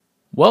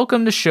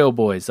Welcome to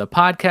Showboys, a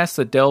podcast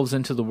that delves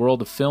into the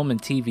world of film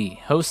and TV.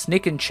 Hosts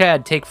Nick and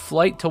Chad take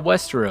flight to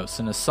Westeros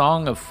in a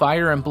song of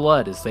fire and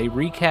blood as they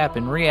recap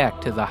and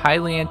react to the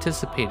highly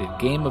anticipated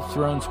Game of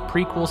Thrones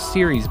prequel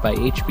series by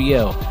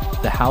HBO,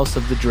 The House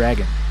of the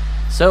Dragon.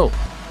 So,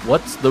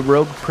 what's the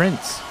Rogue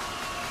Prince?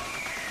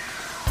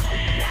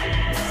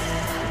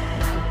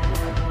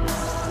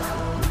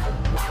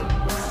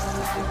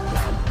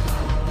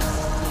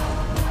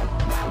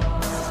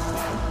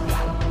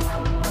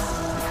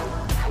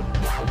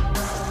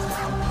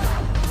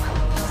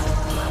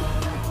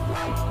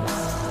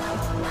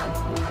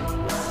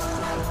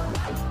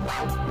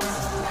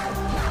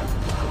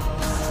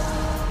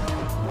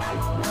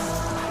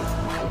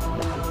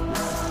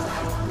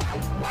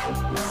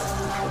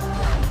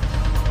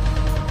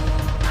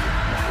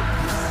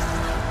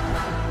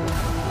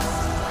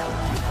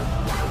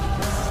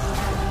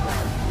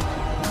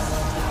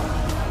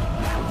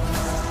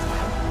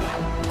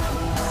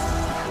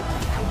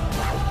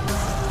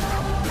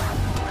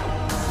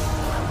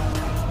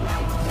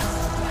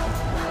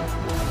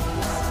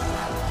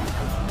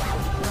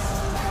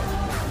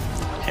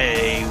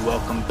 Hey,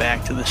 welcome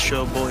back to the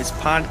Showboys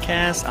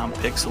podcast. I'm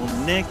Pixel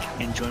Nick,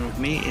 and joining with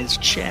me is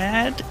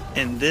Chad,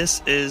 and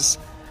this is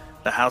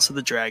the House of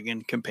the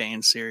Dragon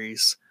Companion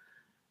Series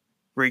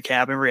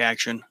recap and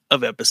reaction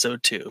of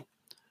Episode 2,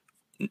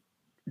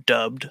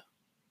 dubbed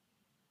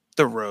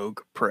The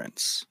Rogue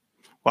Prince.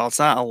 While it's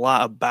not a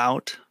lot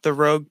about the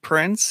Rogue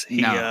Prince,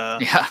 he's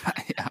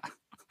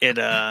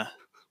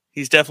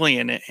definitely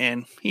in it,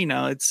 and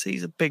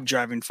he's a big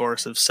driving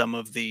force of some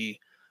of the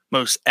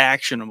most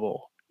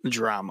actionable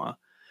drama.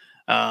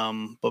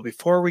 But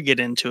before we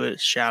get into it,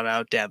 shout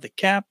out Dad the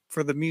Cap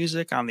for the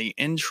music on the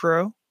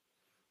intro,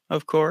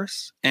 of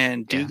course.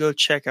 And go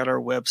check out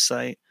our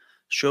website,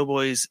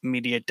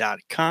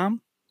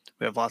 showboysmedia.com.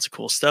 We have lots of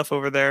cool stuff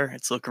over there.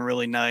 It's looking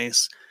really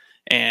nice.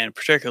 And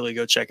particularly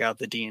go check out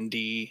the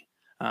D&D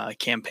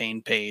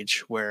campaign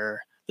page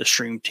where the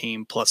stream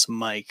team plus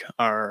Mike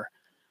are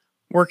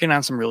working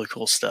on some really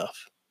cool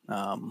stuff.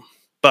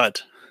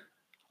 But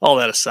all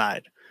that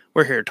aside,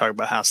 we're here to talk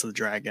about House of the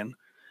Dragon.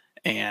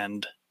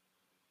 And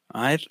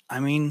I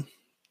mean,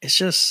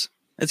 it's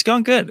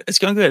going good. It's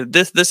going good.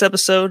 This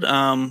episode,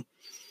 not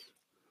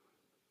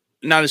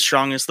as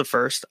strong as the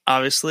first,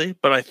 obviously,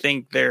 but I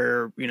think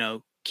they're,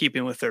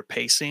 keeping with their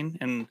pacing.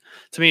 And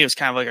to me, it was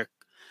kind of like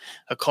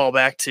a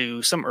callback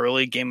to some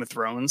early Game of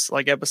Thrones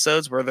like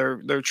episodes where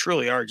there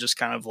truly are just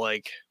kind of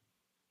like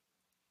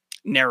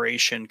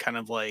narration, kind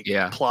of like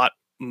plot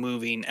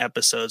moving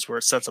episodes where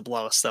it sets up a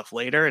lot of stuff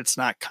later. It's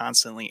not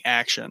constantly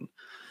action.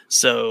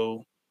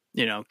 So,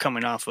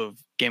 coming off of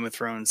Game of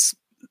Thrones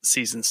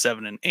season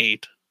 7 and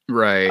 8,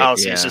 right?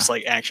 Obviously, it's just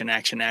like action.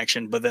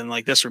 But then,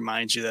 like, this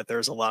reminds you that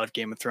there's a lot of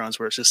Game of Thrones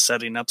where it's just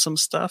setting up some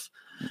stuff.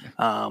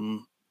 But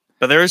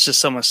there is just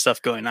so much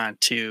stuff going on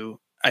too.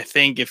 I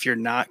think if you're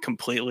not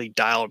completely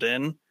dialed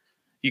in,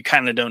 you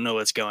kind of don't know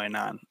what's going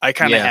on. I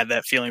kind of had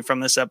that feeling from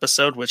this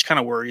episode, which kind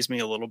of worries me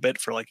a little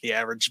bit for like the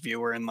average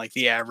viewer and like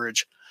the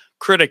average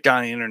critic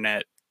on the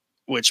internet,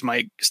 which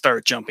might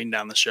start jumping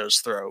down the show's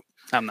throat.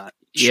 I'm not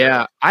sure.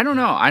 Yeah, I don't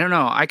know. I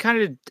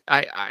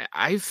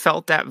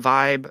felt that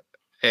vibe,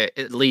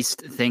 at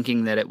least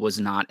thinking that it was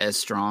not as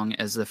strong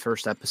as the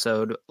first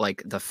episode,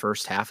 like the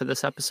first half of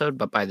this episode.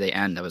 But by the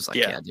end, I was like,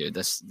 yeah dude,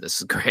 this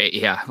is great.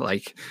 Yeah,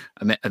 like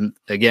I'm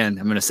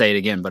going to say it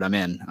again, but I'm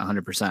in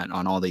 100%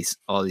 on all these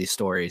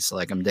stories.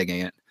 Like I'm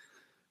digging it.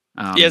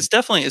 It's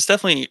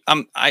definitely.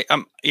 I'm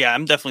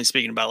definitely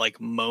speaking about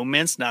like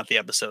moments, not the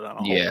episode on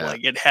a whole. Yeah.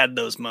 Like it had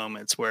those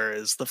moments,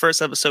 whereas the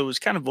first episode was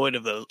kind of void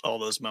of all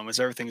those moments.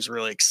 Everything's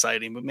really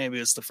exciting, but maybe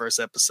it's the first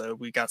episod.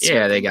 We got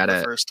they got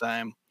the first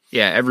time.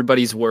 Yeah,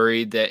 everybody's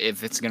worried that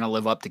if it's going to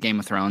live up to Game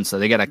of Thrones, so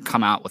they got to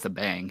come out with a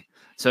bang.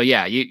 So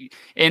yeah,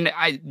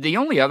 the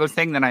only other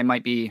thing that I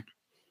might be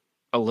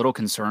a little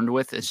concerned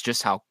with is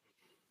just how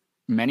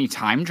many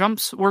time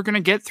jumps we're going to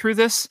get through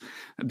this,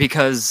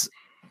 because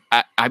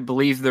I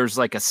believe there's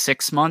like a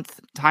 6-month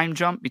time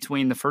jump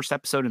between the first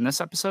episode and this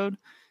episode.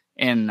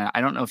 And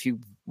I don't know if you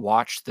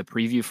watched the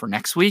preview for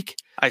next week.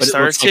 I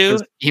started to.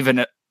 Like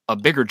even a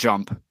bigger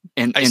jump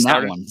in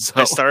that one. So.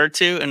 I started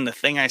to. And the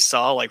thing I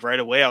saw like right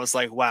away, I was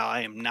like, wow,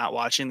 I am not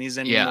watching these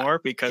anymore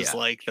because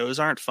like those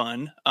aren't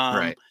fun.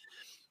 Right.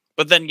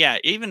 But then,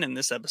 even in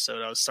this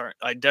episode,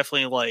 I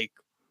definitely like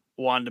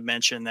wanted to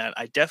mention that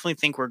I definitely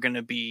think we're going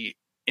to be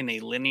in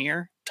a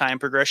linear time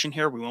progression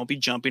here. We won't be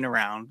jumping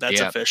around. That's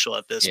official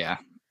at this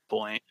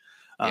point.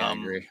 I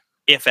agree.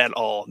 If at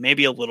all,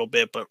 maybe a little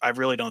bit, but I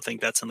really don't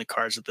think that's in the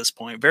cards at this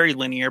point. Very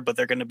linear, but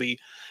they're going to be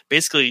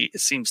basically,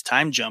 it seems,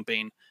 time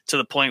jumping to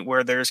the point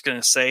where they're just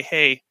going to say,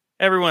 hey,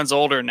 everyone's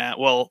older now.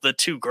 Well, the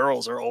two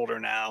girls are older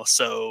now.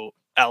 So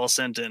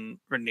Alicent and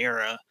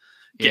Rhaenyra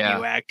get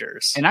new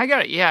actors. And I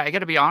got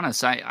to be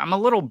honest. I'm a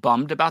little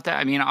bummed about that.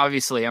 I mean,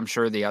 obviously, I'm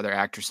sure the other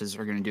actresses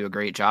are going to do a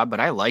great job, but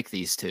I like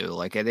these two.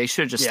 Like, they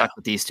should have just stuck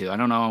with these two. I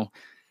don't know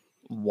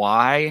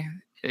why.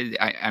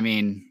 I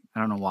mean, I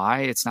don't know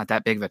why it's not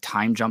that big of a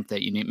time jump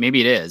that you need. Maybe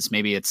it is.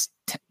 Maybe it's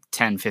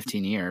 10,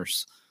 15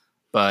 years.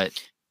 But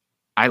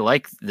I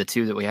like the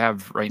two that we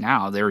have right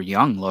now. They're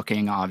young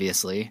looking,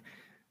 obviously,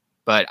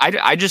 but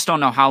I just don't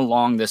know how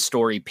long this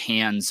story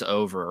pans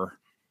over.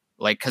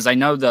 Like, because I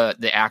know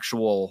the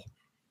actual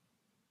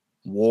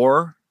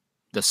war,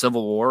 the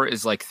Civil War,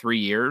 is like 3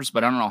 years,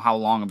 but I don't know how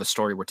long of a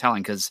story we're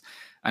telling. Because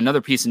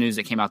another piece of news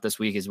that came out this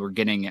week is we're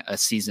getting a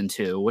season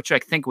 2, which I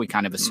think we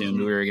kind of assumed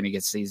we were going to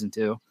get season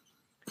 2.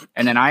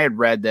 And then I had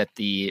read that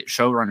the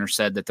showrunner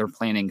said that they're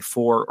planning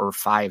 4 or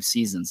 5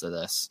 seasons of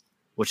this,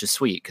 which is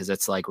sweet because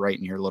it's like right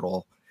in your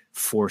little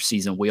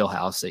 4-season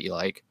wheelhouse that you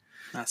like.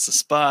 That's the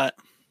spot.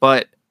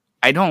 But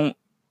I don't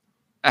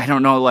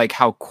know like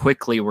how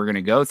quickly we're going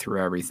to go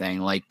through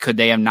everything. Like, could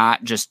they have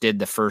not just did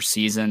the first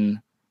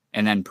season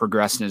and then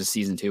progressed into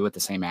season 2 with the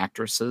same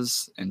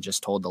actresses and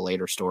just told the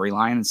later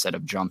storyline instead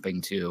of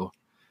jumping to?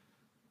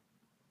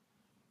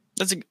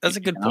 That's a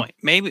good point.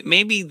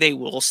 Maybe they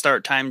will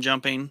start time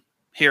jumping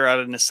here out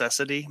of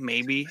necessity,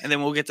 maybe, and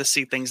then we'll get to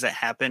see things that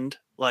happened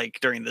like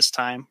during this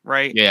time,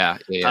 right? Yeah.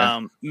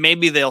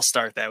 Maybe they'll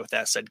start that. With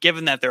that said,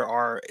 given that there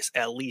are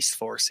at least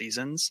 4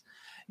 seasons,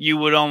 you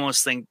would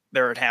almost think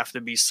there would have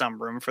to be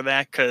some room for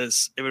that,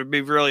 because it would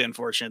be really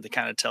unfortunate to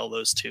kind of tell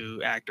those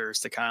 2 actors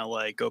to kind of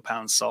like go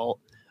pound salt.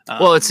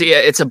 Well,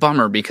 it's a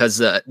bummer because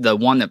the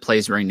one that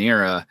plays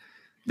Rhaenyra,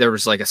 there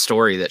was like a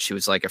story that she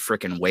was like a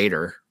freaking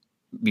waiter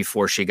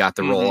before she got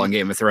the role on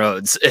Game of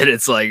Thrones. And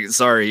it's like,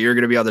 sorry, you're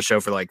going to be on the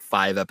show for like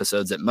 5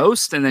 episodes at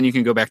most, and then you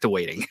can go back to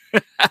waiting.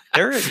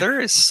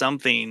 There is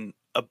something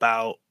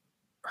about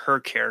her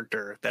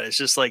character that is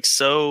just like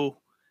so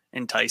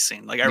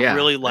enticing. Like, I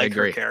really like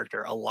her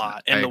character a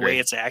lot, and the way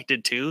it's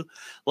acted too.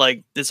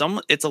 Like, it's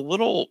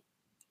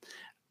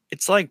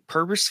like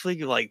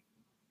purposefully like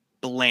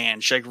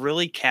bland. She like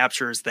really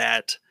captures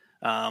that.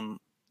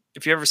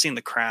 If you've ever seen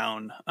The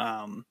Crown,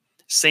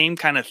 same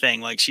kind of thing.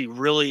 Like, she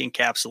really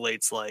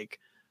encapsulates like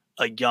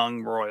a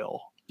young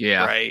royal.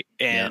 Yeah. Right.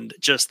 And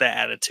just that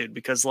attitude,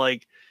 because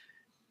like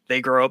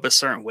they grow up a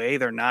certain way.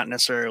 They're not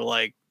necessarily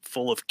like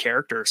full of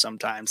character.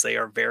 Sometimes they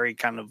are very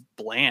kind of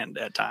bland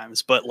at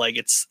times, but like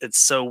it's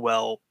so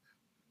well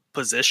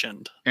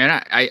positioned. And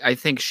I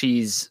think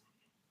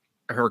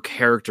her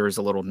character is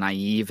a little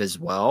naive as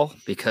well,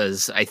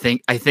 because I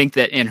think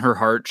that in her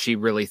heart, she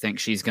really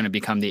thinks she's going to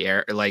become the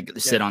heir, like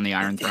sit on the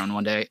Iron Throne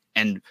one day.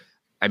 And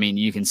I mean,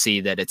 you can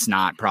see that it's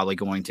not probably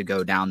going to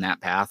go down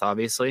that path,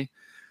 obviously.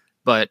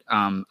 But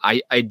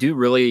I do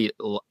really,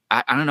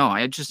 I don't know.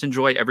 I just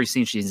enjoy every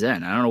scene she's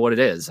in. I don't know what it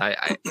is.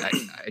 I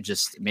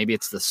just, maybe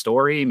it's the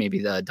story, maybe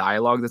the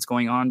dialogue that's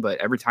going on, but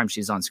every time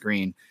she's on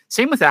screen,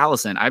 same with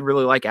Allison. I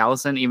really like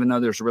Allison, even though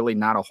there's really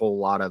not a whole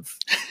lot of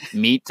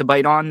meat to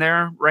bite on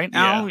there right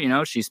now. You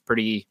know, she's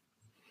pretty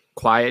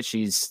quiet.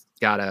 She's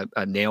got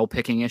a nail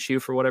picking issue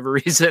for whatever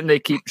reason they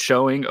keep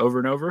showing over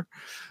and over.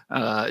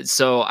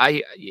 So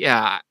I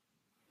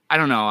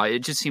don't know. It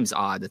just seems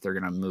odd that they're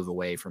going to move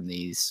away from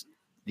these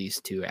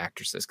 2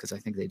 actresses, because I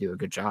think they do a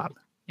good job,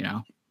 you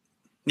know?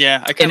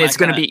 Yeah. And it's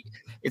going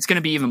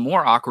to be even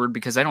more awkward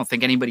because I don't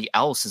think anybody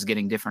else is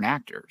getting different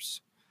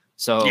actors.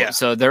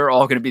 So they're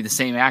all going to be the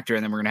same actor,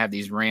 and then we're going to have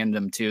these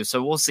random 2.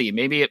 So we'll see.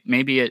 Maybe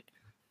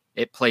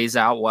it plays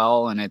out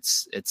well and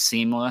it's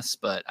seamless,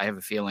 but I have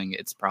a feeling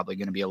it's probably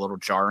going to be a little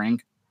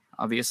jarring,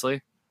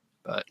 obviously.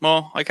 But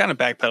well, I kind of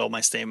backpedaled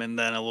my statement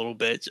then a little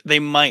bit. They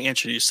might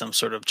introduce some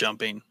sort of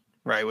jumping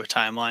right with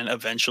timeline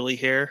eventually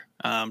here,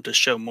 to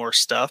show more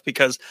stuff,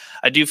 because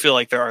I do feel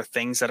like there are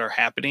things that are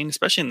happening,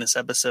 especially in this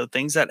episode,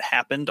 things that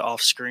happened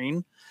off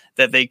screen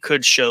that they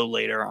could show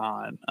later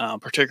on,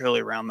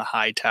 particularly around the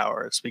High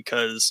Towers,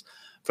 because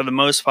for the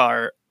most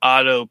part,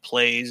 Otto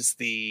plays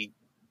the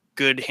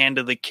good hand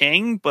of the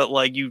king, but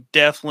like you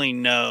definitely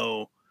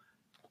know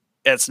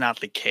that's not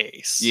the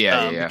case.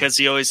 Because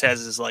he always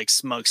has his like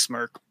smug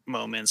smirk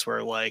moments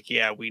where like,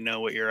 yeah, we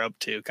know what you're up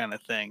to kind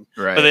of thing.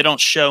 Right. But they don't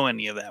show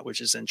any of that, which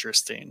is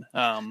interesting.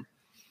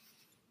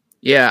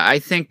 Yeah, I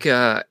think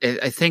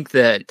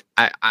that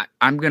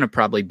I'm going to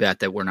probably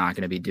bet that we're not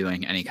going to be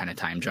doing any kind of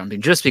time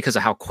jumping, just because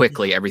of how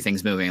quickly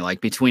everything's moving.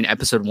 Like between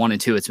episode 1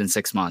 and 2, it's been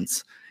 6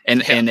 months.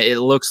 And it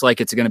looks like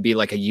it's going to be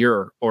like a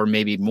year or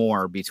maybe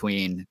more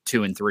between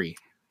 2 and 3.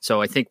 So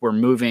I think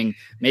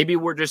maybe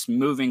we're just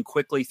moving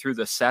quickly through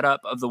the setup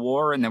of the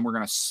war. And then we're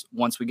going to,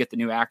 once we get the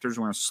new actors,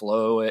 we're going to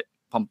slow it,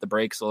 pump the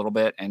brakes a little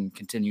bit, and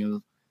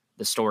continue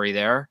the story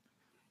there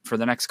for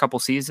the next couple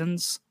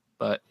seasons.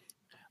 But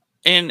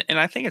And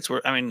I think it's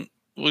worth, I mean,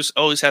 we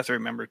always have to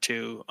remember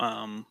too,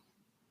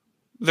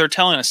 they're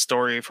telling a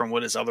story from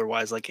what is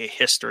otherwise like a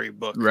history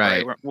book,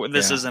 right?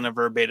 This isn't a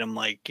verbatim,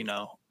 like, you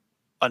know,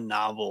 a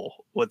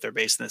novel, what they're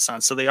basing this on.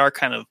 So they are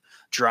kind of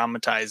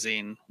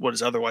dramatizing what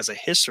is otherwise a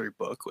history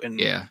book. And,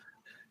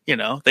 you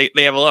know, they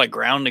have a lot of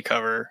ground to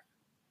cover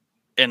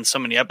in so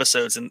many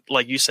episodes. And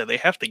like you said, they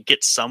have to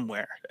get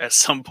somewhere at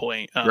some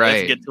point. They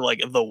have to get to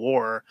like the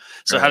war.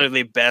 So how do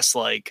they best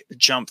like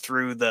jump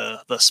through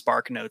the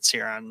spark notes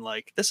here on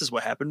like, this is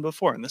what happened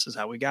before and this is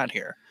how we got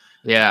here.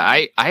 Yeah.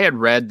 I had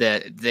read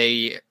that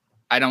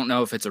I don't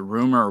know if it's a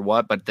rumor or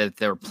what, but that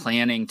they're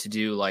planning to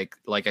do like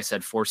I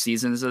said, 4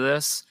 seasons of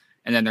this.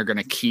 And then they're going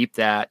to keep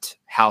that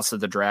House of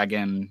the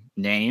Dragon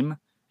name,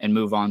 and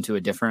move on to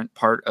a different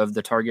part of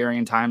the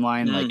Targaryen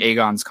timeline, like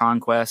Aegon's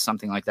Conquest,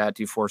 something like that.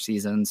 Do 4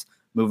 seasons,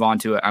 move on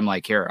to it. I'm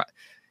like, here,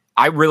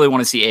 I really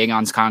want to see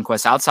Aegon's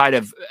Conquest outside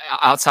of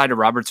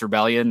Robert's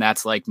Rebellion.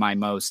 That's like my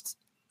most,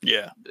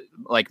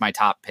 like my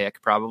top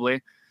pick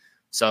probably.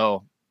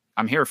 So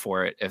I'm here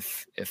for it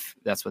if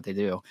that's what they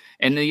do.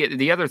 And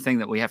the other thing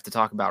that we have to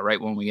talk about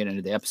right when we get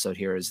into the episode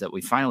here is that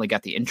we finally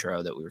got the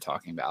intro that we were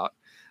talking about.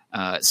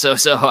 So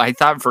I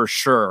thought for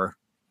sure,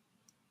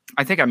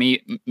 I think I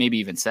maybe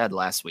even said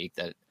last week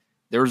that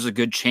there was a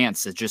good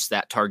chance that just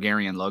that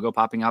Targaryen logo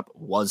popping up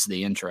was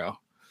the intro.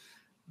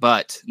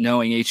 But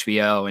knowing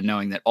HBO and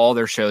knowing that all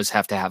their shows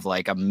have to have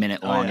like a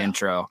minute-long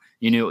intro,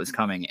 you knew it was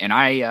coming. And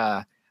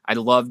I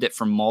loved it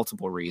for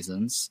multiple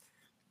reasons.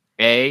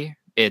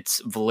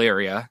 It's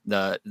Valyria,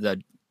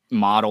 the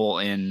model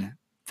in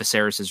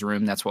Viserys'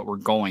 room. That's what we're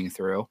going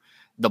through.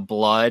 The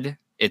blood,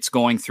 it's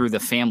going through the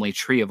family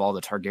tree of all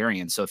the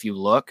Targaryens. So if you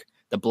look,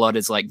 the blood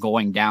is like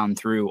going down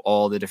through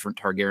all the different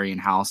Targaryen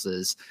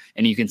houses,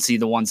 and you can see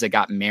the ones that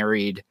got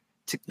married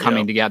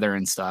coming together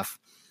and stuff.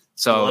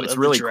 So Blood it's of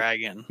really the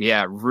dragon.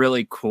 Yeah,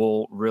 really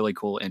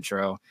cool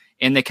intro.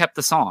 And they kept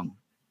the song.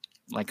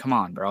 Like, come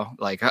on, bro.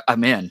 Like,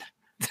 I'm in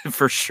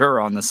for sure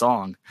on the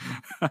song.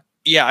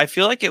 Yeah, I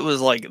feel like it was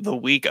like the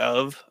week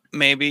of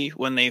maybe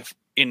when they've,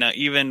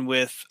 even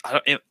with,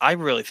 I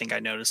really think I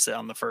noticed it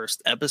on the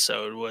first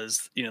episode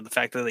was, the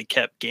fact that they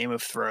kept Game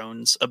of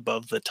Thrones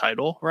above the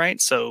title,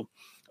 right? So,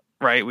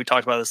 right, we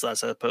talked about this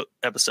last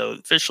episode.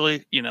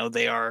 Officially,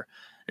 they are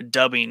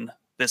dubbing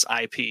this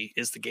IP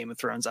is the Game of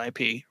Thrones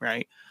IP,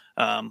 right?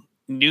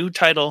 New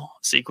title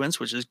sequence,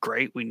 which is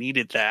great. We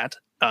needed that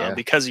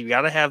because you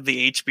got to have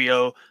the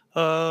HBO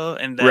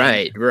and then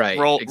right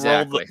roll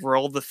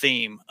the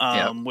theme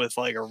with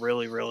like a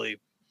really, really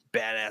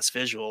badass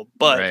visual.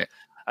 But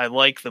I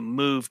like the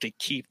move to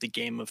keep the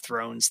Game of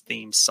Thrones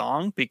theme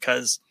song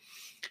because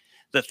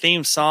the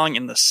theme song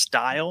and the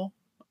style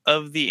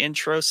of the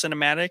intro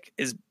cinematic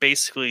is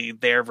basically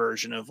their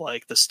version of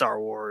like the Star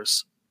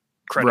Wars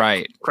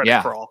credit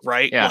crawl,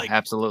 right? Yeah, like,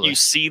 absolutely. You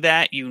see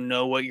that, you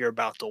know what you're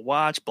about to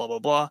watch, blah, blah,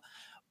 blah.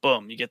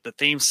 Boom, you get the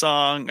theme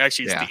song.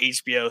 Actually,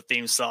 it's the HBO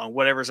theme song.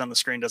 Whatever's on the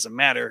screen doesn't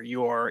matter.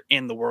 You are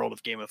in the world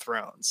of Game of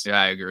Thrones.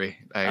 Yeah, I agree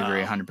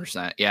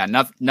 100%. Yeah,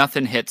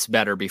 nothing hits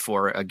better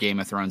before a Game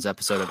of Thrones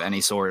episode of any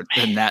sort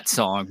than that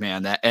song,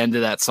 man. That end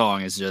of that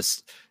song is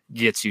just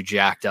gets you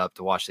jacked up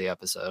to watch the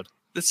episode.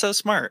 It's so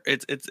smart.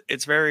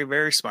 It's very,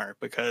 very smart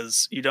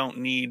because you don't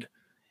need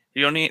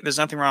there's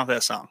nothing wrong with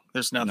that song.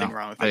 There's nothing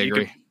wrong with it. You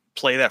can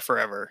play that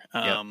forever.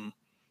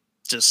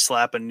 Just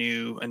slap a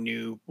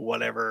new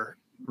whatever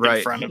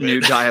in front of it.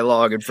 New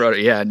dialogue in front of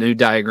it. Yeah, new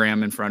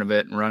diagram in front of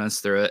it and run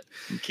us through it.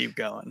 And keep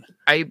going.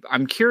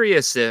 I'm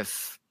curious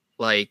if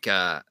like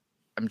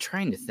I'm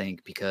trying to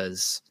think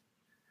because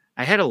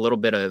I had a little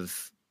bit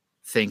of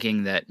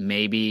thinking that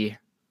maybe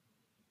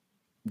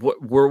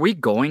were we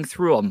going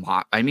through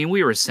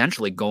we were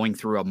essentially going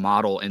through a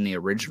model in the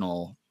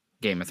original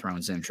Game of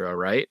Thrones intro,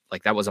 right?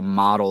 Like that was a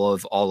model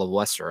of all of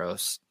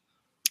Westeros.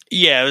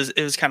 Yeah,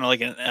 it was kind of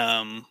like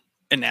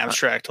an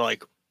abstract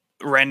like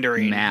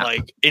rendering,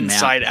 like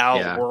inside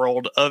out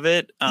world of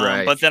it.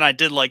 But then I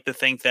did like to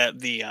think that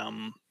the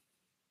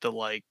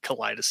like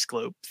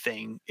kaleidoscope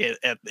thing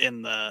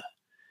in the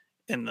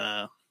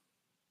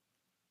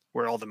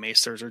where all the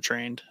maesters are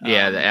trained.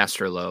 The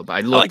astrolabe. I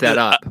looked that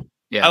up.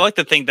 I like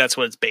to think that's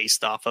what it's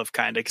based off of,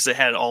 kind of, because it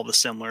had all the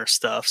similar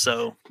stuff.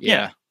 So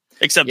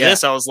Except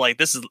this, I was like,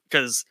 this is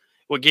because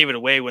what gave it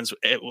away was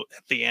at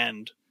the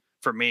end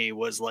for me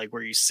was like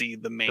where you see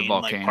the main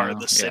like part of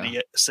the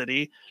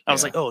city. I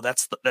was like, oh,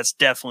 that's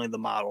definitely the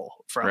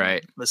model from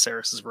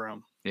Viserys'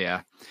 room.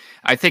 Yeah,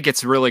 I think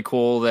it's really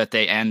cool that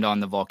they end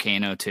on the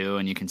volcano too,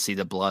 and you can see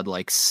the blood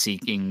like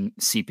seeping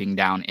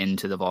down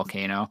into the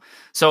volcano.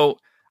 So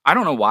I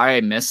don't know why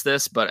I missed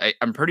this, but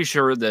I'm pretty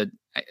sure that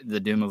the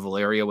Doom of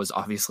Valyria was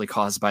obviously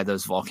caused by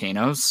those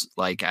volcanoes.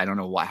 Like, I don't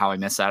know how I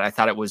missed that. I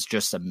thought it was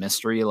just a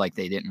mystery. Like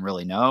they didn't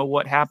really know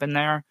what happened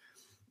there,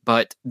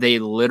 but they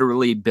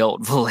literally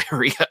built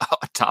Valyria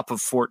on top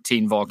of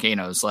 14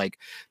 volcanoes. Like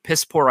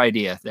piss poor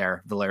idea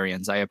there,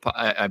 Valyrians. I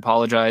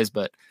apologize,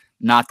 but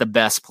not the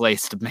best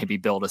place to maybe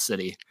build a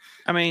city.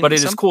 I mean, but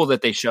it is cool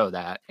that they show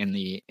that in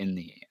the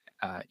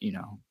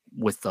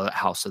with the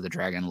House of the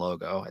Dragon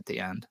logo at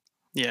the end.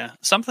 Yeah,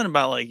 something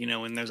about like,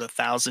 when there's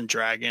 1,000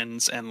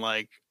 dragons and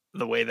like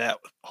the way that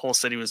whole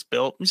city was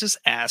built, I'm just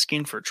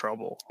asking for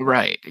trouble.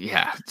 Right.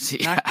 Yeah.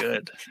 Not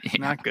good.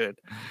 Not good.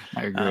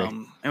 I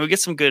agree. And we get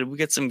some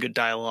good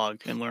dialogue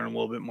and learn a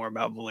little bit more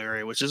about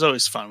Valyria, which is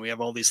always fun. We have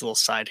all these little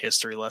side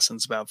history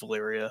lessons about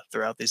Valyria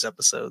throughout these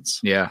episodes.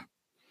 Yeah.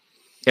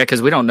 Yeah,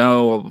 because we don't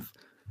know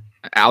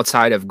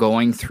outside of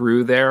going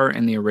through there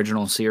in the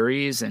original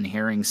series and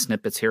hearing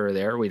snippets here or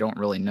there, we don't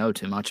really know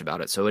too much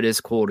about it. So it is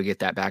cool to get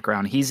that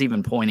background. He's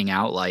even pointing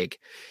out like,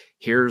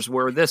 here's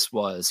where this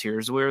was,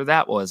 here's where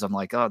that was. I'm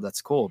like, oh,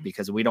 that's cool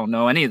because we don't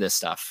know any of this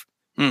stuff.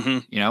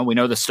 Mm-hmm. We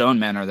know the Stone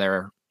Men are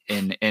there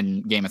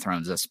in Game of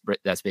Thrones.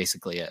 That's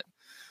basically it.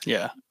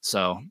 Yeah.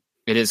 So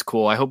it is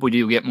cool. I hope we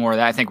do get more of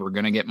that. I think we're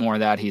going to get more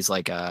of that. He's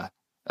like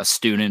a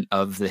student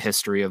of the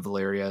history of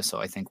Valyria, so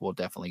I think we'll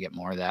definitely get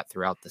more of that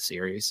throughout the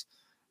series.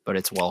 But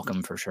it's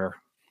welcome for sure.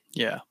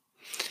 Yeah,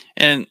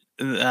 and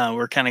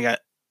we're kind of got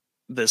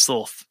this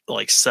little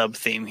like sub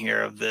theme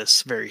here of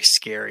this very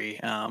scary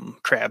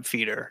crab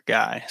feeder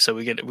guy. So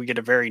we get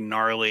a very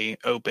gnarly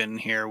open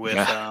here with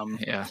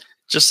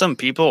just some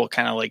people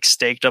kind of like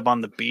staked up on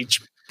the beach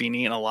being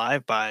eaten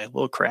alive by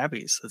little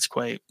crabbies. That's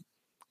quite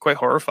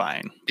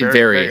horrifying.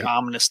 Very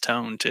ominous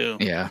tone too.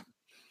 Yeah.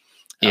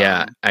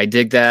 Yeah, I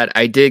dig that.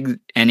 I dig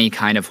any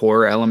kind of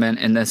horror element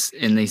in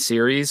these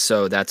series,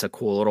 so that's a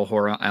cool little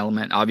horror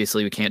element.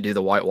 Obviously, we can't do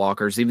the White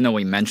Walkers, even though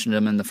we mentioned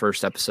them in the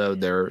first episode.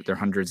 They're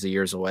hundreds of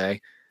years away,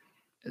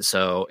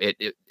 so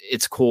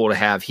it's cool to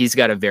have. He's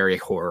got a very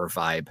horror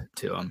vibe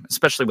to him,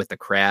 especially with the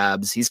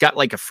crabs. He's got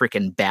like a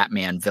freaking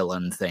Batman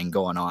villain thing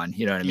going on.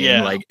 You know what I mean?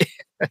 Yeah. Like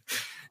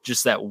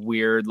just that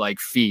weird, like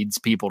feeds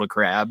people to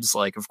crabs.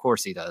 Like, of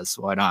course he does.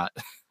 Why not?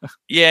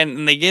 Yeah,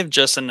 and they give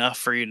just enough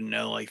for you to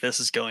know like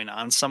this is going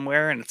on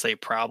somewhere and it's a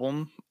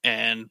problem,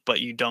 but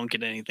you don't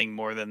get anything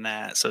more than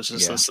that. So it's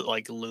just this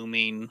like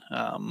looming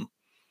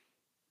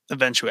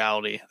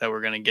eventuality that we're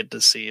gonna get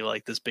to see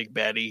like this big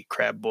baddie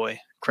crab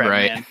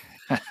man.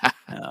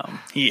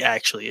 He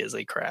actually is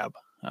a crab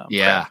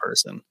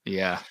person.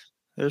 Yeah,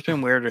 there's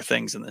been weirder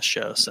things in this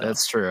show, so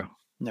that's true.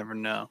 Never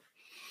know.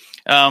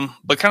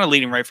 But kind of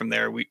leading right from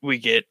there, we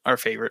get our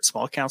favorite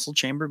small council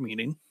chamber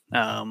meeting.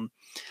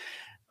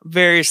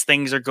 Various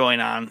things are going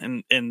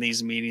on in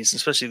these meetings,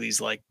 especially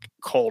these like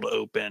cold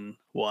open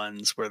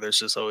ones where there's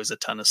just always a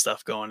ton of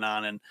stuff going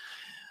on. And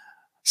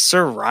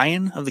Sir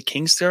Ryan of the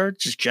Kingsguard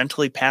just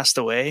gently passed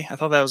away. I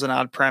thought that was an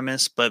odd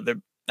premise, but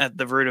at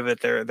the root of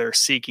it, they're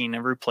seeking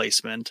a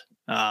replacement.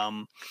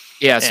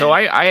 So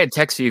I had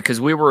texted you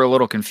because we were a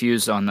little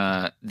confused on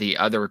the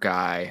other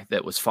guy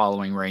that was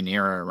following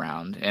Rhaenyra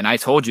around, and I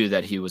told you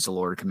that he was the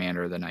Lord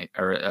Commander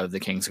of the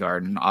Kingsguard,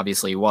 and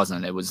obviously he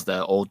wasn't. It was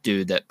the old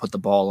dude that put the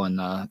ball in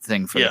the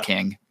thing for the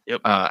king.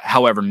 Yep.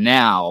 However,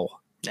 now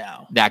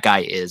that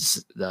guy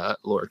is the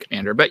Lord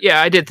Commander. But yeah,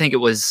 I did think it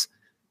was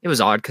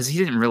odd because he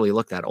didn't really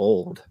look that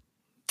old.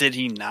 Did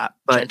he not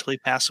gently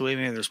pass away?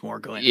 Maybe there's more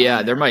going on.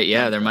 Yeah, there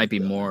might be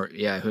more.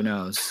 Yeah, who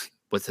knows?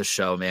 With the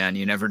show, man,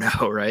 you never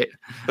know, right?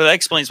 But that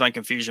explains my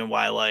confusion.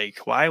 Why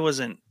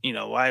wasn't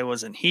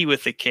he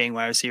with the king?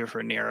 Why was he with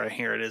Rhaenyra?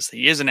 Here it is.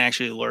 He isn't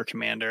actually the Lord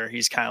Commander.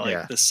 He's kind of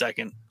like the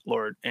second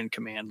Lord in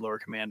command,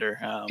 Lord Commander.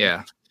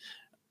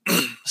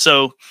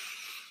 So, of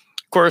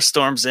course,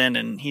 storms in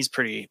and he's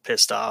pretty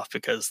pissed off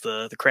because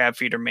the crab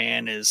feeder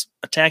man is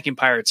attacking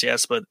pirates.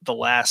 Yes, but the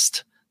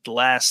last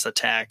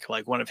attack,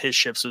 like one of his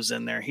ships was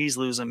in there. He's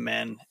losing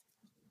men.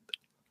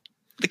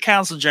 The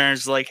council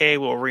general's like, hey,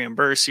 we'll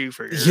reimburse you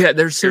for your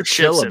they're so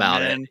chill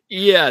about it.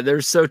 Yeah,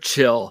 they're so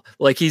chill.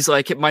 Like he's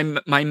like, my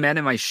men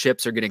and my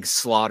ships are getting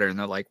slaughtered, and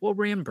they're like, we'll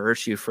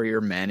reimburse you for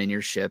your men and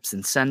your ships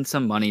and send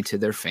some money to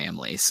their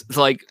families.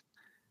 Like,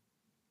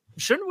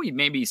 shouldn't we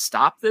maybe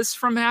stop this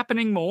from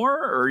happening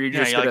more? Or you're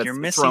just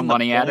gonna throw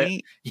money at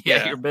it?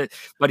 Yeah, but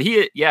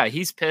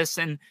he's pissed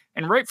and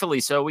rightfully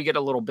so. We get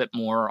a little bit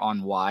more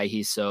on why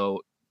he's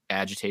so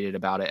agitated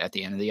about it at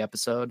the end of the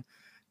episode.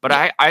 But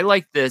I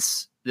like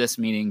this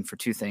meeting for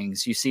two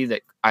things. You see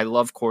that I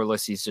love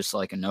Corlys. He's just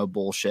like a no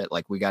bullshit,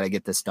 like we got to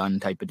get this done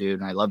type of dude.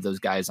 And I love those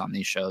guys on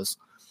these shows.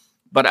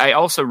 But I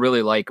also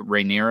really like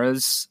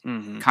Rhaenyra's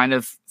kind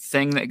of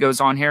thing that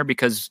goes on here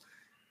because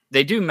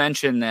they do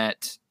mention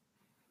that,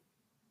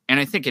 and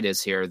I think it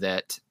is here,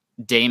 that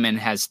Daemon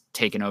has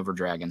taken over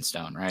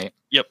Dragonstone, right?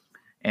 Yep.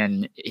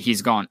 And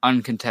he's gone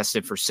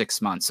uncontested for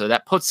 6 months. So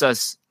that puts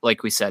us,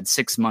 like we said,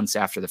 6 months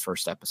after the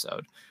first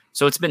episode.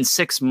 So it's been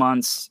 6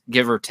 months,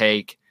 give or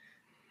take,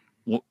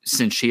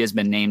 since she has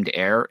been named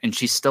heir, and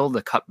she's still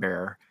the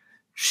cupbearer.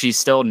 She's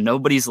still,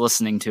 nobody's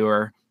listening to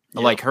her.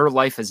 Yep. Like her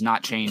life has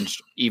not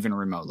changed even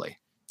remotely.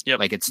 Yep.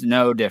 Like it's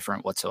no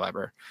different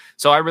whatsoever.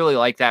 So I really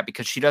like that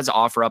because she does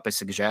offer up a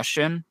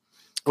suggestion,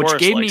 which Corlys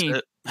gave likes me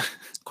it.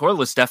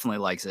 Corlys definitely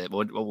likes it.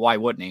 Why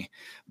wouldn't he?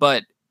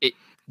 But it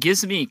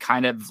gives me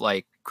kind of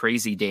like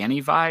crazy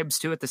Dany vibes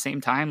too at the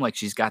same time. Like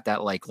she's got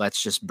that like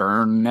let's just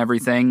burn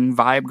everything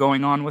vibe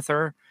going on with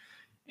her.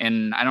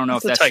 And I don't know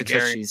if that's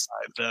because she's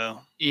vibe,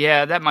 though.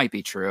 Yeah, that might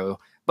be true.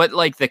 But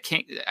like the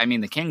king, I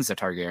mean, the king's a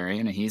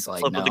Targaryen, and he's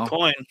like, flip of the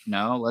coin.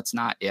 No, let's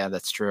not. Yeah,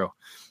 that's true.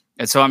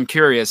 And so I'm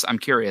curious.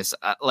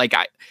 Like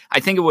I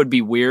think it would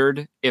be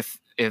weird if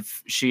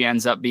she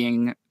ends up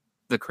being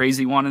the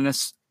crazy one in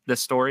this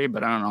story,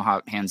 but I don't know how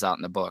it pans out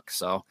in the book.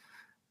 So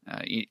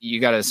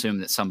you got to assume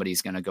that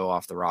somebody's going to go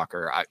off the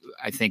rocker.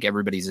 I think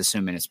everybody's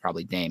assuming it's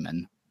probably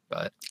Daemon,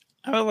 but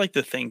I would like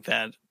to think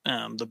that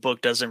the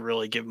book doesn't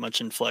really give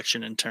much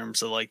inflection in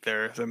terms of like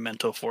their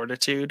mental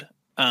fortitude.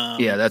 That's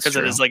true. Because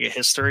it is like a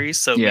history,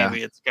 so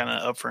maybe it's kind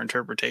of up for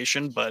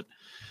interpretation. But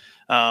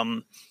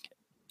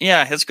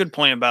it's a good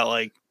point about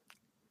like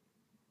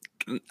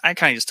I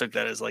kind of just took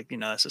that as like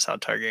that's just how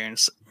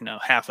Targaryens.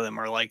 Half of them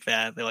are like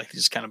that. They like to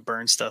just kind of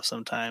burn stuff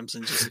sometimes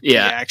and just be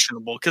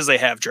actionable because they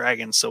have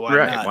dragons. So why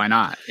not? Why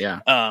not? Yeah.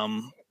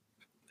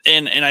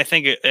 And I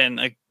think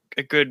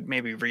a good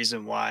maybe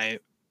reason why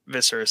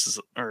Viserys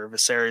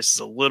is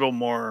a little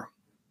more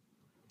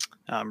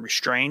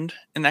restrained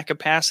in that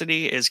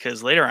capacity is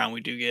because later on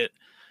we do get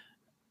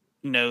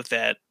note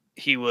that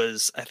he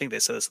was, I think they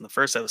said this in the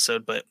first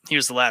episode, but he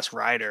was the last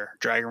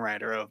dragon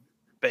rider of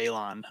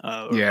Balon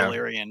or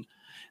Valyrian,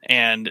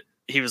 and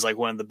he was like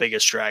one of the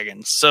biggest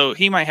dragons. So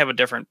he might have a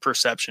different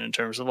perception in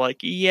terms of like,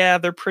 yeah,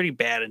 they're pretty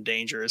bad and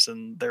dangerous,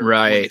 and they're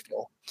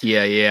lethal.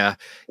 Yeah.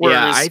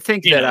 Whereas, I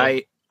think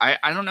that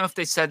I don't know if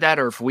they said that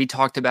or if we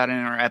talked about it in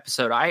our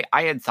episode. I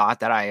had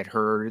thought that I had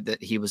heard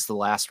that he was the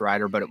last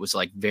rider, but it was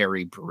like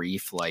very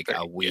brief, like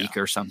a week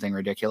or something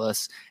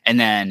ridiculous. And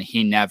then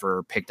he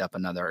never picked up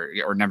another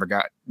or never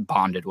got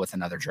bonded with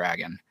another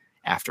dragon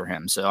after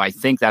him. So I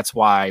think that's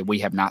why we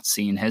have not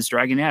seen his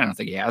dragon yet. I don't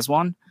think he has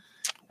one.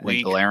 I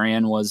think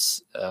Balerion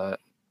was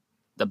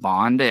the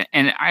bond.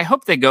 And I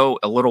hope they go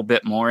a little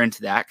bit more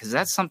into that because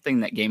that's something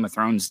that Game of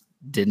Thrones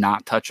did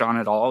not touch on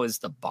at all is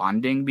the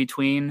bonding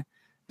between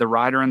the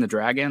rider and the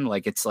dragon.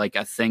 Like it's like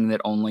a thing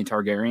that only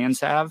Targaryens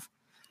have.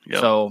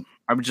 Yep. So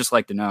I would just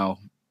like to know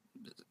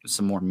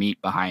some more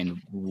meat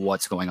behind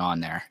what's going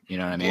on there. You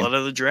know what I mean? Blood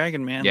of the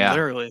dragon, man. Yeah.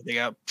 Literally, they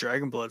got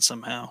dragon blood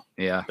somehow.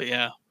 Yeah. But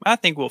yeah, I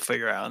think we'll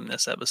figure out in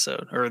this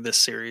episode or this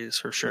series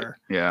for sure.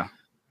 Yeah.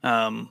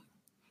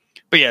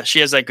 But yeah, she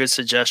has that good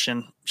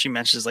suggestion. She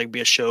mentions like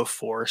be a show of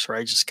force,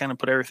 right? Just kind of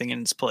put everything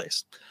in its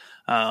place.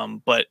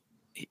 But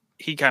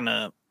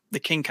the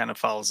king kind of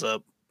follows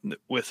up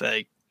with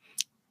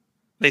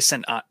they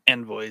send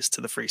envoys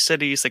to the free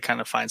cities. They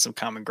kind of find some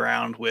common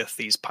ground with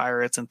these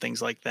pirates and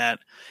things like that.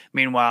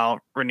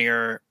 Meanwhile,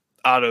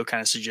 Otto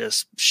kind of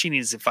suggests she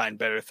needs to find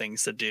better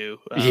things to do.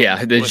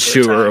 Then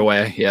shoo her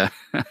away. Yeah.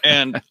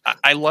 And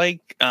I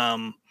like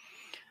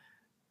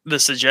the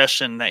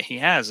suggestion that he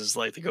has is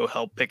like to go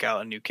help pick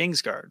out a new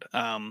Kingsguard.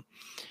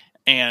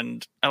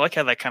 And I like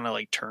how that kind of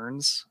like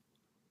turns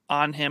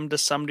on him to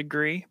some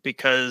degree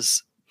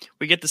because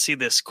we get to see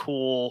this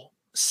cool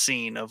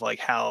scene of like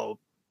how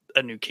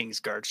a new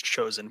Kingsguard's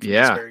chosen from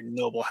these very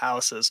noble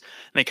houses.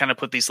 And they kind of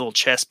put these little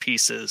chess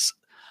pieces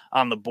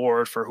on the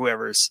board for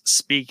whoever's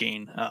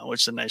speaking,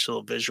 which is a nice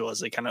little visual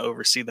as they kind of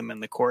oversee them in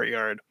the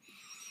courtyard.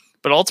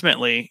 But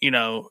ultimately,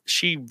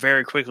 she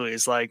very quickly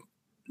is like,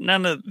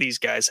 none of these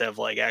guys have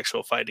like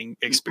actual fighting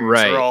experience.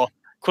 Right. They're all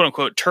quote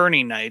unquote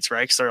tourney knights,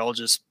 right? Because they're all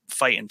just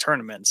fighting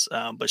tournaments.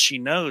 But she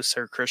knows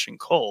her Christian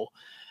Cole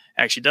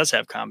actually does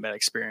have combat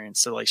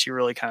experience. So like she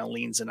really kind of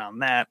leans in on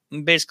that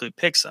and basically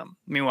picks him.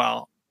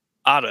 Meanwhile,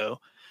 Otto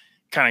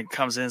kind of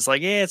comes in and is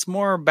like, yeah, it's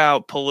more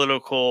about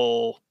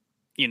political,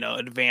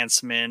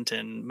 advancement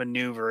and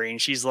maneuvering.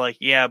 She's like,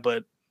 yeah,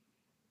 but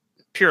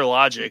pure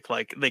logic,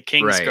 like the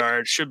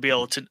Kingsguard should be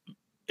able to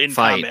in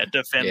combat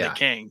defend the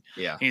king.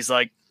 Yeah. He's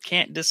like,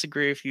 can't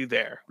disagree with you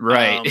there.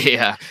 Right.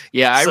 Yeah.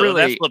 I so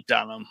really that flipped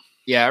on him.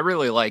 Yeah, I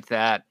really like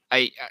that.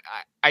 I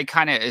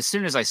kind of, as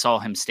soon as I saw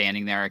him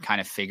standing there, I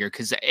kind of figured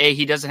because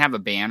he doesn't have a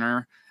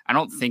banner. I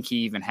don't think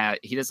he doesn't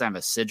have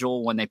a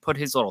sigil. When they put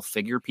his little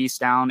figure piece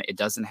down, it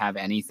doesn't have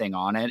anything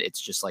on it.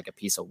 It's just like a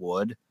piece of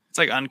wood. It's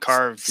like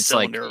uncarved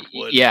cylinder of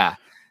wood. Yeah.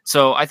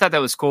 So I thought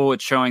that was cool.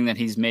 It's showing that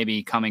he's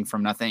maybe coming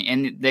from nothing.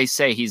 And they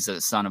say he's the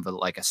son of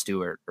a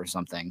steward or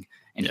something.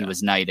 And he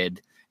was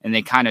knighted. And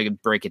they kind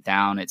of break it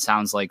down. It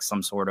sounds like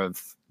some sort of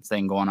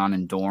thing going on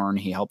in Dorne.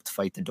 He helped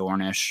fight the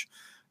Dornish.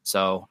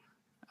 So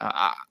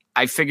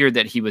I figured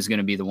that he was going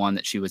to be the one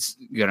that she was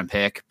going to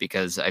pick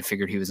because I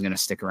figured he was going to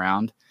stick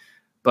around.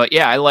 But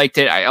yeah, I liked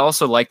it. I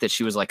also liked that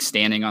she was like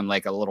standing on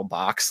like a little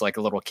box, like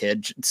a little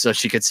kid, so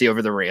she could see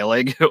over the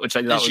railing, which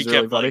I thought was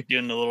really funny. Like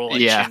doing the little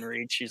chin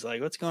reach. She's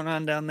like, "What's going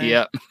on down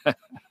there?"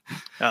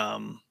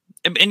 Yeah.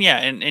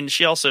 And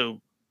she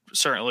also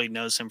certainly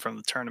knows him from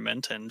the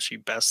tournament, and she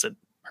bested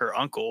her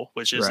uncle,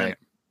 which isn't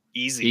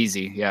easy.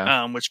 Easy,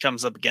 yeah. Which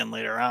comes up again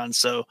later on.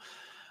 So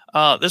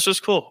this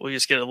was cool. We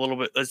just get a little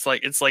bit. It's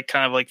like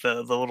kind of like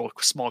the little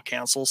small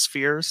council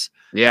spheres.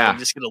 Yeah, we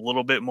just get a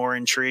little bit more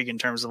intrigue in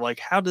terms of like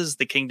how does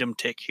the kingdom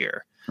tick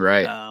here,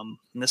 right? And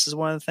this is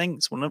one of the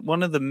things.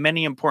 One of the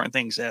many important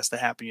things that has to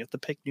happen. You have to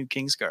pick new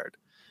Kingsguard,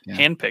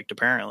 handpicked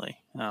apparently.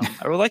 I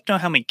would like to know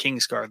how many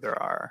Kingsguard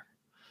there are.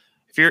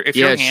 If you're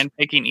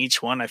handpicking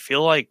each one, I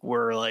feel like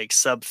we're like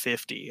sub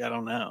 50. I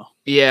don't know.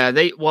 Yeah,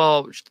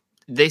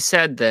 they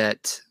said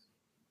that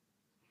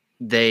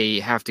they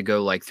have to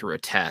go like through a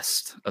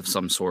test of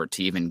some sort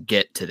to even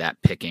get to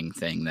that picking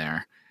thing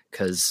there.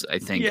 Because I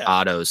think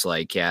Otto's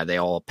like, they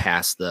all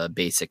pass the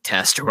basic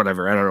test or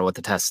whatever. I don't know what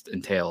the test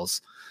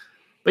entails.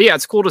 But yeah,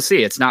 it's cool to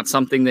see. It's not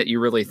something that you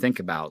really think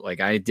about.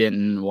 Like I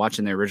didn't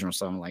watching the original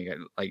song. Like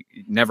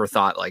never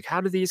thought like,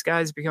 how do these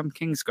guys become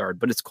Kingsguard?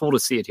 But it's cool to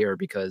see it here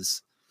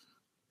because,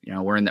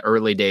 we're in the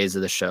early days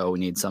of the show. We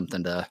need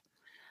something to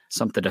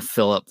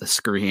fill up the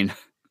screen.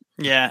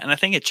 Yeah, and I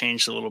think it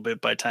changed a little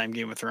bit by the time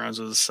Game of Thrones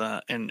was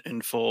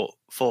in full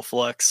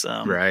flux.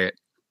 Right.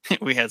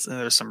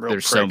 There's some real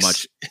pricks. So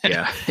much.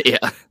 Yeah.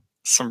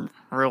 Some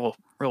real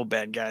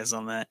bad guys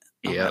on that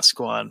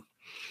squad.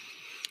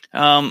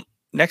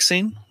 Next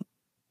scene,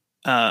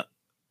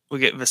 we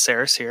get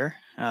Viserys here,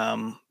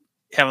 having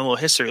a little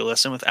history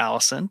lesson with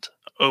Alicent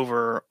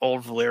over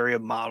Old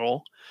Valyria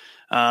model.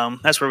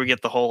 That's where we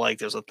get the whole like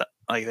there's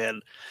like that.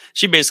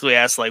 She basically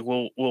asked like,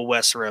 will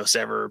Westeros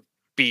ever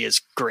be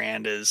as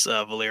grand as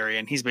Valyria?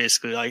 And he's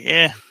basically like,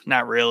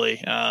 not really.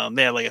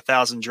 They had like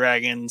 1,000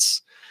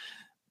 dragons,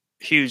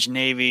 huge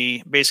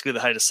navy, basically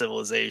the height of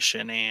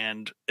civilization,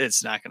 and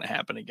it's not going to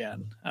happen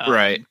again.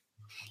 Right.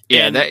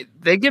 Yeah, and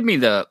they give me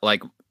the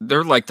like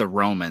they're like the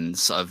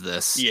Romans of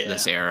this Yeah.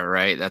 era,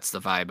 right? That's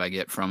the vibe I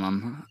get from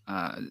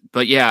them.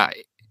 But yeah,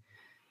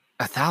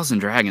 1,000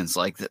 dragons,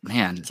 like that,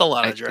 man. It's a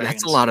lot of That's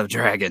dragons. a lot of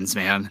dragons,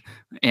 man.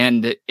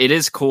 And it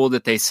is cool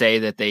that they say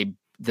that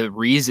the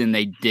reason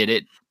they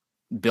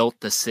built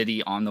the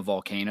city on the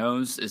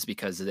volcanoes is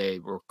because they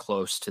were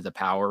close to the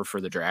power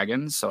for the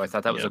dragons. So I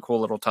thought that was a Yep.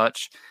 cool little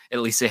touch. At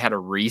least they had a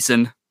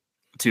reason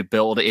to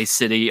build a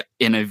city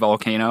in a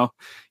volcano.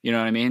 You know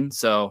what I mean?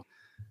 So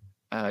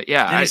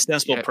yeah, Any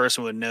sensible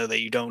person would know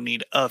that you don't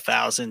need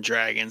 1,000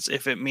 dragons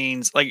if it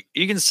means like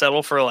you can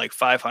settle for like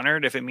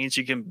 500 if it means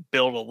you can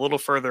build a little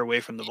further away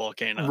from the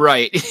volcano.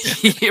 Right.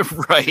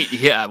 Right.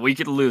 Yeah, we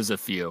could lose a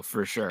few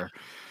for sure.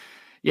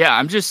 Yeah,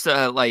 I'm just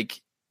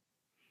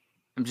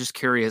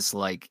curious,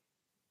 like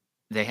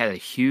they had a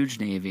huge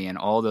navy and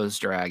all those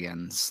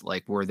dragons,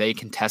 like were they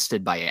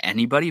contested by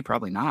anybody?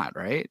 Probably not,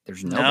 right?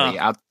 There's nobody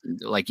out,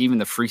 like even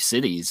the free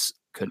cities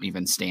couldn't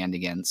even stand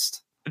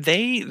against.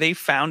 They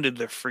founded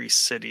the free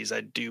cities,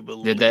 I do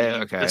believe. Did they?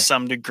 Okay. To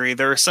some degree.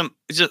 There are some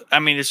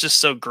it's just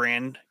so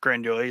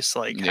grandiose,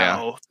 like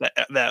how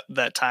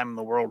that time in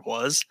the world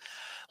was.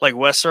 Like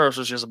Westeros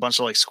was just a bunch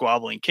of like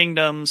squabbling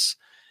kingdoms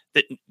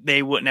that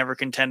they would never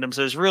contend them.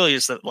 So it's really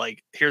just that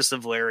like here's the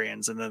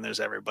Valyrians and then there's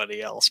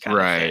everybody else kind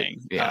of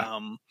thing. Yeah.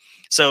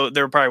 So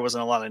there probably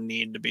wasn't a lot of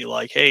need to be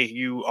like, hey,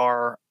 you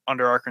are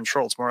under our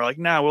control. It's more like,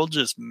 nah, we'll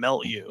just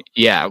melt you.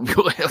 Yeah,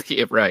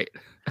 yeah, right.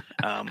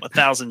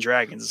 1,000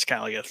 dragons is kind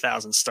of like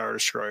 1,000 Star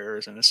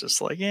Destroyers, and it's just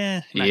like,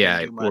 yeah,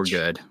 we're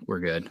good.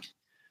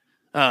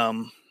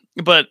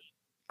 But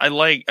I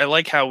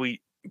like how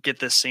we get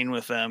this scene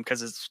with them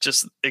because it's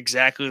just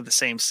exactly the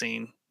same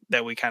scene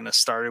that we kind of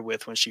started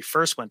with when she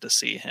first went to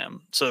see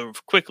him. So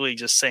quickly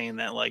just saying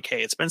that like,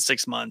 hey, it's been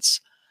 6 months.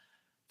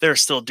 They're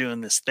still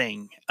doing this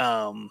thing.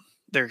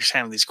 They're just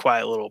having these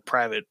quiet little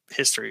private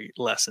history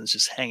lessons,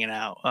 just hanging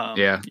out.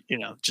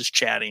 Just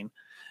chatting.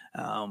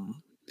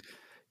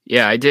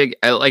 Yeah, I dig.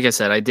 Like I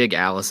said, I dig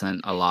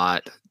Alicent a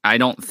lot. I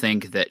don't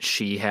think that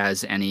she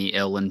has any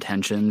ill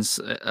intentions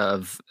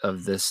of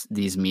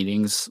these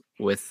meetings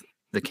with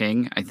the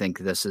king. I think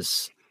this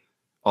is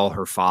all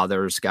her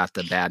father's got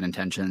the bad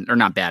intention, or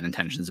not bad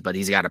intentions, but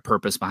he's got a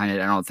purpose behind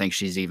it. I don't think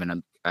she's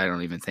even. I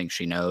don't even think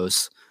she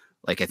knows.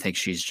 Like I think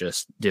she's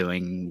just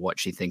doing what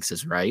she thinks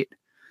is right.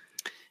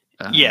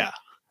 You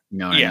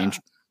know what I mean?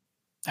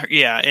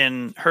 Yeah,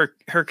 and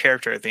her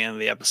character at the end of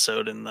the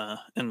episode in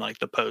like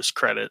the post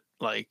credit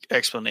like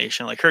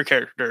explanation, like her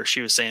character,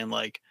 she was saying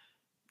like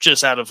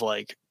just out of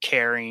like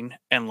caring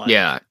and like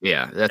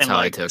that's how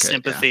like I took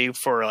sympathy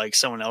for like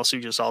someone else who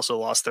just also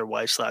lost their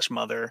wife /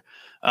 mother.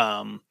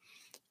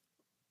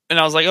 And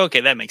I was like,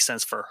 okay, that makes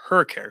sense for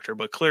her character,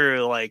 but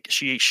clearly like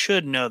she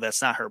should know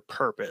that's not her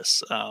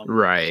purpose,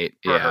 right?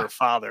 For her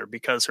father,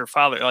 because her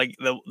father, like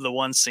the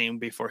one scene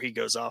before he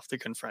goes off to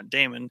confront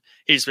Daemon,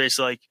 he's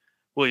basically like,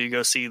 will you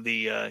go see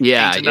the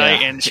king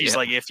tonight? And she's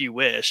like, if you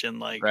wish. And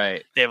like,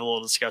 they have a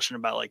little discussion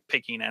about like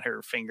picking at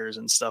her fingers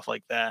and stuff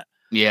like that.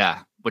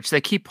 Yeah. Which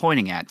they keep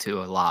pointing at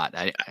too a lot.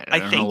 I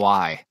don't know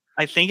why.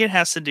 I think it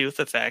has to do with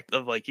the fact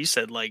of, like you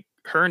said, like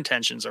her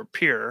intentions are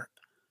pure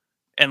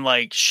and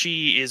like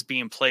she is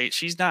being placed.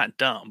 She's not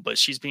dumb, but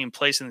she's being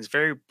placed in these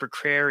very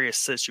precarious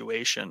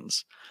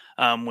situations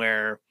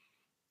where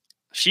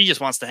she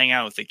just wants to hang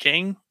out with the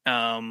king,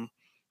 kind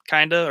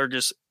of, or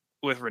just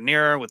with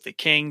Rhaenyra, with the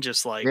king,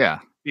 just like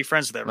be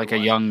friends with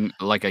everyone.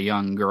 Like a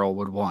young girl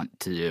would want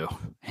to do,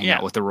 hang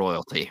out with the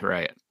royalty,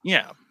 right?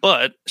 Yeah,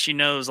 but she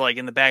knows, like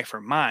in the back of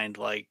her mind,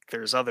 like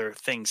there's other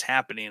things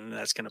happening, and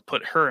that's going to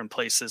put her in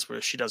places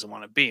where she doesn't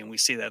want to be, and we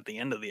see that at the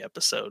end of the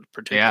episode,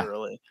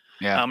 particularly.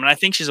 Yeah. And I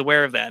think she's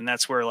aware of that, and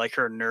that's where like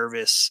her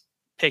nervous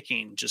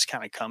picking just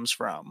kind of comes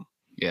from.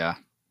 Yeah,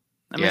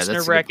 I mean, it's a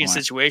nerve-wracking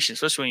situation,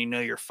 especially when you know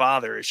your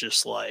father is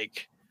just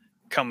like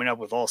coming up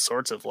with all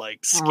sorts of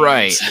like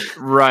schemes.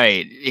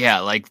 right. Yeah,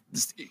 like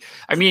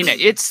I mean,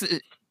 it's.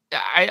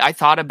 I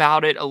thought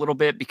about it a little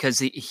bit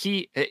because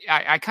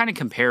I kind of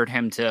compared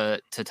him to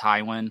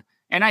Tywin,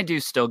 and I do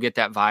still get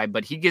that vibe,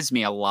 but he gives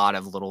me a lot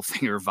of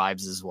Littlefinger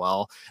vibes as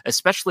well,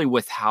 especially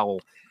with how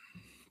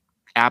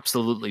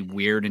absolutely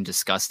weird and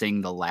disgusting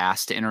the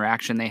last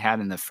interaction they had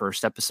in the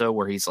first episode,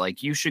 where he's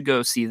like, you should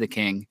go see the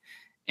king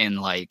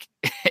and like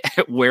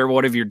wear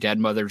one of your dead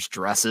mother's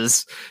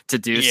dresses to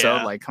do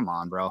so. Like, come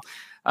on, bro.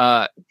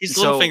 He's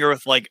Littlefinger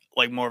with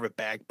like more of a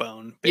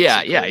backbone.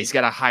 Basically. Yeah. He's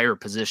got a higher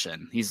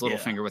position. He's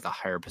Littlefinger with a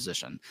higher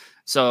position.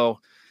 So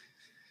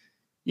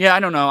yeah, I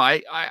don't know.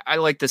 I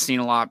like this scene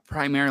a lot,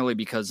 primarily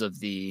because of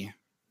the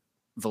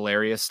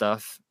Valyria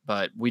stuff,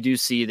 but we do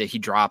see that he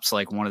drops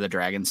like one of the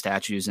dragon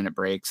statues and it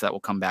breaks. That will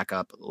come back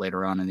up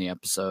later on in the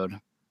episode,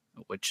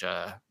 which,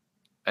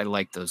 I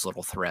like those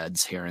little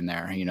threads here and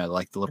there, you know,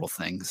 like the little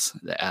things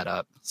that add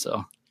up.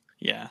 So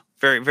Yeah,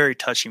 very very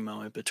touching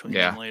moment between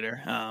them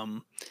later.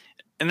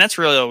 And that's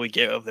really all we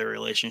get of their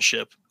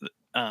relationship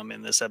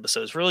in this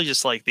episode. It's really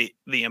just like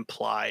the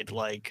implied,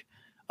 like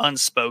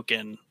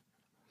unspoken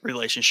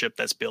relationship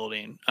that's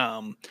building.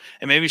 And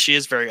maybe she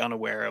is very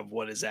unaware of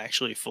what is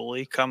actually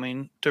fully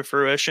coming to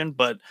fruition,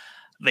 but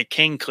the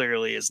king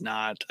clearly is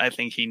not. I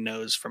think he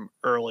knows from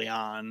early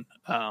on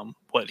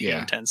what he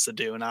intends to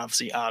do, and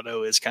obviously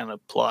Otto is kind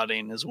of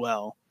plotting as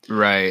well.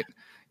 Right.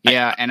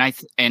 Yeah,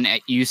 and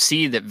you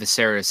see that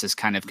Viserys is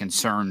kind of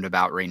concerned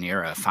about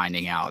Rhaenyra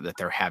finding out that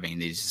they're having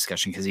these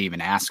discussions, because he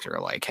even asked her,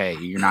 like, "Hey,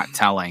 you're not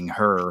telling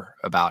her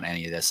about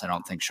any of this. I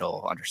don't think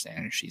she'll understand."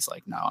 And she's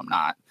like, "No, I'm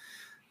not."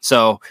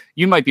 So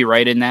you might be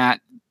right in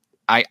that.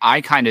 I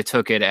kind of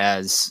took it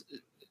as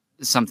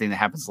something that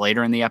happens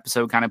later in the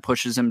episode kind of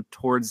pushes him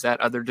towards that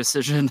other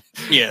decision,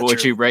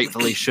 which he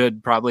rightfully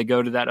should probably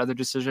go to that other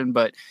decision.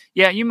 But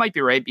yeah, you might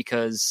be right,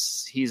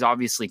 because he's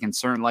obviously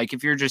concerned. Like,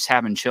 if you're just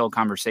having chill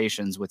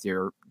conversations with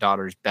your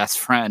daughter's best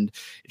friend,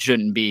 it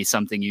shouldn't be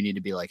something you need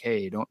to be like,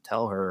 hey, don't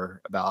tell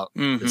her about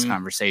this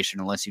conversation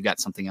unless you got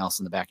something else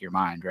in the back of your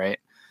mind. Right.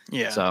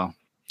 Yeah. So,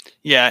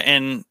 yeah.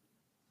 And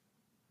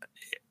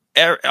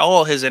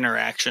all his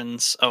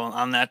interactions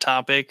on that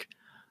topic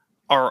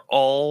are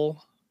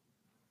all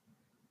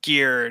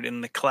geared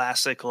in the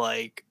classic,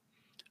 like,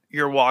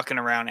 you're walking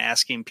around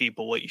asking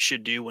people what you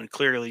should do when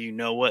clearly you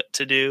know what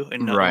to do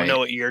and know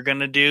what you're going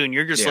to do. And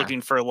you're just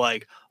looking for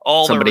like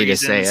all somebody the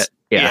reasons to say it.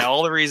 Yeah,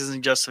 all the reasons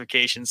and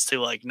justifications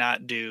to like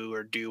not do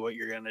or do what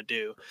you're going to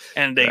do.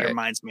 And your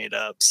mind's made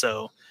up.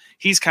 So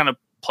he's kind of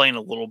playing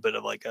a little bit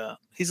of like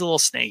he's a little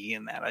snaky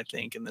in that, I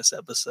think, in this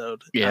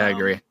episode. Yeah, I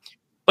agree.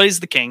 But he's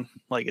the king,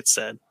 like it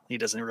said. He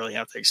doesn't really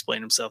have to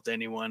explain himself to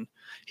anyone.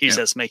 He just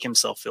has to make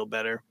himself feel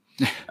better.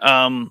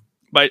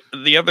 But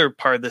the other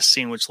part of this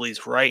scene, which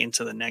leads right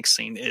into the next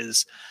scene,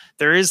 is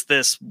there is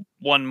this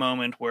one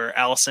moment where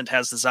Alicent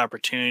has this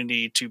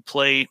opportunity to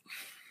play,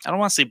 I don't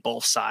want to say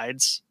both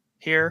sides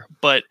here,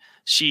 but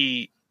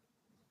she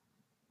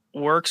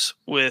works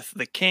with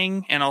the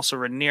king and also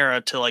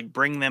Rhaenyra to like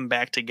bring them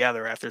back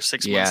together after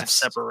 6 months of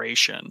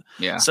separation.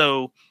 Yeah.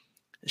 So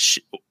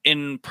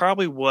in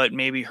probably what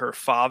maybe her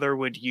father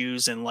would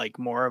use in like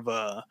more of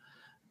a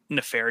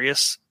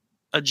nefarious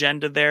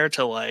agenda there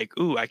to like,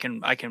 ooh, I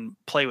can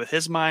play with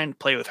his mind,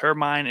 play with her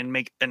mind, and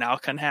make an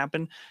outcome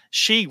happen.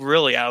 She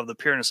really, out of the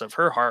pureness of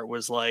her heart,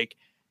 was like,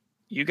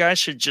 you guys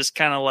should just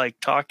kind of like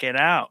talk it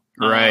out.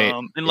 Right.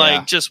 And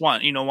like just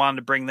wanted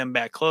to bring them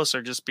back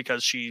closer just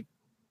because she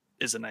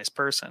is a nice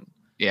person.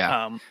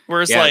 Yeah.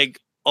 Whereas like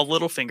a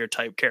Littlefinger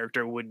type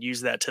character would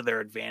use that to their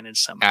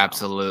advantage somehow.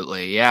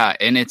 Absolutely. Yeah.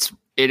 And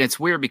it's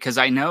weird because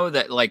I know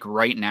that like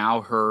right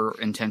now her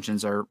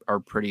intentions are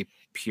pretty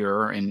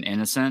pure and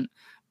innocent,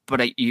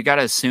 but you got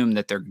to assume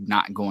that they're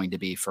not going to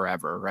be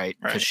forever, right?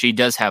 Because she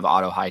does have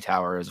Otto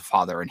Hightower as a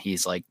father, and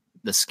he's like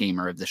the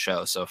schemer of the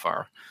show so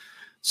far.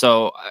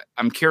 So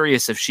I'm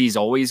curious if she's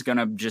always going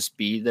to just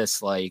be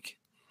this like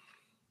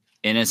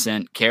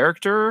innocent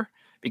character,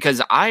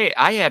 because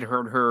I had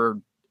heard her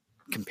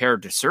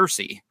compared to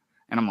Cersei,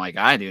 and I'm like,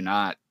 I do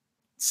not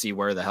see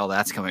where the hell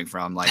that's coming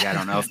from. Like, I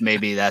don't know if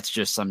maybe that's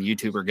just some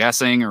YouTuber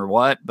guessing or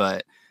what,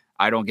 but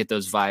I don't get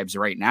those vibes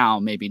right now.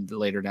 Maybe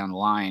later down the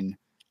line,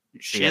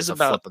 she has a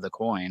flip of the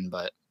coin.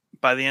 But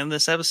by the end of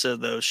this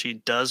episode, though, she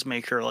does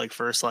make her like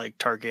first like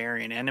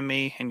Targaryen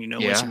enemy, and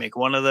once you make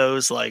one of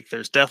those, like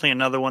there's definitely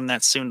another one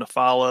that's soon to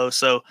follow.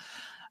 So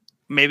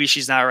maybe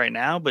she's not right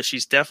now, but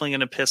she's definitely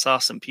going to piss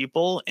off some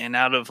people, and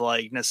out of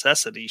like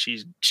necessity,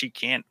 she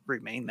can't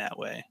remain that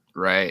way.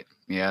 Right?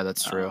 Yeah,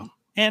 that's true.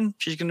 And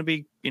she's going to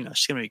be,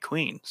 she's going to be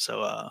queen.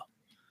 So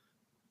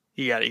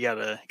you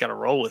gotta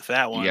roll with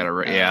that one. You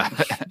gotta,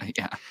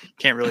 yeah.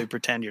 Can't really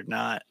pretend you're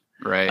not.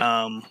 Right.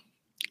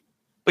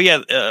 But yeah,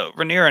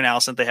 Rhaenyra and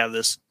Alicent, they have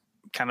this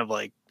kind of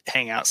like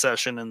hangout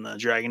session in the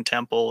Dragon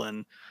Temple,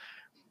 and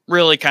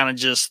really kind of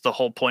just the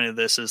whole point of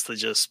this is to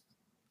just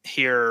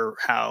hear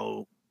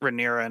how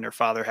Rhaenyra and her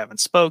father haven't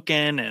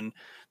spoken, and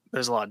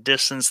there's a lot of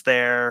distance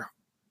there.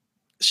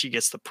 She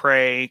gets to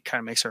pray, kind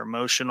of makes her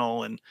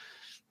emotional, and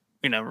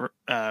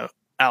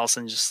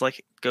Alicent just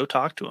like, go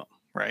talk to him,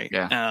 right?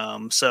 Yeah.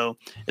 So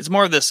it's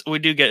more of this. We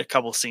do get a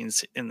couple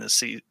scenes in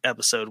this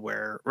episode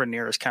where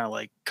Rhaenyra is kind of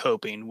like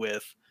coping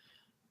with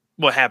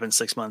what happened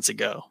 6 months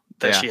ago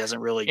that she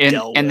hasn't really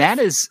dealt with. And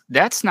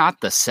that's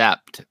not the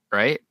Sept,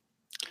 right?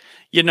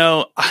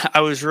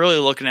 I was really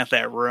looking at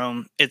that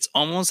room. It's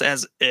almost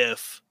as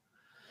if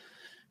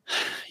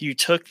you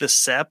took the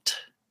Sept,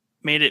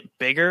 made it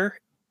bigger,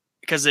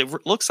 because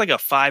it looks like a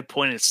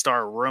 5-pointed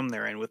star room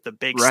they're in with the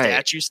big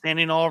statue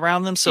standing all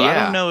around them. So I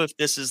don't know if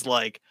this is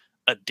like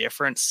a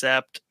different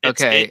Sept.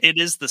 It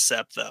is the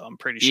Sept, though. I'm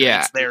pretty sure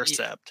it's their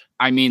Sept.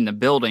 I mean, the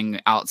building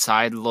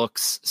outside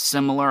looks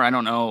similar. I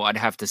don't know. I'd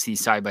have to see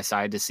side by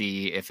side to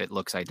see if it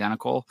looks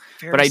identical.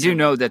 But I do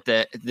know that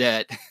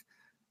the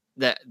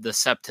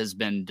Sept has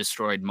been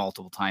destroyed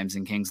multiple times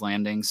in King's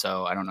Landing.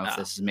 So I don't know if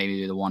this is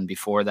maybe the one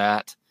before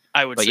that.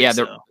 I would say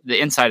so.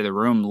 The inside of the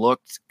room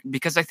looked,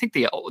 because I think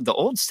the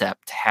old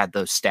Sept had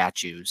those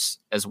statues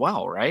as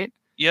well, right?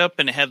 Yep,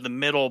 and it had the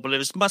middle, but it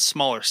was much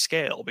smaller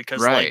scale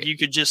because like Right. you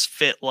could just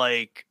fit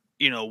like,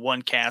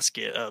 one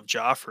casket of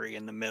Joffrey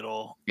in the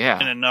middle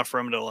and Yeah. enough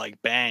room to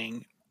like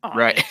bang on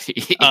Right.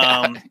 it.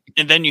 Yeah.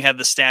 And then you have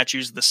the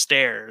statues, the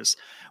stairs.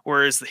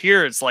 Whereas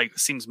here it's like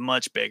seems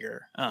much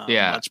bigger.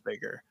 Yeah. Much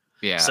bigger.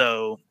 Yeah.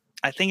 So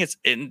I think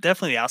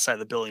definitely the outside of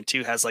the building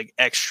too has like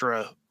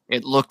extra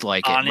It looked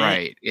like it, on it.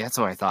 right? Yeah, that's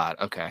what I thought.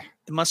 Okay.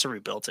 They must have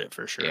rebuilt it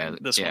for sure. Yeah,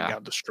 This one yeah.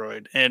 got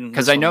destroyed. And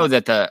Because this I one know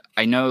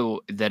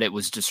might- that it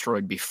was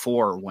destroyed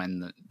before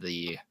when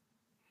the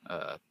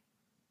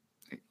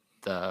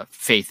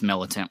faith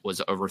militant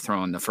was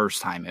overthrown the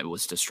first time. It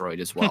was destroyed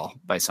as well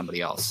by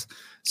somebody else.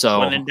 So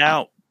when in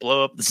doubt,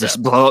 blow up the just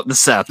Sept. blow up the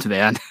Sept,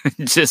 man.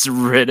 Just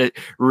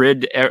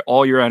rid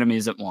all your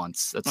enemies at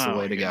once. That's the Oh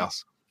way my to go.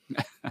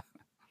 goodness.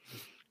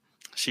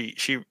 She,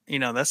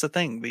 that's the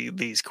thing.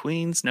 These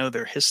queens know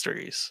their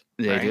histories.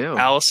 They right? do.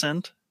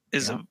 Alicent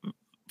is Yep. a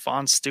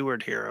fond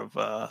steward here of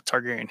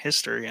Targaryen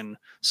history, and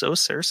so is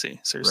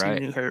Cersei. Cersei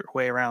Right. knew her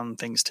way around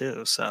things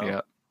too. So,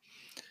 Yeah.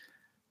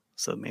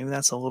 so maybe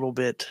that's a little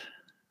bit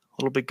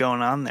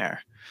going on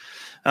there.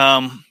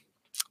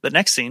 The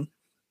next scene,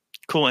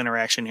 cool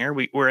interaction here.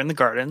 We're in the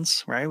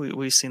gardens, right?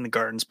 We've seen the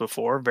gardens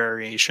before,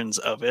 variations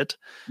of it.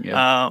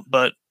 Yeah.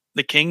 But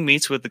the king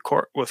meets with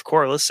with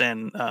Corlys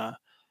and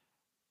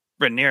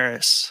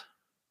Rhaenyra.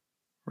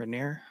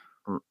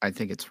 I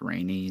think it's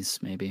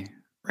Rhaenys, maybe.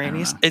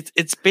 Rhaenys.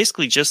 It's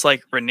basically just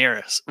like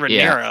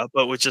Rhaenyra,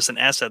 but with just an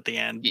S at the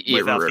end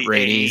without the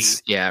Rhaenys.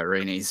 A. Yeah,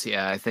 Rhaenys.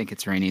 Yeah, I think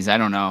it's Rhaenys. I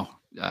don't know.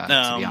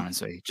 To be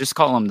honest with you, just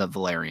call them the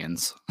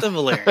Valerians. The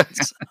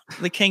Valerians.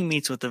 The king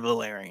meets with the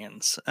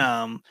Valerians.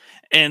 And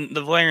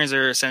the Valerians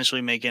are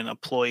essentially making a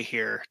ploy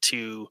here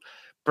to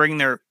bring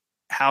their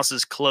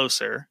houses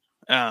closer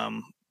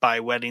by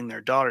wedding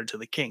their daughter to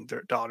the king,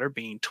 their daughter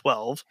being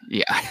 12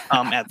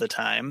 at the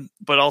time.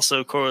 But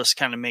also Corlys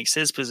kind of makes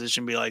his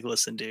position be like,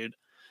 listen, dude,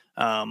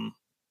 crown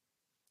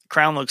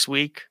looks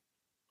weak.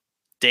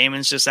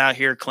 Daemon's just out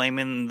here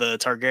claiming the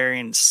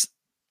Targaryens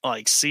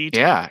like seat.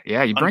 Yeah.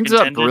 He brings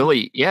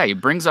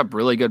up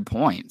really good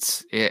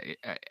points.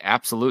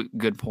 Absolute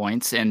good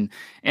points. And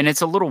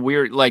it's a little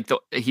weird. Like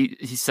he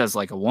says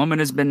like a woman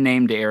has been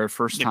named heir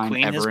first time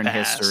ever in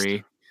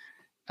history.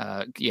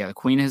 The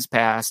queen has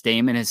passed.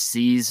 Daemon has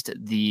seized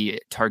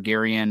the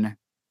Targaryen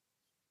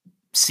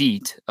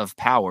seat of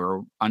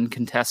power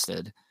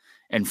uncontested,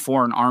 and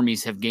foreign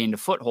armies have gained a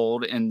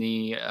foothold in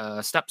the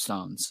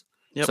Stepstones.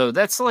 Yep. So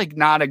that's like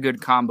not a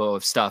good combo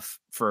of stuff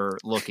for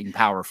looking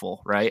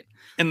powerful, right?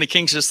 And the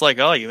king's just like,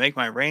 oh, you make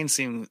my reign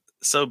seem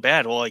so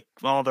bad.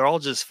 Well, they're all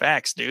just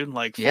facts, dude.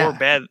 Like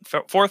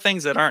four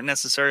things that aren't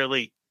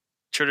necessarily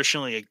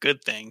traditionally a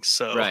good thing.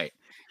 So right.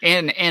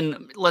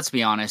 And let's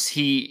be honest,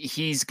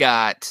 he's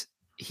got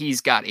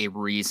a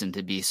reason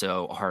to be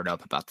so hard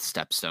up about the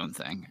Stepstone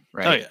thing,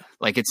 right? Oh yeah.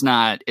 Like it's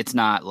not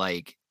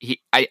like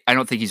I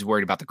don't think he's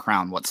worried about the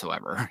crown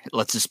whatsoever.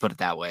 Let's just put it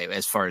that way.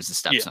 As far as the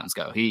Stepstones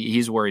go,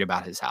 he's worried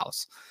about his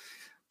house.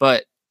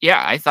 But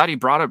yeah, I thought he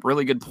brought up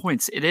really good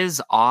points. It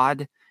is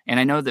odd, and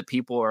I know that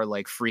people are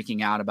like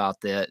freaking out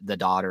about the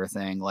daughter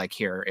thing. Like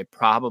here, it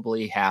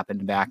probably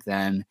happened back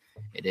then.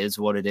 It is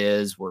what it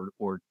is.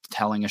 We're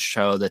telling a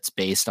show that's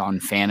based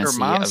on fantasy. Her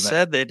mom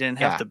said they didn't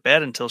have to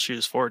bed until she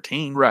was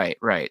 14. Right.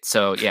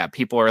 So yeah,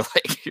 people are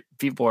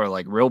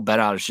like real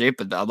bent out of shape.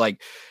 But I'm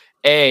like,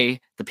 the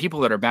people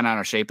that are bent out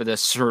of shape of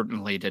this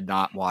certainly did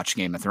not watch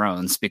Game of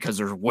Thrones, because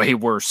there's way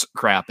worse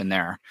crap in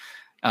there.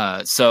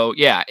 So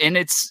yeah, and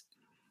it's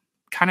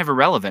kind of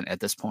irrelevant at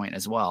this point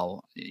as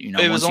well.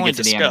 It was only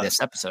to the end of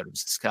this episode, it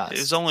was discussed. It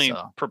was only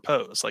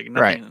proposed, like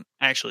nothing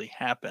actually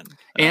happened.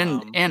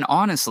 And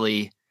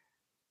honestly,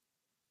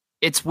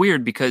 it's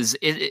weird because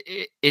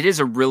it is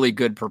a really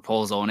good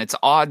proposal, and it's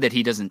odd that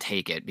he doesn't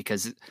take it,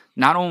 because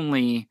not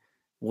only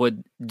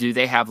do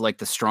they have like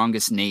the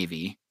strongest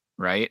navy,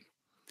 right?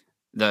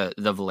 The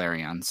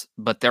Valerians,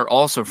 but they're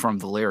also from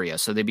Valyria,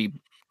 so they'd be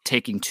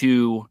taking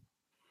two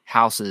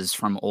houses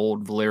from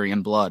old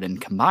Valyrian blood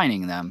and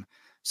combining them.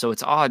 So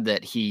it's odd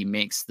that he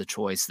makes the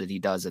choice that he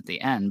does at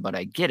the end, but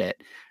I get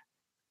it.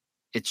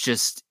 It's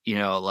just,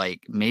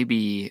 like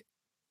maybe,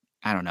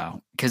 I don't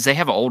know, because they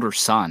have an older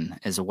son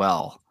as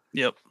well.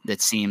 Yep.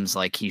 That seems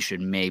like he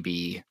should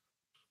maybe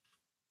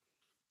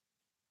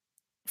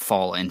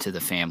fall into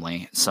the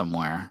family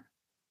somewhere.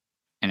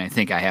 And I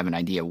think I have an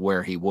idea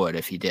where he would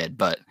if he did.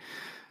 But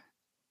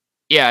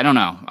yeah, I don't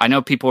know. I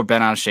know people have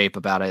been out of shape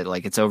about it.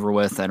 Like, it's over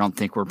with. I don't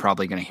think we're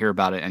probably going to hear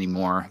about it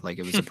anymore. Like,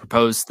 it was a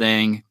proposed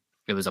thing.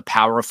 It was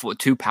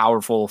two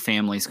powerful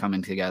families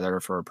coming together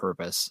for a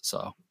purpose.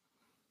 So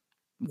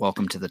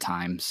welcome to the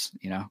times,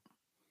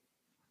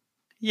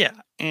 Yeah.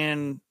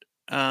 And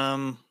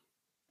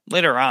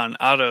later on,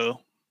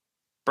 Otto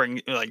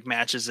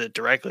matches it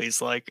directly.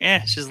 He's like,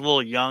 she's a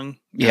little young.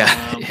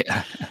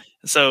 Yeah.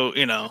 So,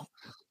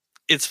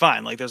 it's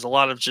fine. Like, there's a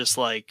lot of just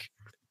like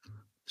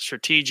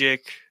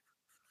strategic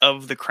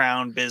of the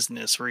crown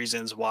business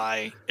reasons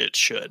why it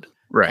should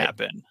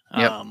happen.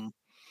 Yep.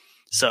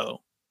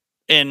 So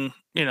And,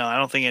 I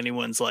don't think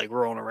anyone's like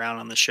rolling around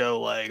on the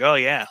show like, oh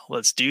yeah,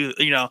 let's do,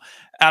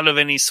 out of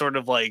any sort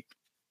of like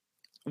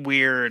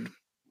weird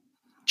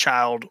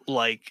child,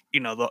 like,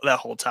 that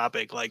whole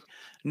topic, like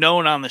no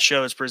one on the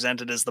show is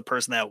presented as the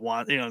person that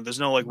wants, there's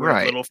no like weird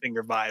Right.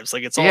 Littlefinger vibes.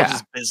 Like it's all Yeah.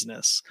 just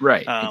business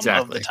Right. of the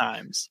Exactly.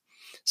 times.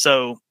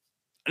 So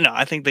no,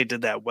 I think they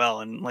did that well.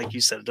 And like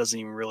you said, it doesn't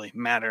even really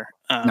matter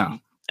No.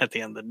 at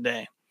the end of the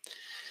day.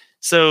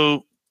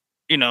 So,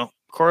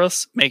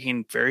 Corlys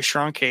making very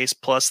strong case.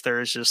 Plus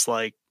there's just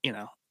like,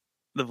 the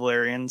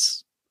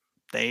Valyrians,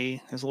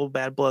 there's a little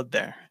bad blood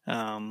there.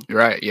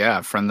 Right.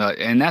 Yeah.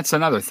 And that's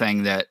another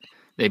thing that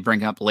they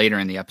bring up later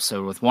in the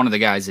episode with one of the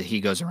guys that he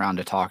goes around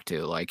to talk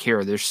to. Like,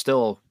 here, there's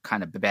still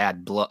kind of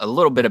bad blood, a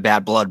little bit of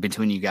bad blood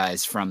between you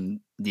guys from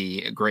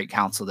the Great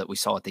Council that we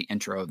saw at the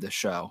intro of the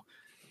show,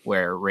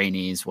 where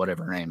Rhaenys,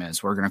 whatever her name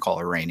is, we're going to call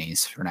her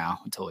Rhaenys for now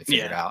until we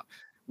figure it out,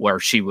 where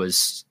she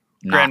was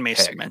Grand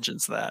Maester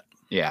mentions that.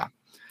 Yeah.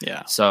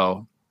 Yeah.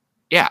 So,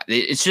 yeah,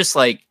 it's just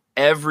like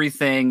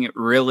everything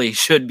really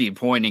should be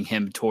pointing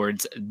him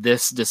towards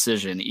this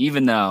decision,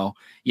 even though,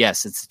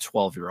 yes, it's a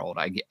 12-year-old.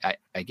 I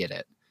get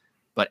it.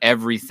 But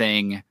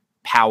everything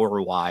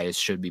power-wise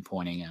should be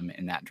pointing him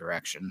in that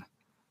direction.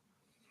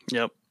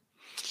 Yep.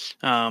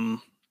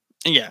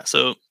 Yeah,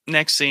 so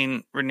next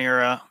scene,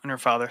 Rhaenyra and her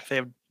father, they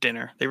have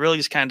dinner. They really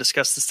just kind of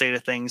discuss the state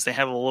of things. They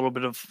have a little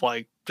bit of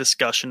like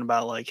discussion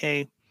about like,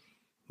 hey,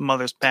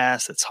 mother's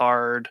passed, it's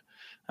hard.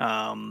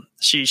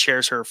 She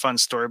shares her fun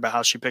story about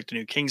how she picked a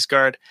new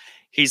Kingsguard.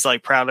 He's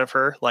like proud of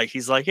her. Like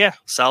he's like, yeah,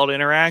 solid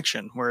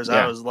interaction. Whereas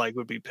I was like,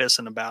 would be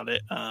pissing about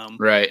it.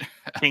 Right.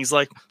 King's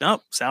like,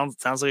 nope,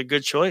 sounds like a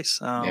good choice.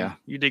 Yeah,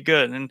 you did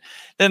good. And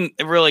then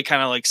it really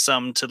kind of like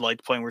summed to like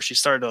the point where she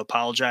started to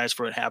apologize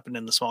for what happened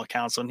in the small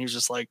council. And he was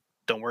just like,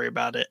 don't worry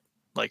about it.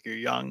 Like you're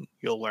young,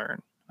 you'll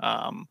learn.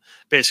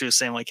 Basically was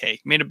saying like, hey,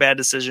 you made a bad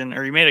decision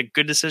or you made a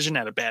good decision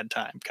at a bad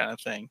time kind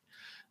of thing.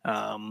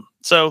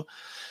 So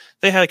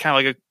they had kind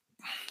of like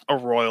a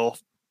royal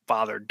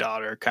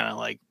father-daughter kind of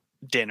like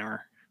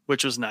dinner,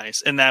 which was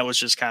nice. And that was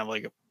just kind of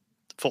like a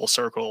full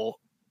circle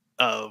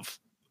of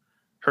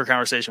her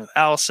conversation with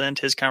Alicent,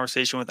 his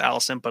conversation with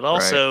Alicent, but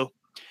also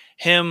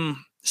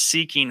him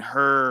seeking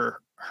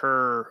her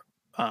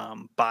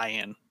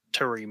buy-in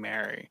to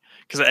remarry.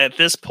 Because at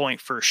this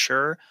point, for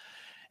sure,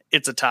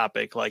 it's a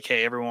topic like,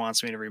 hey, everyone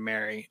wants me to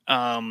remarry.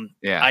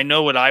 I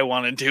know what I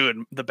want to do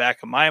in the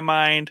back of my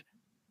mind.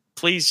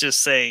 Please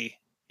just say,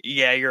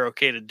 yeah, you're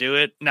okay to do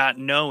it, not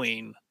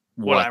knowing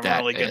what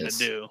I'm really going to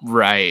do.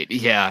 Right.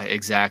 Yeah,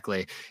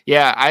 exactly.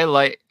 Yeah, I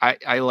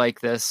like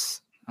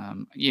this.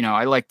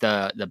 I like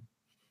the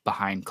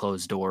behind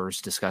closed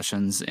doors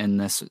discussions in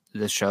this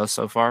show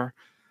so far.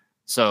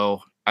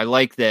 So I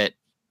like that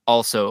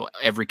also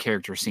every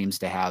character seems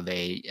to have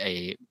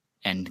a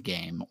end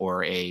game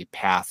or a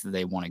path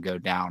they want to go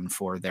down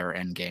for their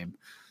end game.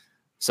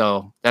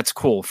 So that's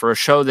cool for a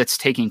show that's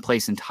taking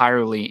place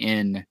entirely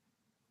in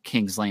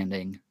King's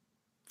Landing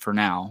for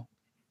now,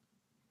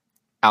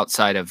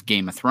 outside of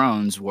Game of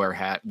Thrones,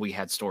 where we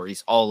had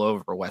stories all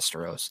over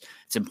Westeros.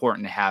 It's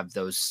important to have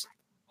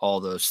all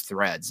those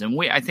threads. And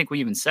I think we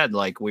even said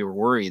like we were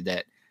worried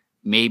that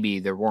maybe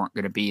there weren't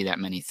going to be that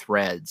many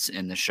threads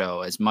in the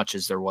show as much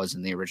as there was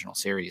in the original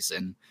series.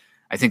 And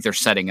I think they're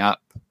setting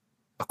up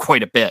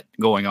quite a bit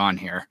going on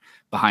here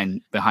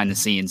behind the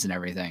scenes and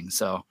everything.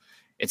 So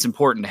it's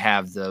important to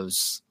have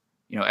those,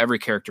 every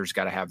character's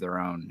got to have their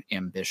own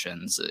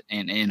ambitions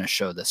in a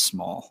show this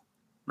small,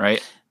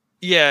 right?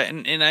 Yeah,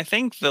 and I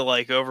think the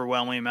like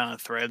overwhelming amount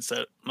of threads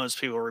that most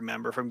people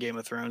remember from Game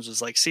of Thrones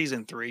was like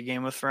season 3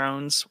 Game of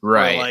Thrones,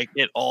 right? Where, like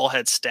it all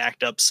had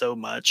stacked up so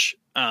much.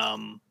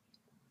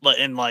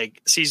 In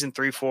like season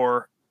 3,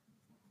 4,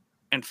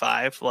 and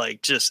 5,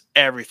 like just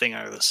everything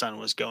under the sun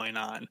was going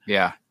on.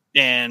 Yeah,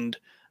 and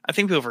I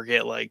think people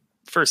forget like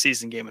first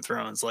season Game of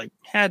Thrones like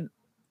had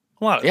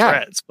a lot of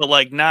threads, but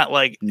like not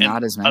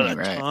as many, a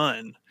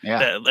ton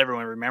that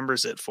everyone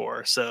remembers it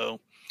for.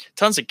 So.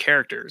 Tons of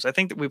characters. I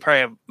think that we probably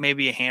have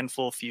maybe a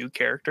handful, few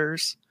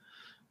characters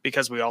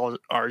because we all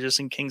are just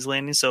in King's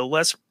Landing. So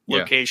less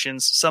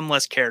locations, some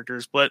less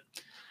characters, but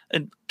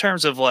in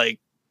terms of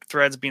like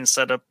threads being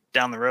set up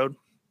down the road,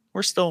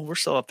 we're still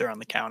up there on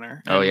the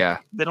counter. Oh yeah.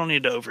 They don't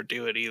need to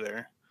overdo it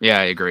either. Yeah,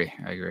 I agree.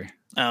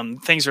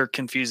 Things are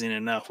confusing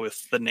enough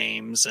with the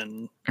names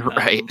and the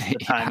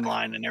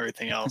timeline and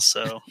everything else.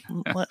 So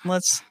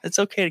it's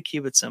okay to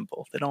keep it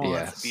simple. They don't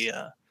want it to be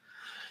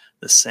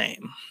the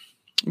same.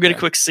 We get a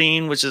quick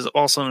scene, which is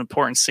also an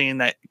important scene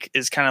that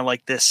is kind of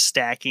like this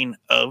stacking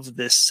of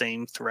this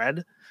same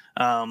thread.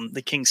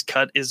 The King's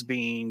Cut is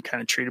being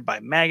kind of treated by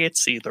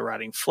maggots, see the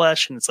rotting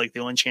flesh, and it's like the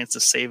only chance to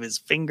save his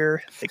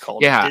finger. They call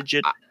it a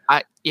digit.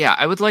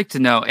 I would like to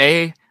know,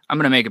 I'm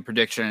going to make a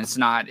prediction. It's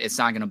not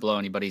going to blow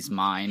anybody's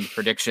mind.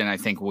 Prediction, I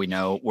think we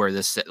know where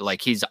this,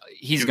 like he's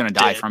going to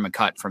die from a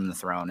cut from the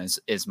throne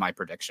is my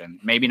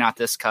prediction. Maybe not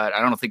this cut. I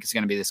don't think it's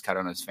going to be this cut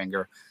on his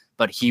finger,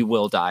 but he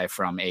will die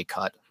from a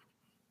cut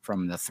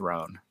from the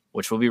throne,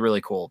 which will be really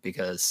cool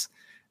because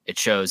it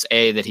shows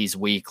that he's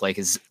weak, like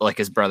his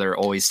brother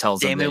always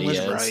tells him that he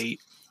is. Right.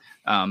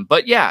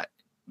 But yeah,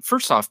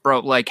 first off, bro,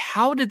 like,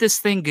 how did this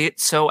thing get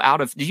so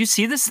out of? Did you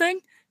see this thing?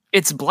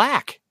 It's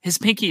black. His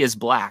pinky is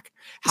black.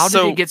 How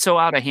did it get so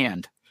out of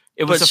hand?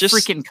 It was a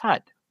freaking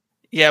cut.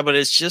 Yeah, but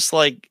it's just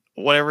like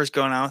whatever's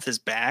going on with his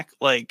back,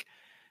 like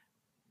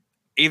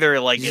either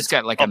like He's it's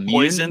got like a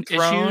poison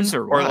issues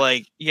thrown, or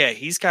like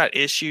he's got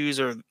issues,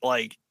 or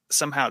like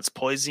somehow it's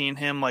poisoning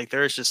him. Like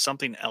there's just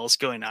something else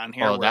going on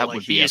here. Well, where, that like,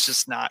 would be he's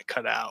just not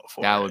cut out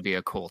for. That would be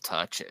a cool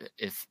touch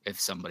if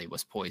somebody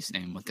was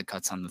poisoning with the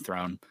cuts on the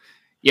throne.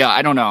 Yeah,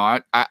 I don't know.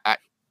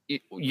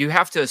 You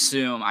have to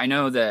assume. I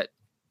know that.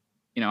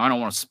 I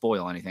don't want to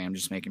spoil anything. I'm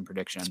just making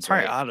predictions. It's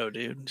probably Otto,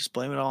 dude. Just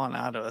blame it all on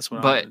Otto. That's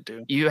what I'm gonna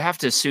do. You have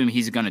to assume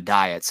he's going to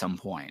die at some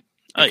point,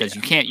 because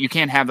you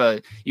can't have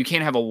a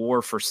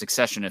war for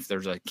succession if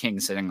there's a king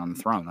sitting on the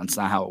throne. That's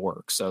not how it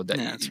works. So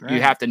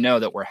you have to know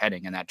that we're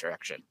heading in that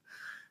direction.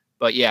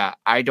 But yeah,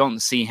 I don't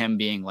see him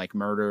being like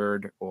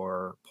murdered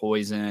or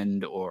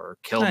poisoned or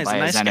killed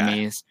by his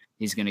enemies. Guy.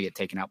 He's going to get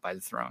taken out by the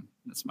throne.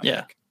 That's my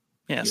pick.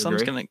 Yeah,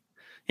 someone's going to.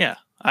 Yeah,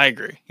 I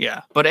agree.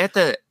 Yeah, but at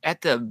the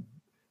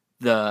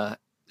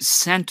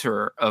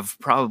center of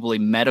probably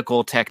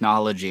medical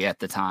technology at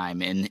the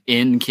time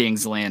in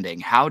King's Landing,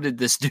 how did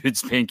this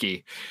dude's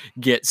pinky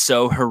get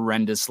so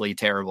horrendously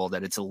terrible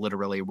that it's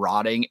literally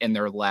rotting, and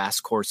their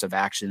last course of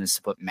action is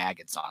to put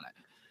maggots on it?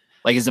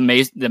 Like, is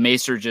the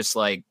maester just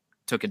like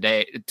took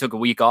a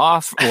week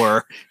off,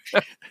 or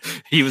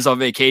he was on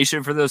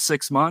vacation for those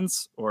 6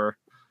 months, or?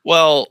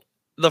 Well,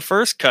 the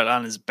first cut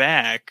on his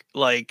back,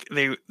 like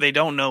they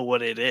don't know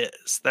what it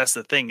is. That's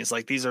the thing, is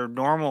like these are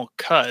normal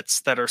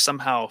cuts that are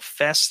somehow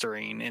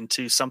festering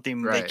into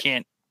something they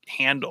can't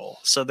handle.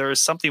 So there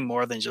is something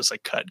more than just a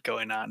cut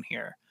going on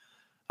here.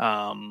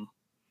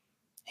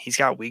 He's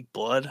got weak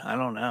blood. I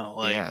don't know.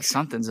 Like, yeah,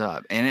 something's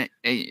up. And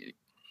it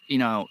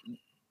now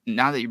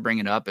that you bring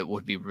it up, it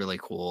would be really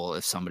cool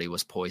if somebody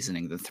was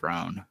poisoning the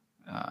throne,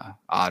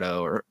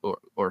 Otto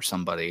or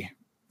somebody.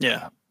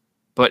 Yeah.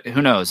 But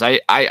who knows?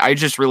 I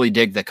just really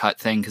dig the cut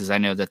thing, because I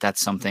know that that's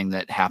something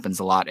that happens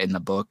a lot in the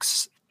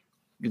books,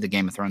 the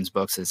Game of Thrones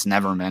books. It's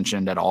never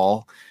mentioned at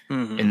all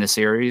in the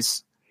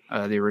series,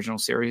 the original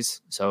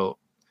series. So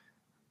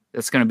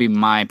that's going to be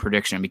my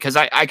prediction, because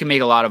I can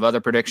make a lot of other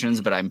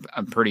predictions, but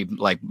I'm pretty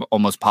like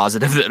almost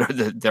positive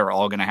that they're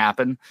all going to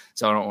happen.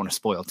 So I don't want to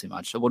spoil too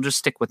much. So we'll just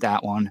stick with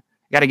that one.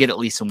 Got to get at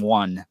least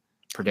one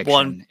prediction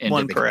one the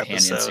per companion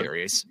episode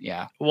series.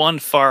 Yeah, one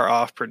far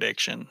off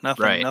prediction.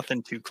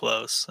 Nothing too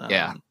close.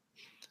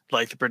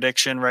 Like the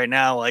prediction right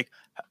now, like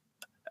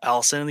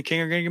Allison and the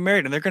king are going to get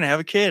married and they're going to have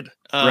a kid.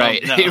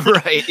 Right. No.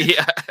 Right.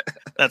 Yeah,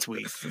 that's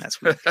weak.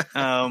 But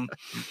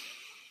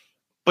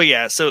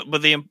yeah, so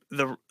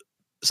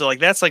like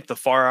that's like the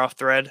far off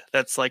thread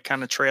that's like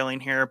kind of trailing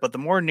here. But the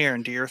more near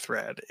and dear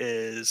thread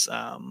is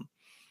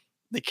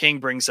the king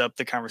brings up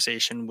the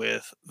conversation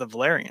with the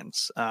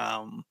Valerians.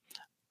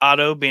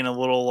 Otto being a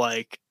little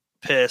like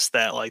pissed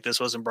that like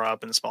this wasn't brought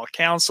up in the small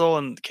council,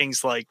 and the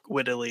king's like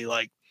wittily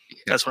like,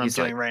 that's what I'm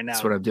doing right now.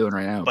 That's what I'm doing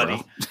right now, buddy.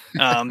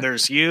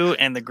 There's you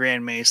and the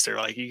Grand Maester.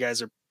 Like, you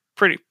guys are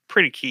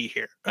pretty key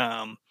here.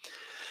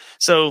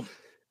 So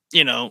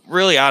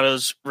really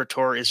Otto's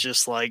retort is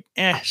just like,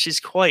 she's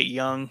quite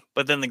young.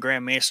 But then the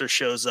Grand Maester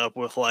shows up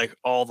with like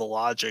all the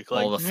logic,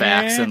 like all the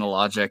facts and the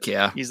logic.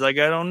 Yeah, he's like,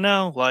 I don't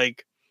know,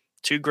 like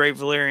 2 great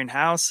Valyrian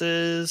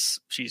houses.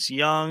 She's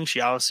young.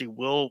 She obviously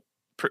will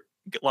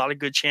get a lot of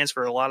good chance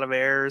for a lot of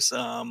heirs.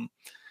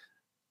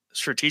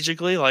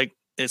 Strategically, like,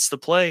 it's the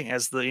play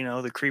as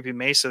the creepy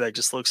Maester that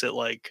just looks at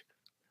like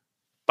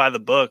by the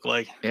book,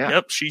 like,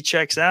 yep, she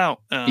checks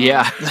out.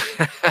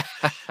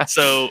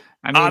 So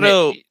I mean,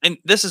 Otto, and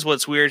this is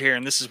what's weird here,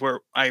 and this is where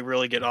I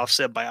really get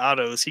offset by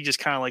Otto, is he just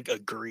kind of like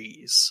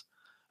agrees.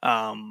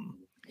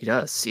 He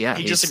does, yeah.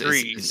 He just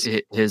agrees.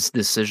 His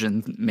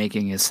decision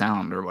making is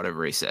sound, or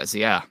whatever he says.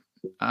 Yeah.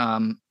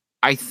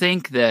 I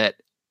think that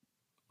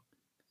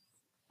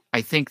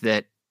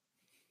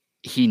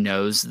he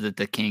knows that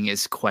the king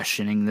is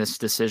questioning this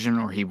decision,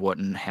 or he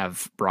wouldn't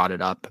have brought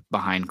it up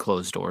behind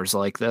closed doors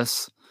like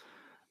this.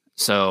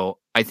 So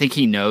I think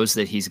he knows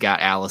that he's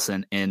got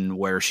Allison in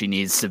where she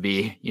needs to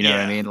be. You know what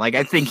I mean? Like,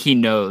 I think he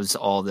knows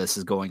all this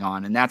is going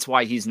on, and that's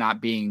why he's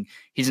not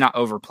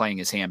overplaying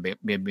his hand,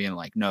 being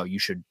like, no, you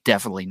should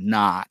definitely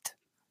not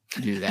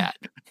do that.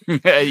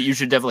 You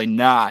should definitely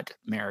not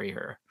marry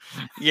her.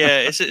 Yeah,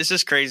 it's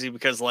just crazy,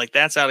 because like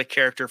that's out of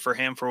character for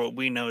him, for what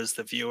we know as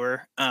the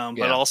viewer.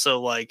 But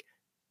also like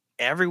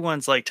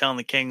everyone's like telling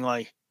the king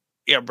like,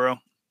 yeah, bro,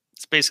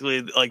 it's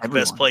basically like the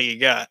best play you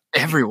got.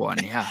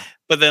 Everyone, yeah.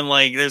 But then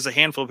like there's a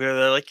handful of people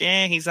that are like,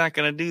 he's not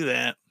gonna do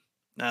that.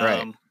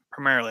 Right.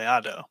 Primarily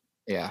Otto.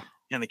 Yeah.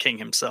 And the king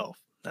himself.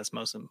 That's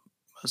most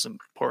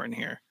important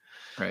here.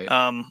 Right.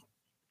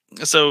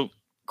 So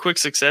quick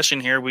succession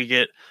here, we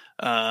get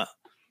the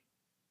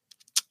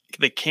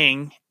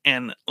king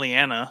and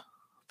Lyanna,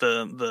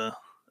 the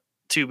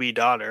to-be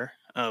daughter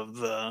of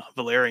the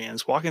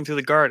Valerians, walking through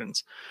the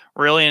gardens,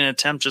 really in an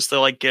attempt just to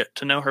like get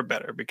to know her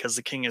better, because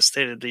the king has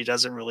stated that he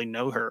doesn't really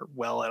know her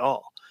well at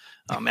all.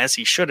 as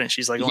he shouldn't.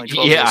 She's like only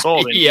 12 years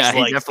old, and yeah, he's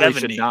like he definitely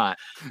 70. should not.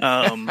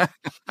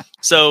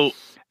 So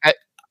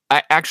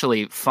I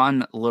actually,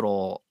 fun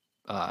little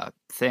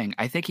thing.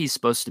 I think he's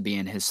supposed to be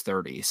in his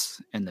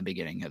 30s in the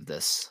beginning of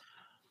this.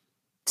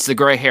 It's the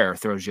gray hair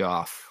throws you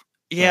off.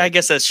 yeah, I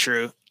guess that's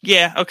true.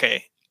 Yeah,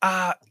 okay.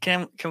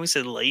 Can we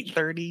say late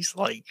 30s?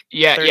 Like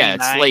Yeah, 39?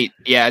 it's late.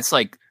 Yeah, it's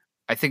like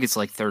I think it's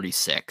like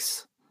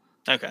 36.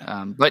 Okay.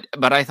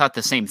 But I thought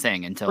the same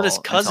thing until But his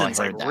until I cousin's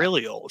like heard that.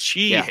 really old.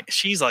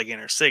 She's like in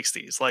her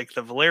 60s. Like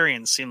the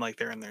Valerians seem like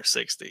they're in their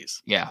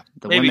 60s. Yeah,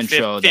 the Maybe women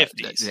show the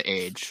 50s.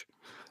 age.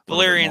 a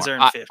little bit Valerians more.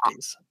 are in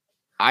 50s.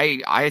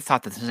 I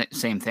thought the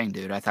same thing,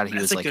 dude. I thought he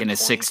That's was a like good in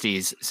his point.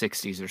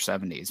 60s or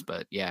 70s,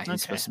 but yeah, he's Okay.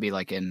 supposed to be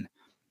like in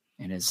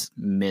his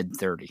mid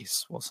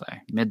 30s, we'll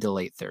say mid to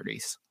late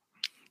 30s.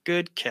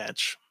 Good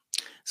catch.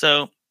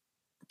 So,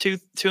 two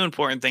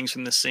important things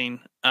from this scene.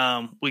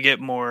 We get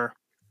more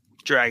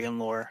dragon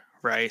lore,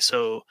 right?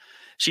 So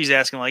she's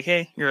asking like,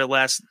 "Hey, you're the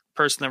last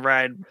person to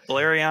ride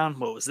Balerion.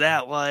 What was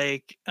that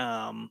like?"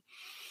 And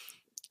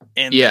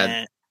Yeah,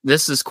 then,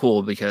 this is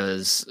cool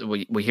because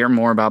we hear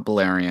more about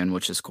Balerion,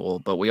 which is cool,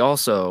 but we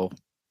also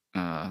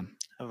hear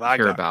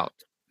Vagar. about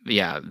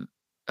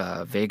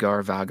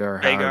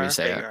Vagar, however you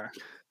say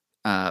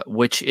it,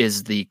 which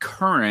is the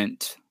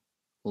current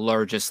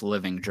largest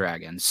living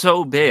dragon.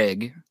 So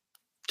big,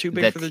 Too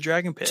big that for the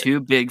dragon pit.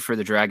 too big for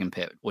the dragon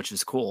pit, which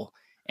is cool.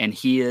 And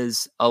he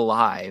is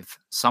alive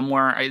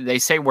somewhere. They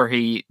say where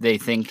they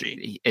think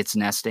it's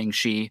nesting.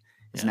 She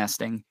is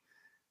nesting.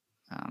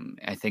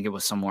 I think it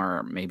was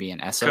somewhere maybe in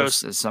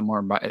Essos,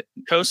 somewhere by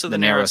coast of the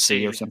Narrow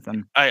Sea or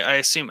something. I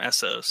assume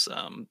Essos.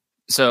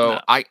 So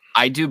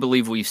I do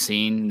believe we've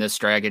seen this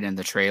dragon in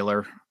the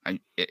trailer.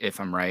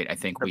 If I'm right, I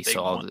think we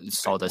saw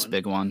this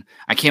big one.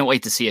 I can't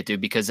wait to see it,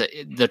 dude, because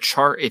the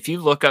chart, if you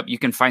look up, you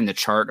can find the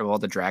chart of all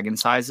the dragon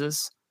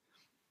sizes.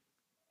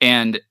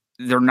 And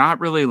they're not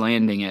really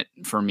landing it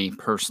for me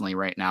personally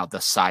right now, the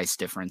size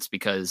difference,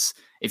 because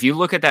if you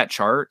look at that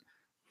chart,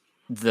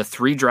 the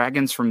 3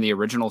 dragons from the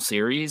original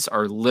series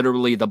are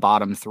literally the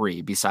bottom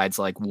 3, besides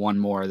like one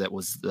more that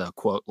was the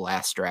quote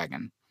last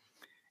dragon.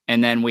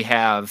 And then we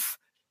have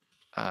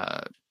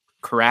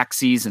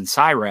Caraxes and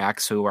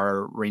Cyrax, who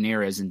are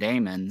Rhaenyra's and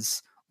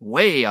Daemon's,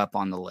 way up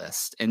on the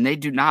list. And they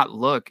do not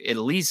look, at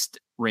least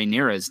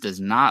Rhaenyra's does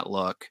not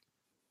look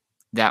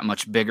that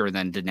much bigger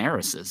than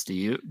Daenerys's. Do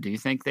you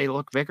think they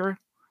look bigger?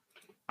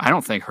 I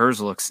don't think hers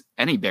looks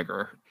any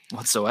bigger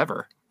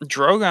whatsoever.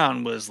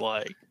 Drogon was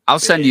like, I'll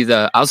send you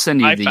the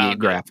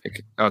graphic.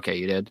 It. Okay,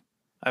 you did.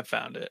 I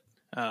found it.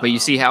 But you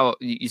see how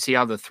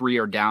the 3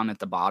 are down at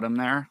the bottom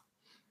there?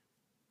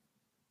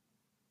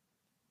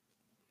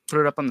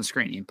 Put it up on the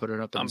screen. You put it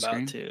up on the screen.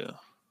 I'm about to.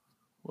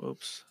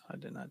 Whoops, I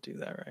did not do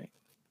that right.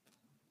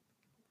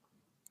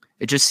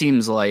 It just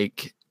seems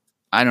like,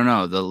 I don't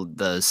know,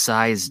 the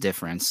size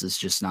difference is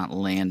just not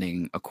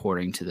landing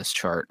according to this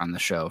chart on the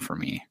show for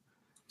me.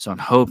 So I'm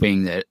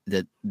hoping that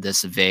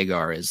this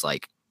Vagar is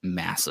like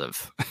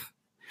massive.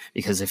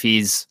 Because if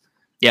he's,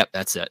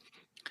 that's it.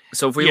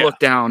 So if we look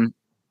down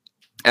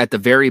at the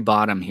very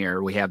bottom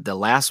here, we have the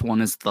last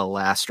one is the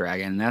last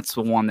dragon. That's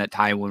the one that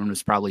Tywin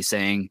was probably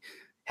saying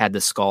had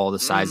the skull the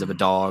size of a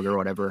dog or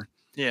whatever.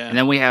 Yeah. And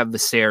then we have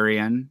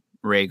Viserion,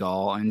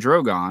 Rhaegal, and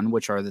Drogon,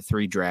 which are the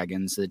 3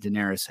 dragons that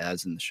Daenerys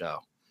has in the show.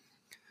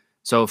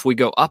 So if we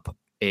go up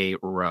a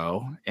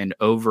row and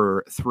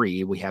over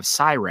 3, we have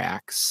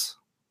Cyrax.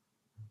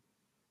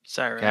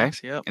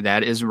 Yep. And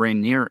that is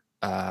Rhaenyra's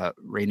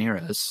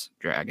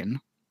dragon.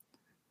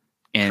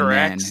 And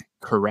then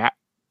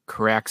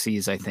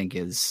Caraxes, I think,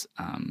 is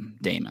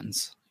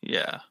Daemon's.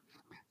 Yeah.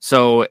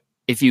 So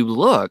if you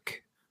look,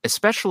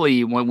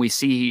 especially when we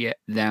see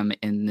them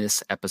in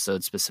this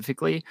episode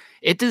specifically,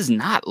 it does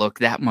not look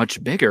that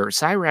much bigger.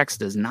 Cyrax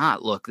does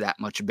not look that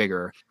much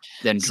bigger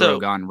than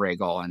Drogon,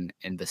 Rhaegal,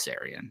 and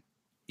Viserion.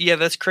 Yeah,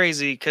 that's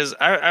crazy, because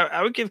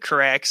I would give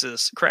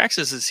Caraxes.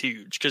 Caraxes is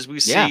huge, because we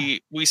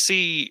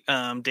see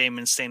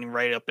Daemon standing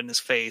right up in his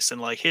face,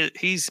 and like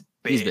he's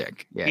big. He's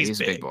big. Yeah,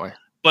 he's a big boy.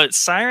 But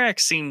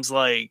Cyrax seems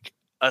like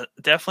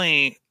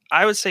definitely.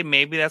 I would say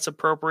maybe that's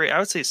appropriate. I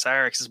would say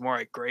Cyrax is more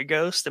like Grey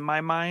Ghost in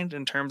my mind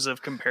in terms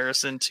of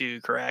comparison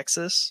to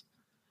Caraxes.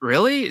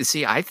 Really?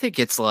 See, I think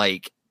it's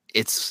like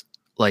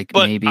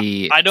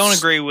maybe. I don't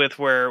agree with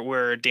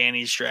where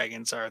Dany's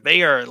dragons are.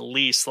 They are at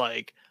least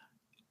like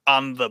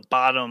on the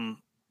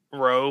bottom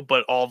row,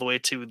 but all the way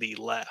to the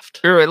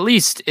left. Or at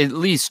least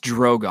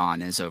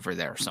Drogon is over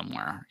there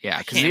somewhere. Yeah,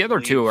 because the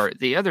other two are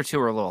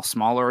a little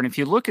smaller. And if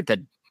you look at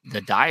the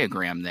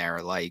diagram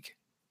there, like,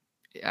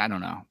 I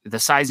don't know, the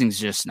sizing's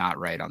just not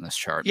right on this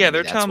chart. Yeah,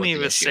 they're telling me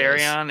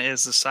Viserion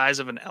is the size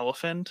of an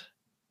elephant.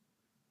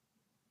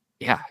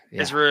 Yeah.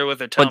 Is really what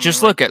they're telling me. But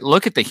just look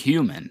at the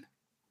human.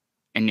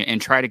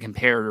 And try to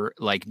compare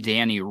like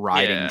Dany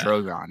riding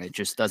Drogon. It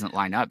just doesn't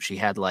line up. She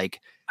had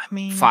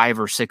 5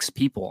 or 6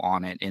 people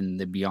on it in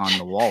the Beyond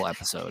the Wall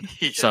episode.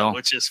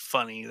 Which is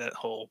funny. That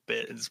whole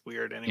bit is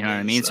weird anyway. You know what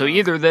I mean? So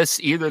either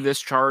this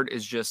chart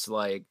is just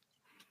like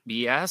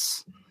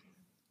BS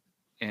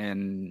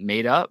and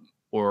made up,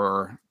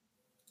 or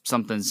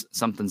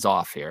something's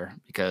off here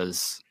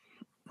because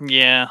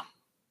Yeah,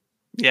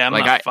 I'm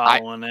like not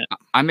following it.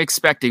 I'm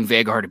expecting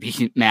Vagar to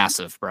be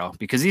massive, bro,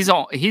 because he's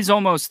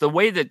almost the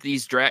way that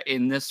these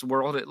in this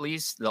world, at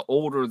least, the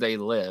older they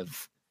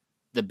live,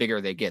 the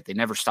bigger they get. They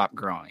never stop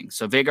growing.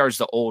 So Vagar's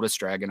the oldest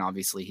dragon.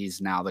 Obviously,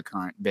 he's now the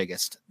current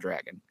biggest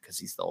dragon because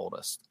he's the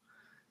oldest.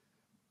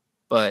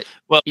 But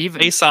even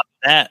based on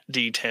that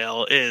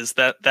detail, is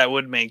that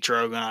would make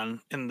Drogon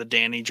and the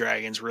Dany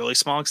dragons really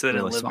small because they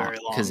didn't live very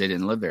long. Because they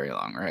didn't live very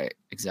long, right?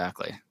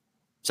 Exactly.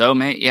 So,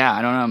 yeah,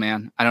 I don't know,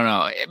 man. I don't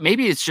know.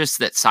 Maybe it's just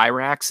that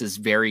Cyrax is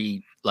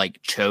very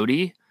like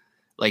chody.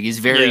 Like he's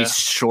very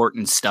short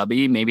and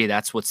stubby. Maybe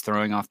that's what's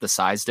throwing off the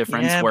size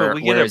difference. Yeah,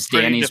 whereas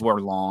Dany's were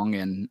long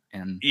and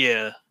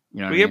yeah, you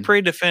know we get a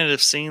pretty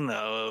definitive scene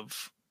though.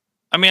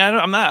 I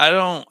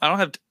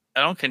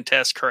don't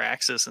contest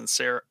Caraxes and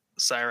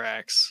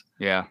Cyrax.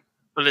 Yeah,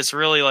 but it's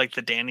really like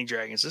the Dany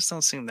dragons just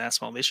don't seem that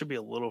small. They should be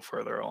a little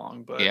further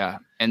along. But yeah,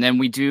 and then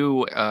we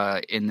do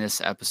in this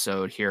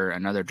episode here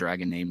another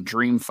dragon named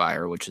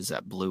Dreamfire, which is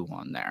that blue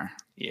one there.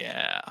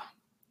 Yeah,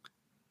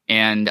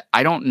 and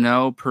I don't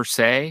know per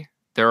se.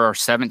 There are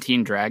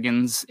 17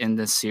 dragons in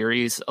this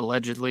series,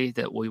 allegedly,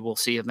 that we will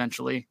see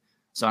eventually.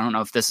 So I don't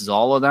know if this is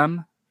all of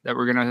them that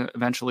we're going to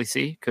eventually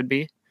see. Could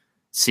be.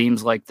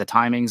 Seems like the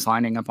timing's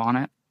lining up on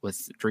it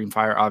with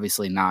Dreamfire.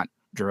 Obviously not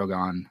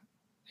Drogon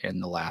in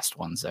the last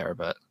ones there,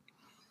 but...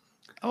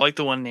 I like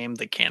the one named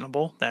the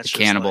Cannibal. That's the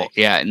Cannibal,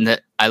 yeah. And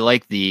I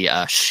like the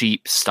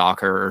sheep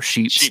stalker or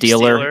sheep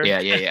stealer.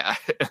 Yeah.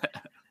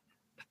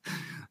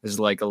 There's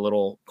like a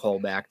little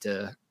callback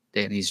to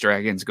Dany's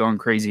dragons going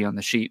crazy on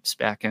the sheeps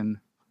back in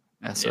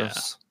Essos.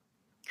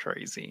 Yeah.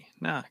 Crazy.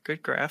 Nah,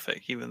 good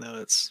graphic, even though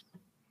it's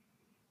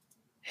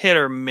hit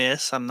or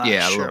miss. I'm not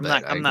sure.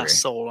 I'm not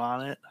sold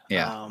on it.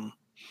 Yeah.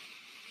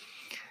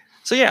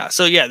 So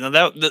no,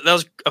 that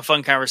was a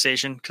fun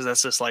conversation because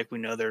that's just like we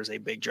know there's a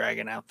big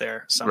dragon out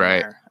there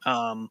somewhere.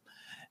 Right.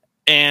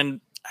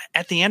 And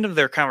at the end of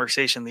their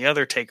conversation, the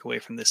other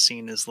takeaway from this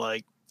scene is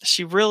like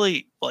she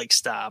really like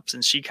stops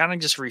and she kind of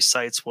just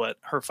recites what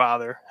her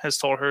father has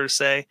told her to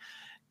say.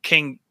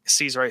 King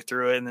sees right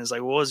through it and is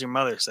like, "What does your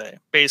mother say?"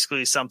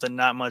 Basically, something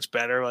not much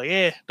better.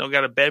 Like, don't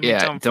got a bed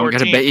until I'm 14. Don't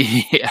got a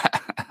bed. Yeah.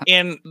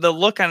 And the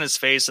look on his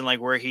face and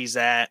like where he's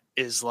at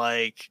is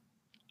like,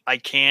 I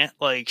can't.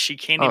 Like, she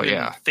can't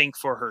even think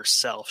for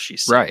herself.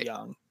 She's so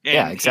young.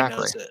 And exactly.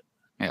 He knows it.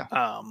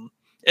 Yeah.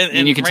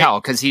 And you can tell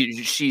because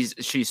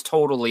she's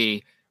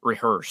totally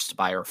rehearsed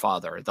by her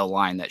father. The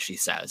line that she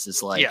says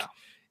is like,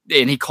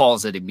 and he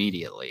calls it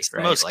immediately, it's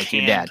right? The most like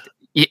your dad.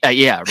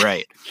 Yeah,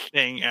 right.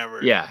 Thing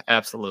ever. Yeah,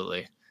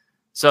 absolutely.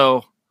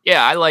 So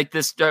yeah, I like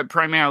this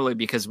primarily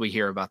because we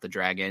hear about the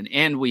dragon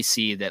and we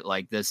see that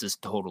like this is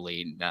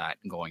totally not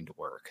going to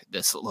work.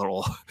 This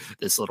little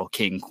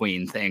king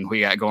queen thing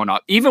we got going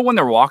on. Even when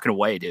they're walking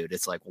away, dude,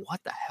 it's like,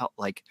 what the hell?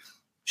 Like,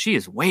 she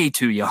is way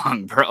too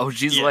young, bro.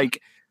 She's like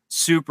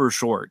super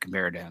short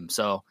compared to him.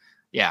 So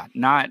yeah,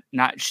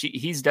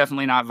 he's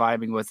definitely not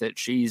vibing with it.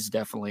 She's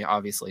definitely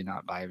obviously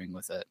not vibing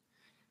with it.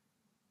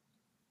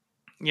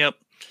 Yep.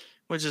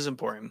 Which is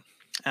important.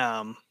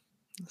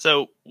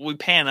 So we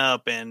pan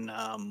up and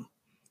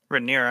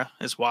Rhaenyra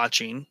is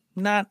watching,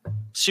 not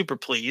super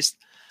pleased.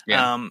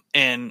 Yeah.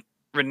 And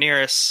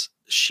Rhaenyra,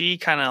 she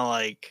kind of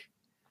like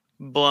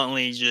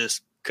bluntly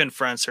just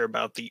confronts her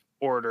about the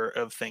order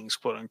of things,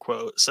 quote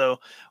unquote. So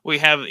we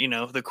have,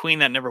 the queen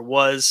that never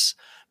was,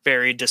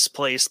 very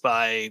displaced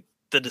by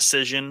the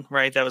decision,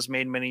 right, that was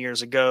made many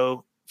years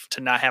ago to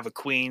not have a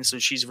queen. So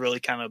she's really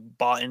kind of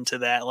bought into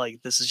that.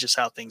 Like, this is just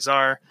how things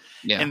are.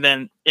 Yeah. And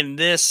then in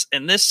this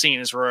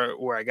scene is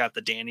where I got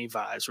the Dany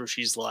vibes, where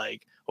she's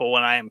like, well,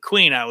 when I am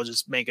queen, I will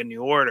just make a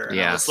new order.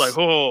 Yeah. It's like,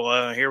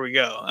 here we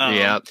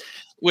go.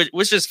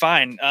 Which is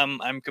fine.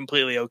 I'm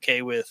completely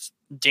okay with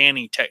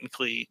Dany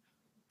technically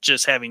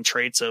just having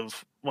traits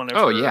of one of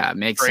her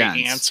makes great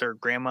sense. Aunts or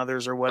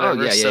grandmothers or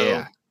whatever.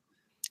 Yeah,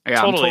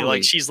 totally.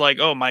 Like, she's like,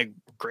 oh, my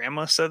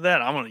grandma said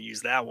that, I'm going to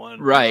use that one.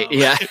 Right.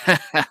 Yeah.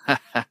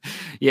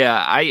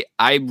 Yeah.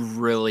 I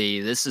really,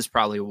 this is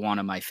probably one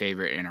of my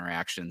favorite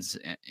interactions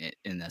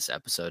in this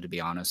episode, to be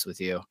honest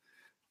with you.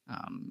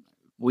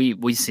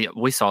 We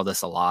saw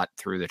this a lot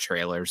through the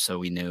trailers, so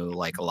we knew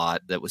like a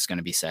lot that was going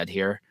to be said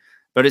here,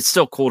 but it's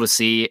still cool to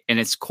see. And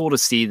it's cool to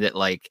see that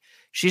like,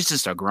 she's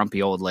just a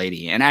grumpy old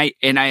lady. And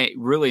I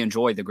really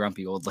enjoy the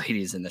grumpy old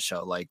ladies in the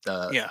show. Like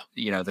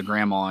the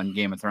grandma in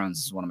Game of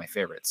Thrones is one of my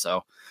favorites.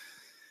 So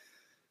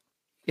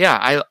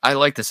yeah, I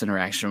like this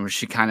interaction where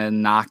she kind of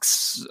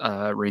knocks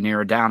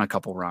Rhaenyra down a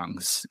couple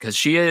rungs, because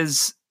she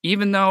is,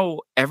 even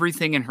though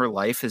everything in her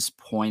life is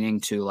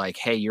pointing to like,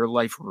 hey, your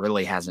life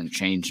really hasn't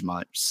changed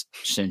much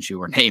since you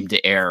were named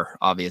heir,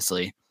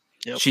 obviously.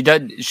 Yep. She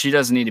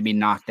does need to be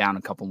knocked down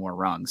a couple more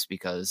rungs,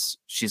 because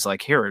she's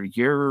like, here,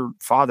 your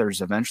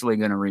father's eventually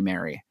going to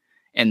remarry,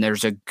 and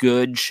there's a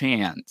good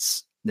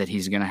chance that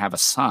he's going to have a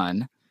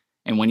son.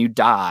 And when you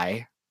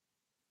die,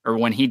 or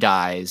when he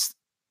dies,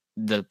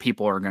 the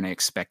people are going to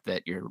expect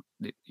that your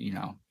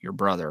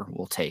brother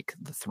will take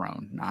the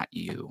throne, not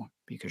you,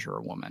 because you're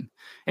a woman.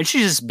 And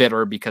she's just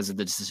bitter because of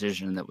the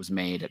decision that was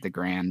made at the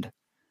Grand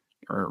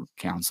or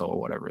Council or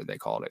whatever they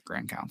called it,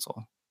 Grand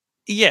Council.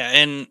 Yeah,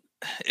 and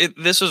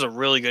this was a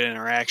really good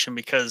interaction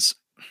because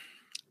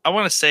I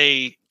want to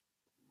say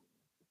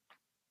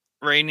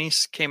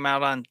Rhaenys came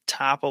out on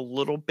top a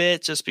little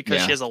bit just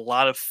because she has a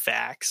lot of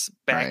facts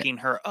backing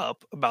her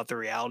up about the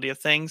reality of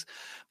things.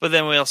 But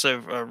then we also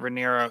have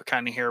Rhaenyra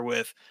kind of here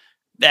with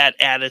that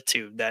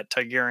attitude, that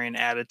Targaryen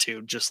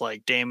attitude, just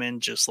like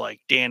Daemon, just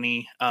like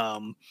Dany,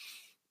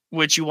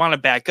 which you want to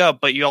back up,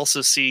 but you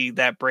also see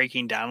that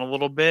breaking down a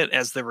little bit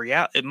as the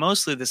reality.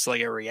 Mostly this is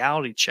like a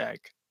reality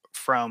check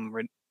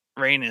from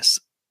Rhaenys,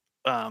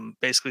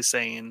 basically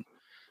saying,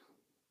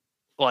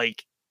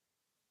 like,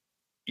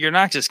 you're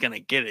not just going to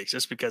get it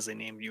just because they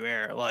named you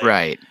heir.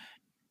 Like,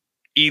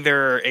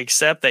 either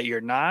accept that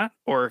you're not,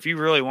 or if you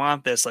really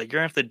want this, like, you're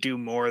going to have to do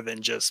more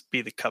than just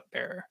be the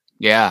cupbearer.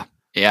 Yeah.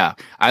 Yeah.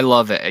 I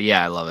love it.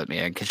 Yeah, I love it,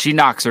 man. Because she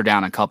knocks her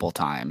down a couple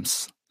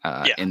times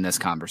in this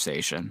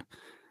conversation.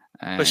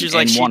 But she's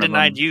like, she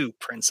denied you,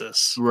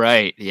 princess.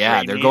 Right.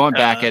 Yeah. They're going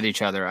back at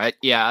each other.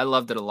 I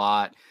loved it a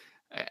lot.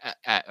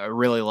 I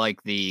really like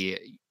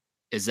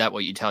is that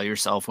what you tell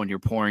yourself when you're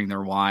pouring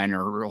their wine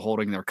or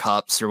holding their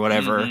cups or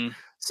whatever? Mm-hmm.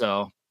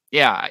 So,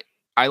 yeah,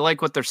 I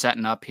like what they're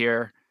setting up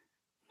here.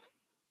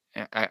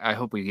 I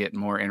hope we get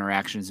more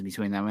interactions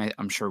between them.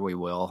 I'm sure we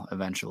will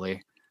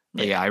eventually.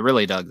 But yeah, I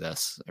really dug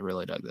this.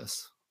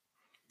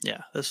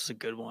 Yeah, this is a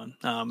good one.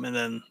 And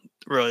then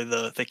really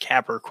the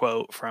capper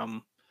quote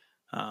from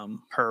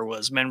her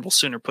was, "Men will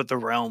sooner put the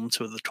realm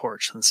to the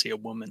torch than see a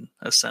woman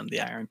ascend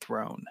the Iron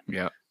Throne."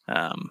 Yeah.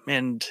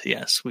 And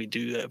yes, we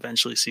do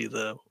eventually see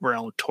the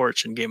realm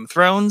torch in Game of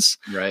Thrones.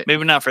 Right.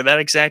 Maybe not for that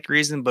exact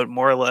reason, but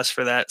more or less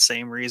for that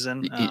same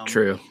reason.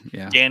 True.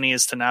 Yeah. Dany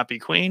is to not be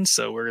queen,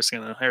 so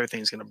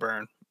everything's gonna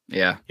burn.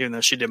 Yeah. Even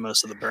though she did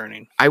most of the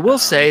burning. I will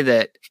say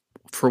that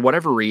for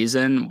whatever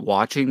reason,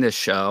 watching this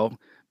show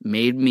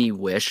made me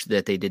wish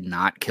that they did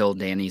not kill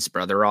Dany's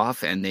brother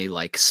off and they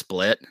like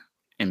split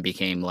and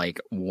became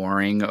like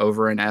warring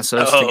over an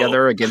Essos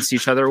together against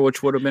each other,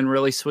 which would have been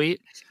really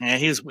sweet. Yeah,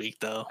 he's weak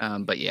though.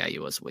 But yeah, he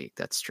was weak.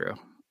 That's true.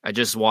 I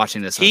just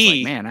watching this, I was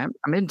like, man,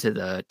 I'm into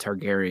the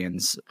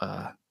Targaryens,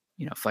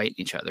 fighting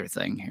each other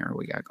thing here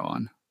we got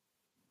going.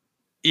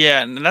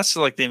 Yeah, and that's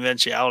like the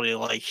eventuality.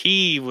 Like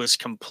he was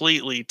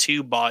completely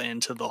too bought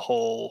into the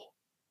whole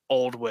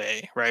old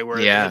way, right?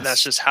 Where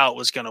that's just how it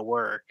was going to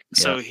work.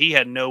 Yeah. So he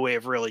had no way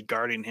of really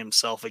guarding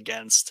himself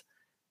against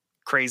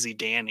crazy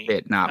Dany.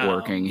 It not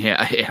working.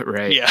 Yeah,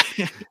 right. Yeah.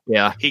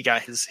 Yeah. He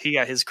got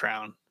his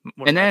crown.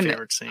 One and of then my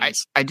favorite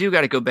scenes. I do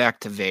got to go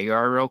back to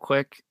Vhagar real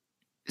quick.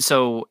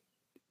 So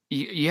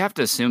you have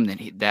to assume that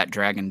that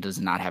dragon does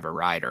not have a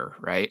rider,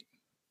 right?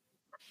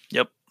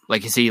 Yep.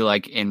 Like, is he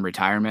like in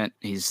retirement?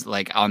 He's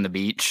like on the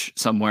beach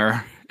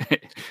somewhere.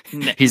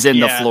 He's in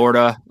the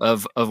Florida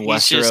of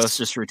Westeros,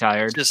 just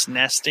retired, just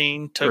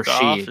nesting. Took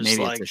off.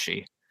 Maybe it's a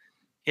she.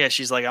 Yeah,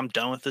 she's like, I'm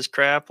done with this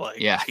crap. Like,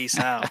 peace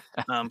out.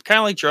 Kind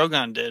of like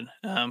Drogon did.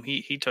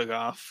 He took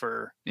off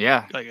for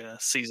like a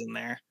season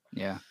there.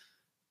 Yeah.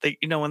 They,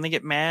 when they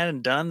get mad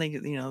and done, they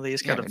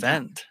just got to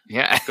vent.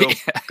 Yeah.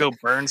 Go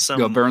burn some.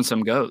 Go burn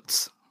some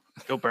goats.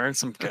 Go burn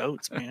some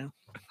goats, man.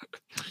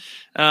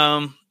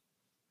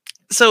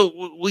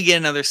 So we get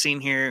another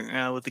scene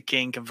here with the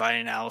king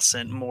confiding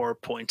Alicent more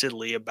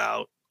pointedly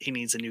about he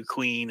needs a new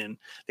queen, and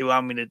they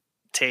want me to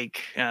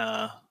take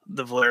the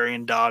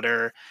Valyrian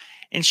daughter.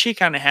 And she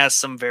kind of has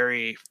some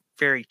very,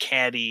 very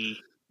catty,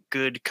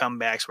 good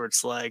comebacks where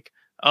it's like,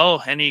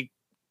 oh, any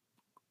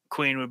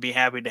queen would be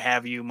happy to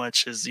have you,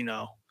 much as,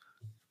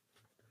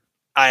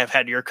 I have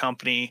had your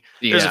company.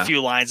 Yeah. There's a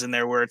few lines in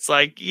there where it's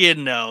like,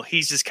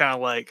 he's just kind of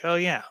like, oh,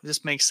 yeah,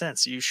 this makes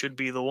sense. You should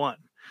be the one.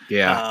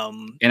 Yeah.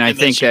 And I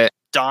think that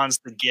dons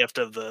the gift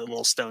of the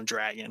little stone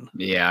dragon.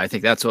 Yeah, I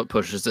think that's what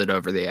pushes it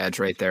over the edge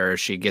right there.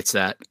 She gets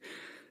that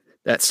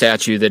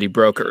statue that he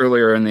broke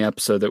earlier in the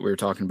episode that we were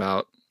talking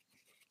about,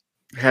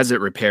 has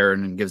it repaired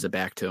and gives it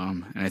back to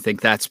him. And I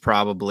think that's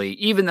probably,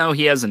 even though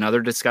he has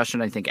another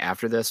discussion, I think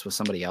after this with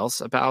somebody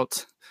else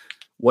about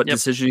what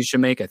decision he should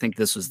make, I think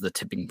this was the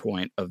tipping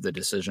point of the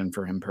decision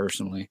for him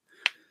personally.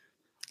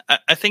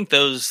 I think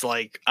those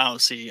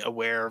honestly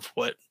aware of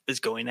what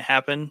is going to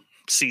happen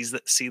see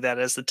that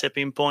as the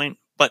tipping point,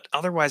 but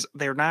otherwise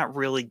they're not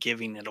really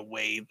giving it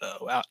away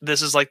though.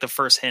 This is like the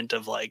first hint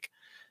of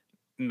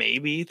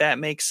maybe that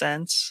makes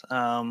sense.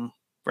 Right.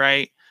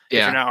 Yeah. If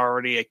you're not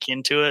already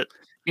akin to it.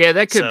 Yeah,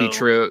 that could be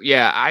true.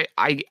 Yeah,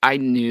 I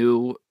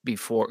knew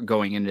before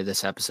going into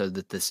this episode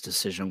that this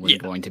decision was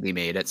going to be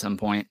made at some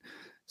point.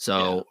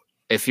 So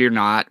if you're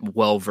not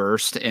well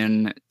versed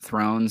in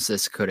Thrones,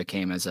 this could have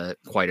came as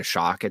quite a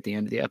shock at the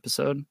end of the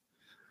episode.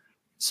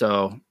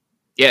 So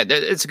yeah,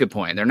 it's a good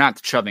point. They're not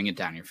shoving it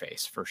down your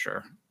face for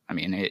sure. I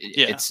mean,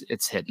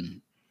 it's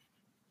hidden.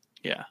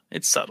 Yeah,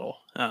 it's subtle,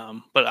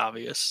 but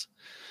obvious.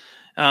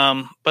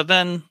 But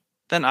then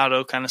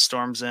Otto kind of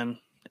storms in.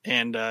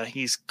 And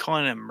he's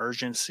calling an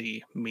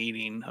emergency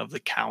meeting of the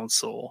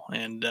council,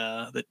 and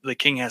the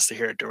king has to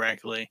hear it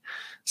directly.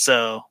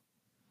 So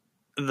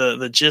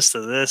the gist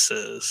of this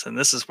is, and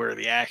this is where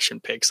the action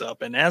picks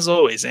up. And as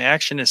always, the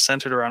action is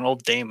centered around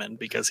old Damon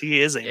because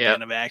he is a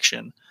man of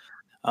action,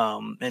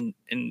 and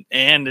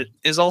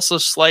is also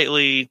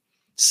slightly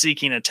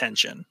seeking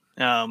attention.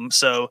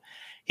 So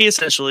he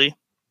essentially,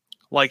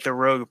 like the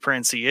rogue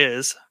prince he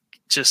is,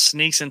 just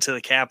sneaks into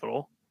the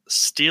capital,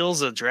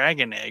 steals a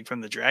dragon egg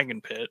from the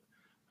dragon pit,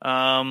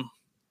 and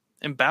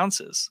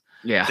bounces.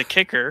 Yeah. The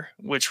kicker,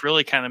 which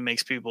really kind of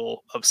makes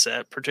people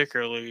upset,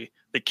 particularly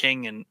the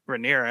king and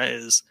Rhaenyra,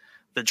 is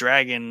the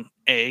dragon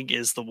egg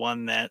is the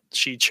one that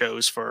she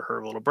chose for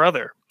her little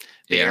brother,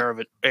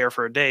 the heir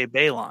for a day,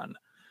 Balon.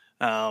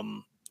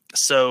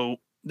 So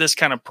this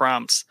kind of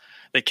prompts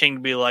the king to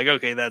be like,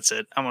 okay, that's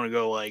it. I'm gonna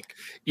go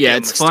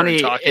it's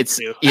funny.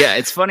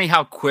 It's funny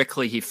how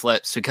quickly he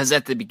flips, because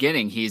at the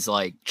beginning he's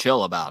like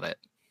chill about it.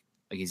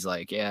 Like he's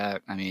like, yeah,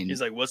 I mean,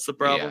 he's like, what's the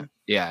problem?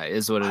 Yeah, it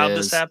is what it is. How'd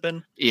this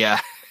happen?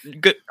 Yeah.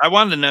 Good. I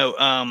wanted to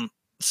know,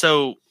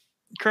 so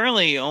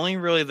currently only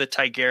really the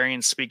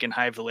Targaryens speak in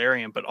High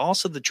Valyrian, but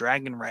also the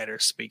Dragon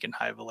Riders speak in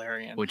High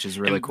Valyrian. Which is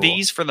really cool.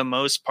 These, for the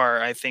most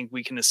part, I think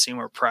we can assume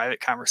are private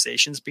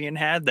conversations being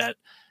had that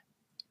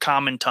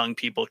common tongue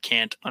people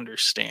can't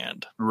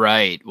understand.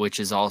 Right,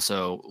 which is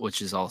also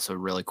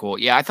really cool.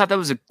 Yeah, I thought that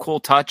was a cool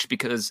touch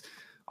because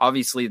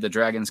obviously the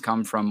dragons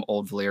come from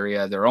Old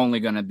Valyria. They're only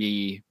going to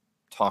be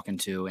talking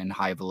to in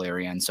High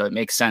Valyrian, so it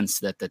makes sense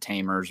that the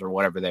Tamers or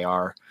whatever they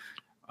are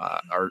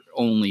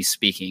only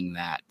speaking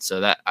that.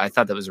 So that I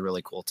thought that was a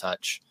really cool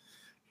touch.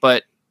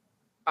 But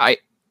I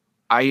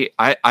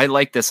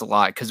like this a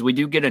lot because we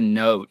do get a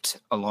note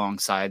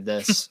alongside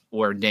this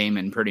where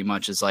Damon pretty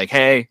much is like,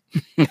 hey,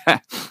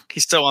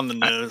 he's still on the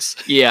nose.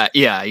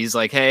 Yeah. He's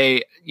like,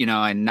 hey,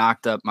 I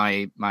knocked up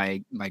my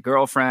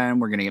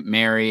girlfriend. We're going to get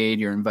married.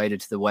 You're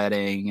invited to the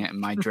wedding. And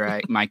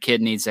my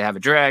kid needs to have a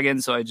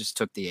dragon. So I just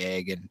took the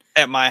egg and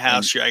at my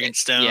house,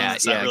 Dragonstone. Yeah.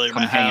 It's not really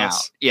come my hang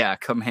house. out. Yeah.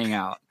 Come hang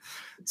out.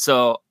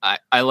 So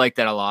I like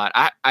that a lot.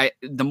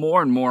 The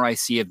more and more I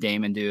see of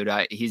Damon, dude,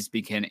 he's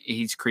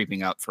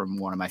creeping up from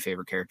one of my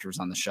favorite characters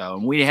on the show.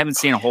 And we haven't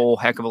seen a whole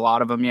heck of a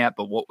lot of him yet,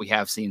 but what we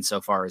have seen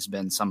so far has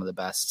been some of the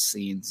best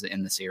scenes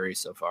in the series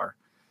so far.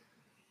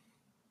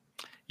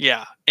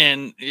 Yeah,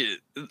 and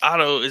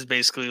Otto is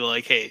basically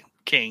like, hey,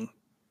 King,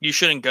 you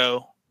shouldn't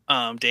go.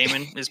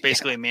 Damon is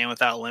basically a man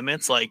without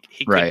limits. Like,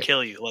 he could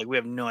kill you. Like, we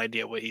have no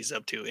idea what he's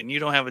up to. And you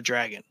don't have a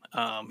dragon.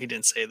 He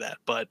didn't say that,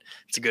 but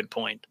it's a good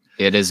point.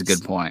 It is a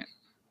good point.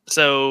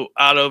 So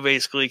Otto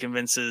basically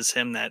convinces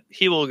him that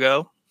he will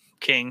go.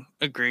 King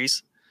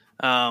agrees.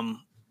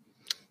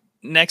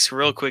 Next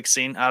real quick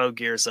scene, Otto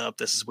gears up.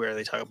 This is where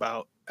they talk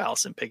about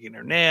Alicent picking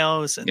her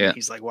nails. And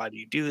he's like, why do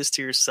you do this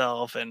to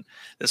yourself? And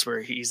this is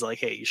where he's like,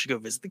 hey, you should go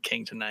visit the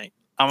king tonight.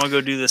 I'm going to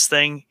go do this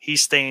thing.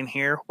 He's staying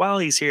here. While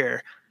he's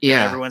here,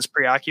 everyone's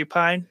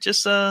preoccupied.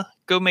 Just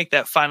go make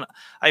that final.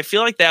 I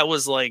feel like that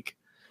was like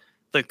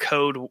the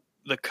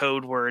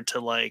code word to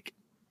like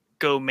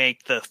go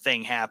make the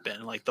thing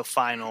happen, like the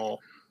final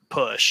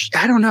push.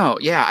 I don't know.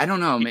 Yeah, I don't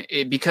know.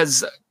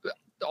 Because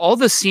all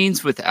the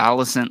scenes with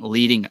Alicent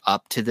leading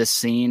up to this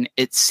scene,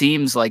 it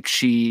seems like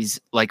she's,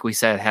 like we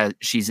said,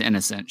 she's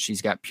innocent.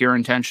 She's got pure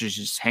intentions.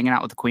 She's just hanging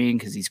out with the queen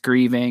because he's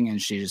grieving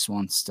and she just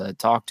wants to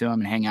talk to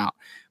him and hang out.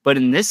 But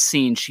in this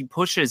scene, she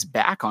pushes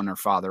back on her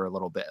father a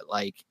little bit.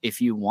 Like,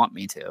 if you want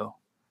me to.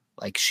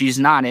 Like, she's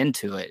not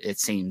into it, it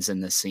seems,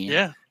 in this scene.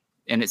 Yeah.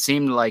 And it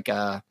seemed like,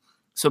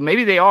 so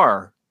maybe they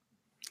are,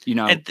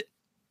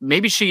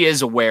 maybe she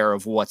is aware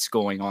of what's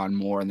going on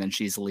more than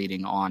she's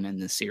leading on in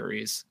the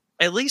series.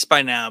 At least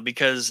by now,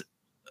 because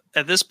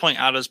at this point,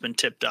 Otto's been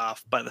tipped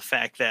off by the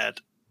fact that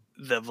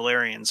the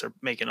Valyrians are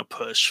making a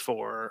push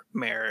for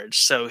marriage.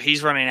 So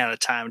he's running out of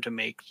time to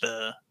make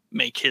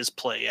his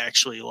play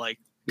actually like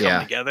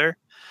come together.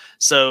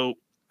 So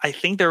I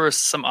think there was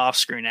some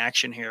off-screen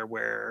action here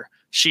where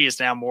she is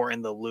now more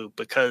in the loop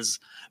because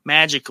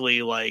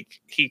magically, like,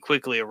 he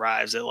quickly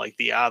arrives at like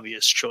the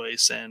obvious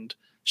choice, and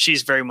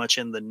she's very much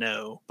in the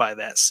know by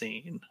that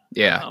scene.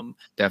 Yeah,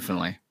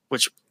 definitely.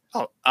 Which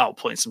I'll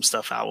point some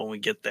stuff out when we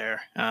get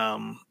there.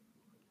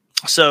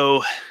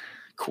 So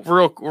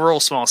real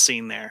small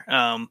scene there.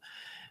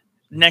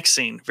 Next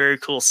scene, very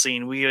cool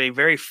scene. We get a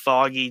very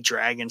foggy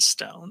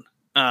Dragonstone.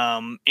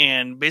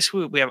 And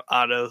basically we have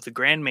Otto, the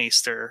Grand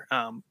Maester,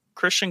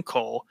 Christian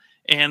Cole,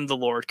 and the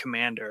Lord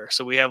Commander.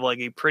 So we have like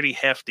a pretty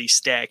hefty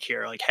stack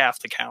here, like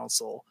half the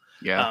council,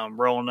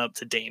 rolling up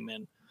to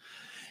Damon.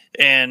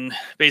 And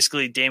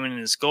basically Damon in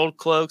his gold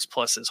cloaks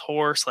plus his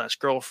whore /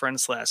 girlfriend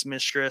 /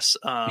 mistress.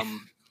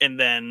 And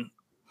then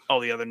all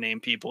the other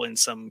named people in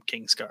some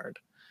Kingsguard.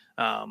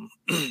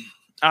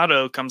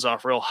 Otto comes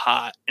off real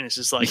hot and it's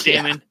just like,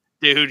 Damon,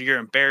 dude, you're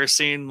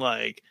embarrassing.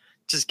 Like,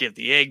 just give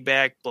the egg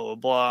back, blah, blah,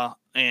 blah.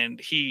 And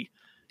he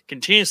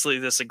continuously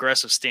this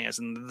aggressive stance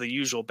and the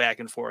usual back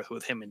and forth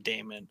with him and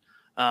Damon.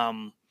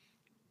 And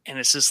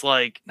it's just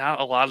like not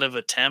a lot of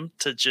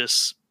attempt to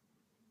just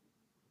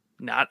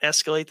not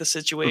escalate the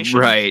situation.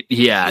 Right.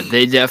 Yeah.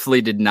 They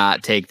definitely did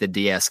not take the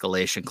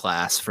de-escalation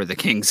class for the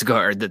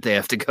Kingsguard that they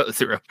have to go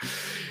through.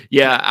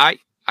 Yeah.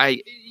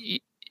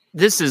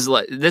 this is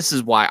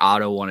why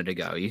Otto wanted to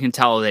go. You can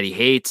tell that he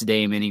hates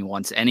Daemon. He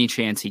wants any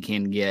chance he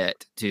can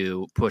get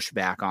to push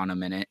back on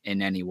him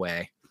in any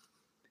way.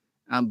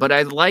 But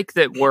I like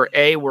that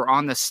we're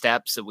on the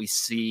steps that we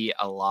see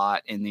a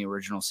lot in the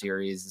original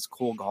series. This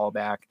cool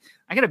callback.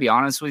 I got to be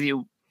honest with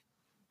you.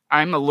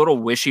 I'm a little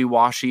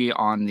wishy-washy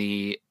on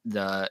the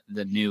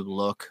new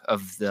look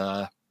of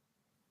the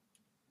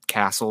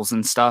castles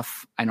and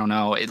stuff. I don't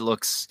know.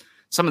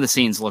 Some of the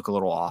scenes look a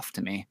little off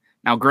to me.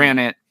 Now,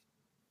 granted,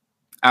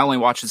 I only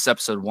watched this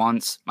episode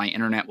once. My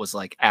internet was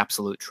like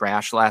absolute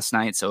trash last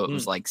night, so it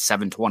was like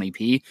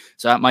 720p.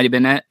 So that might have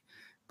been it.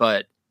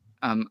 But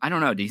I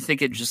don't know. Do you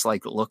think it just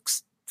like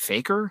looks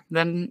faker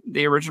than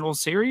the original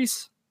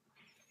series?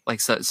 Like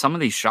some of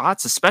these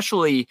shots,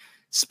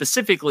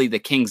 specifically the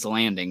King's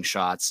Landing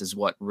shots, is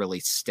what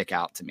really stick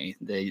out to me.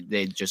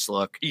 They just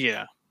look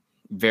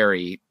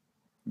very,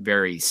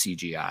 very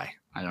CGI.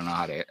 I don't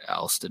know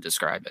else to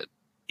describe it.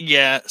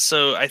 Yeah,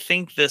 so I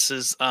think this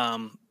is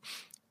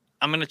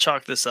I'm going to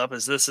chalk this up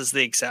as this is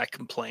the exact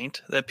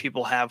complaint that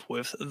people have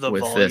with the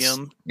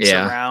volume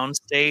surround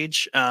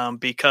stage,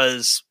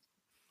 because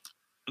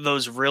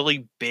those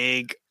really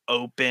big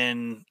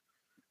open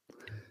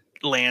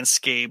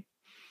landscape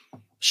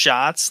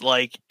shots,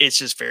 like it's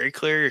just very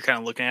clear you're kind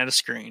of looking at a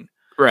screen,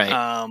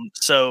 right?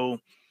 So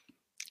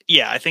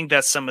yeah, I think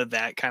that's some of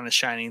that kind of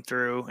shining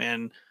through,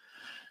 and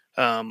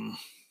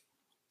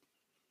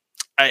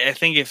I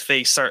think if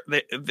they start,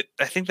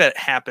 I think that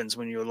happens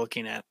when you're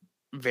looking at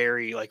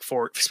very like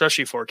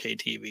especially 4K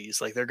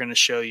TVs. Like they're going to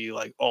show you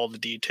like all the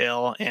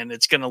detail, and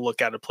it's going to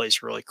look out of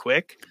place really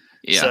quick.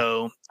 Yeah.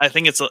 So I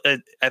think it's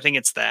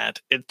that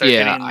if they're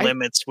getting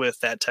limits with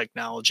that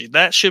technology,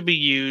 that should be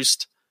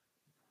used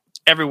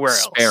everywhere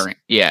else.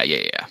 Yeah.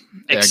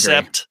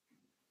 Except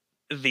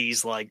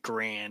these like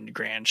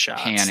grand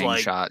shots, panning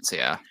shots.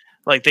 Yeah.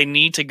 Like they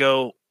need to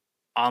go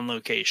on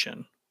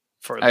location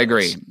for those. I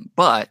agree,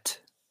 but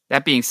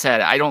that being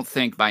said, I don't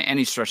think by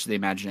any stretch of the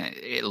imagination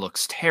it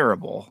looks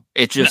terrible.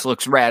 It just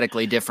looks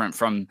radically different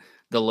from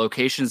the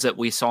locations that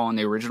we saw in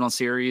the original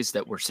series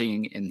that we're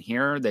seeing in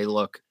here. They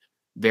look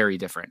very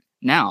different.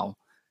 Now,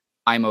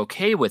 I'm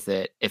okay with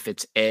it if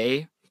it's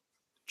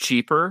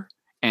cheaper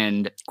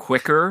and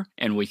quicker,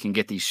 and we can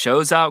get these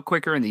shows out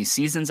quicker and these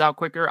seasons out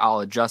quicker.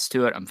 I'll adjust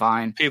to it. I'm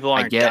fine. People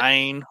aren't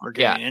dying or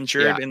getting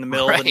injured in the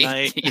middle of the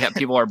night. Yeah,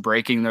 people are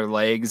breaking their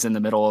legs in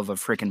the middle of a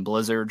freaking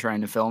blizzard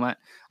trying to film it.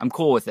 I'm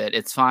cool with it.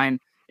 It's fine.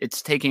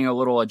 It's taking a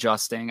little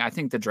adjusting. I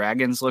think the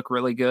dragons look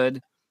really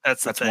good.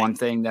 That's one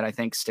thing that I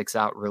think sticks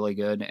out really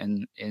good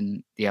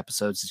in the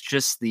episodes. It's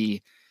just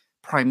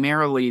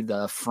primarily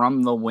the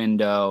from the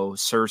window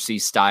Cersei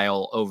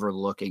style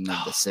overlooking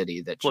of the city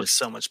that looks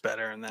so much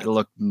better in that. It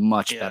looked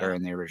much better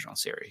in the original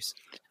series.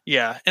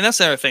 Yeah, and that's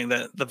the other thing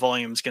that the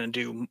volume is going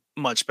to do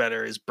much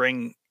better is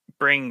bring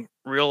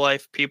real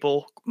life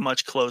people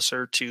much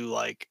closer to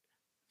like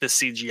the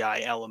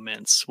CGI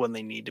elements when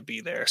they need to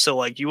be there. So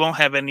like you won't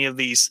have any of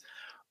these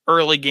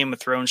early Game of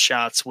Thrones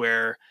shots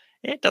where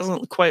it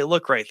doesn't quite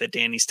look right that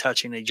Dany's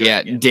touching a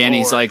dragon. Yeah,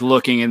 Dany's like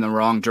looking in the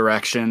wrong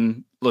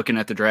direction, looking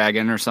at the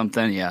dragon or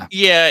something. Yeah.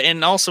 Yeah,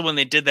 and also when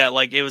they did that,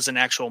 like it was an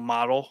actual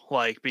model,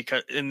 like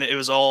and it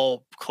was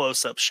all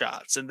close-up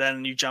shots. And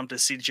then you jump to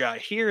CGI.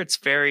 Here it's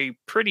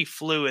pretty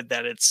fluid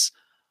that it's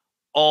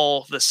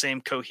all the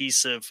same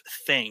cohesive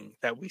thing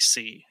that we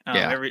see.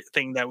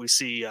 Everything that we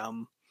see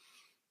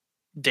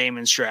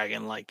Daemon's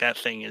dragon, like that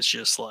thing is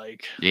just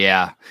like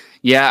you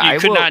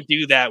could not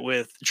do that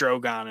with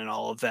Drogon and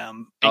all of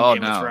them in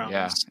Game of Thrones.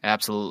 Yeah,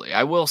 absolutely.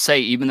 I will say,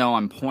 even though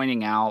I'm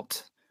pointing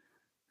out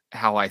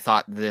how I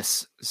thought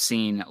this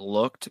scene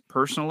looked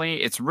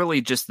personally, it's really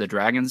just the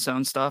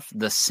Dragonstone stuff.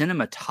 The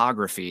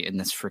cinematography in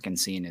this freaking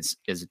scene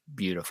is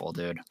beautiful,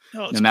 dude.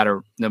 No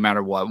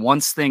matter what.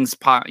 Once things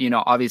pop,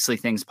 obviously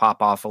things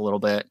pop off a little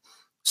bit,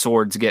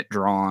 swords get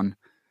drawn,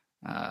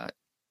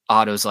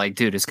 Otto's like,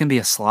 dude, it's gonna be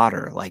a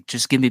slaughter. Like,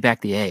 just give me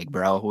back the egg,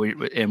 bro,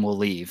 and we'll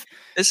leave.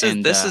 This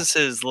is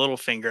his little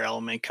finger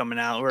element coming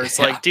out, where it's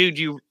like, dude,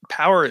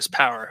 power is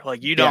power.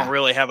 Like, you don't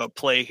really have a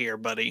play here,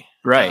 buddy.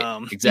 Right?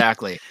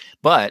 Exactly.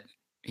 But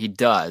he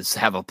does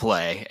have a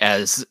play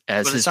as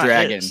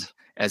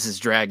his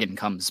dragon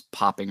comes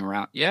popping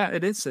around. Yeah,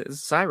 it is.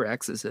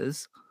 Syrax is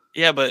his.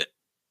 Yeah, but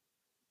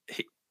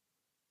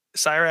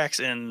Syrax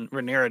and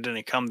Rhaenyra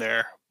didn't come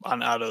there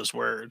on Otto's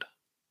word.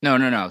 No.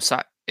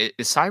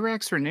 Is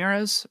Syrax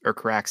Rhaenyra's or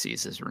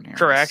Caraxes is Rhaenyra's?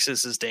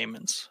 Caraxes is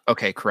Daemon's.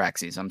 Okay,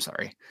 Caraxes. I'm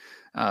sorry.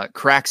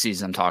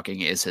 Caraxes, I'm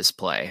talking, is his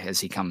play as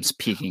he comes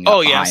peeking.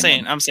 Oh yeah,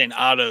 I'm saying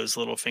Otto's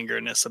little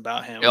fingerness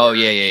about him. Oh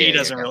yeah. He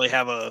doesn't really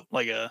have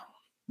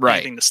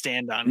anything to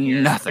stand on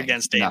here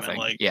against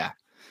Daemon.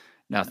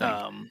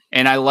 Nothing.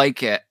 And I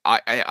like it.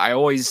 I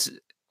always,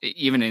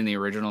 even in the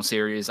original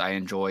series, I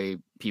enjoy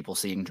people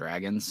seeing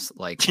dragons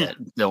that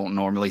don't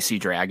normally see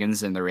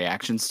dragons and the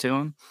reactions to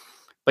them.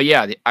 But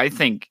yeah, I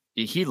think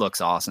he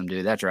looks awesome,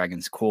 dude. That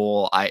dragon's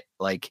cool. I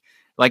like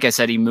I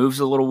said, he moves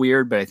a little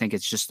weird, but I think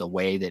it's just the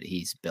way that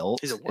he's built.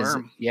 He's a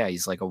worm.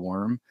 He's like a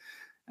worm.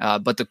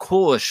 But the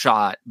coolest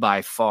shot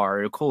by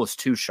far, the coolest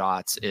two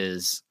shots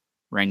is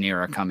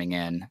Rhaenyra coming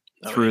in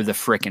through the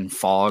freaking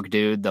fog,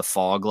 dude. The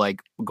fog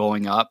like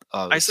going up.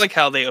 I just like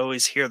how they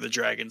always hear the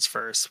dragons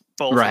first.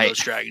 Both of those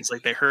dragons,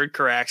 like they heard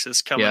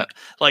Caraxes coming,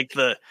 like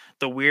the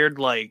weird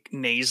like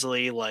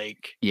nasally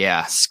like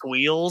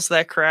squeals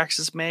that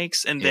Caraxes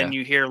makes, and then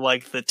you hear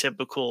like the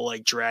typical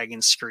like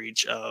dragon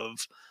screech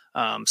of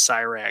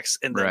Syrax,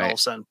 and then all of a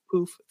sudden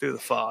poof through the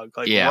fog,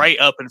 like right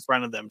up in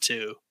front of them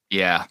too.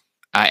 Yeah.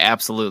 I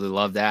absolutely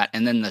love that.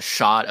 And then the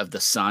shot of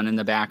the sun in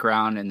the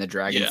background and the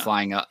dragon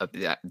flying up.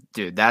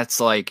 Dude,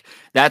 that's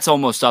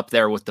almost up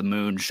there with the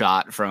moon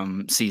shot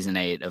from season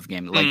 8 of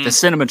Game. Like the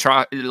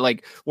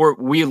cinematography,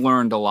 we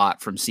learned a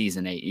lot from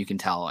season 8. You can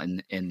tell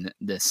in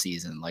this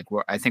season. Like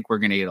I think we're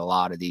going to get a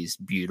lot of these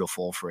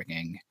beautiful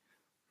freaking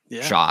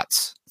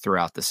shots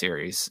throughout the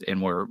series.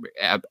 And we're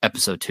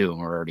episode 2 and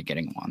we're already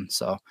getting one.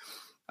 So,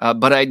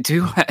 but I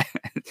do,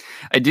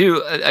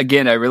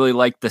 again, I really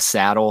like the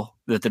saddle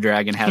that the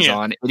dragon has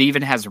on. It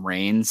even has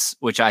reins,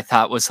 which I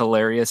thought was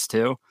hilarious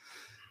too.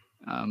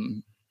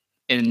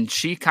 And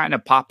she kind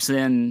of pops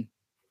in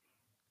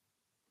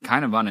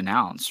kind of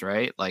unannounced,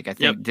 right? Like I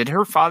think, did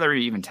her father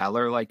even tell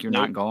her like, you're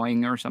not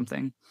going or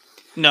something?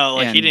 No,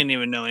 like he didn't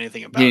even know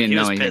anything about it. He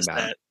was pissed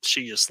that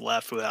she just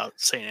left without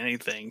saying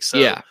anything.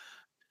 So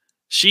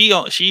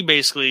she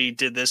basically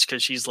did this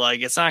because she's like,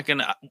 it's not going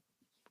to,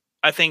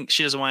 I think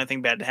she doesn't want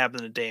anything bad to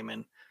happen to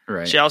Daemon.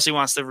 Right. She also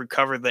wants to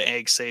recover the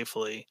egg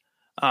safely.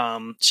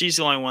 She's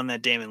the only one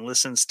that Daemon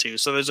listens to.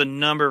 So there's a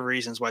number of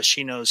reasons why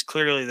she knows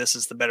clearly this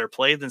is the better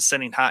play than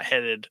sending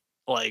hot-headed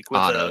like with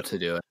Otto to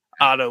do it.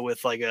 Otto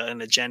with like an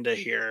agenda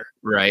here.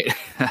 Right.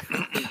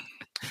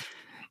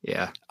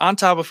 Yeah. On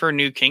top of her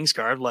new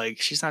Kingsguard,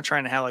 like she's not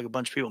trying to have like a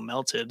bunch of people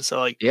melted. So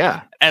like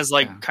as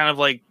like kind of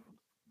like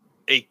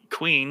a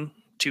queen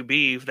to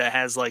be that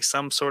has like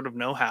some sort of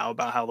know-how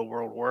about how the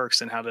world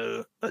works and how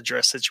to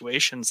address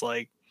situations,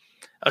 like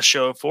a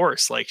show of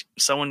force, like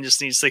someone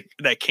just needs to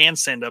that can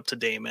stand up to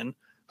Daemon,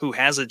 who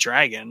has a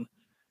dragon,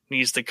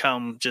 needs to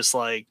come just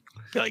like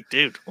be like,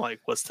 dude,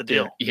 like what's the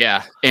deal?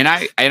 Yeah. And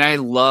I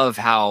love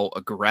how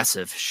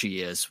aggressive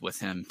she is with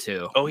him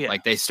too. Oh yeah.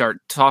 Like they start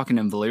talking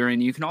in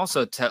Valyrian. You can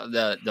also tell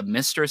the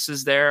mistress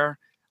is there.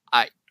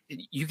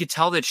 You could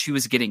tell that she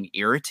was getting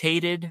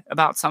irritated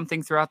about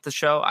something throughout the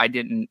show. I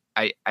didn't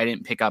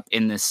pick up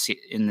in this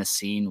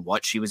scene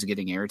what she was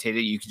getting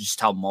irritated. You could just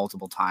tell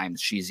multiple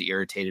times she's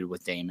irritated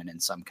with Daemon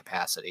in some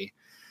capacity.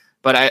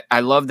 But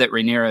I love that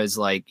Rhaenyra is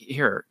like,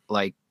 here,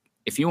 like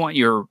if you want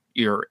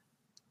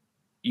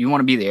you want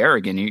to be the heir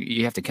again,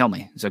 you have to kill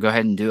me. So go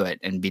ahead and do it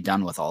and be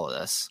done with all of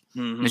this.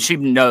 Mm-hmm. And she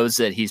knows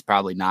that he's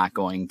probably not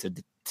going to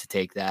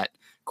take that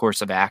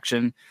course of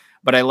action.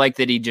 But I like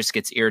that he just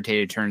gets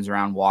irritated, turns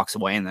around, walks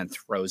away, and then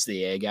throws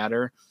the egg at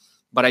her.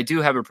 But I do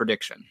have a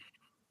prediction.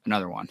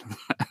 Another one.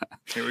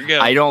 Here we go.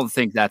 I don't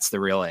think that's the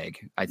real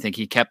egg. I think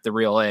he kept the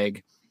real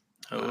egg.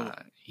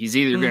 He's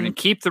either going to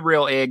keep the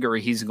real egg or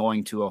he's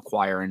going to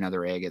acquire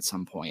another egg at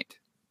some point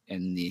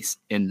in this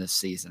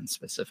season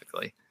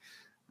specifically.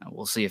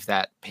 We'll see if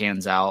that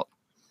pans out.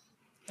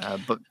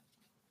 But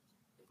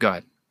go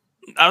ahead.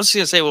 I was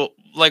going to say, well,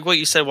 like what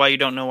you said, why you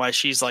don't know why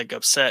she's like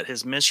upset,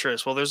 his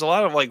mistress. Well, there's a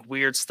lot of like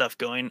weird stuff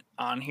going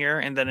on here.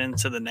 And then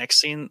into the next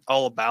scene,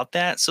 all about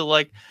that. So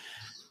like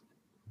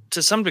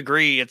to some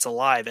degree, it's a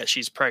lie that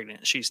she's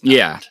pregnant. She's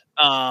not.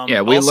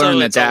 Yeah. We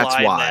learned that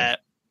that's why that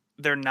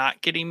they're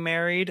not getting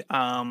married.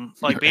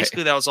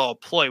 Basically that was all a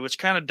ploy, which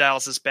kind of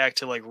dials us back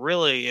to like,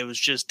 really, it was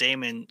just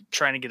Daemon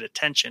trying to get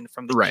attention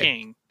from the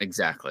king.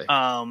 Exactly.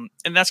 And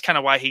that's kind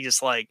of why he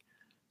just like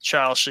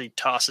childishly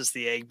tosses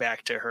the egg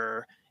back to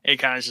her. It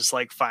kind of just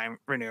like, fine,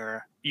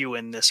 Rhaenyra, you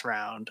win this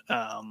round.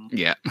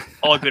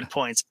 All good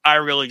points. I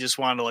really just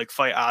wanted to like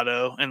fight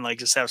Otto and like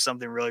just have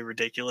something really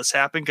ridiculous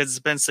happen because it's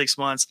been 6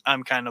 months.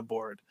 I'm kind of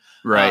bored.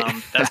 Right.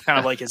 That's kind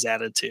of like his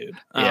attitude.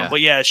 But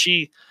yeah,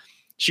 she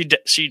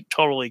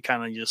totally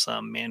kind of just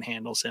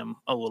manhandles him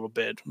a little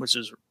bit, which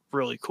is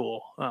really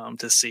cool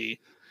to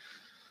see.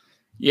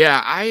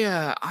 Yeah,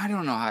 I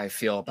don't know how I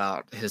feel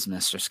about his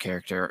mistress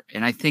character,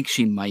 and I think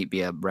she might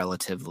be a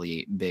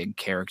relatively big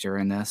character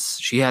in this.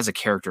 She has a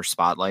character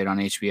spotlight on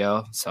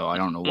HBO, so I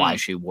don't know why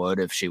she would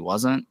if she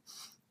wasn't.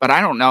 But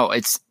I don't know.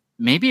 It's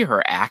maybe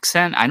her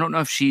accent. I don't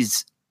know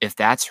if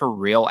that's her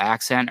real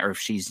accent or if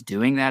she's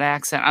doing that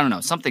accent. I don't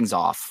know. Something's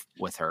off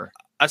with her.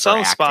 I saw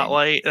the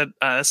spotlight.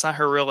 That's not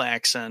her real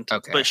accent.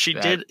 Okay, but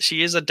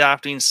she is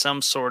adopting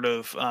some sort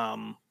of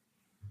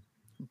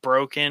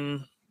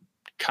broken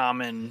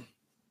common.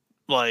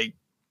 Like,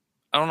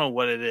 I don't know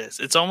what it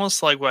is. It's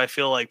almost like what I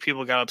feel like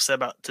people got upset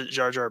about to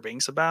Jar Jar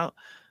Binks about.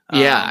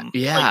 Yeah.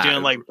 Like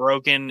doing like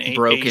broken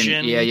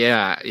Asian.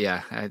 Yeah.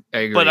 I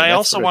agree. But I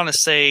also want to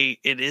say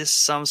it is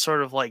some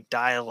sort of like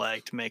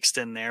dialect mixed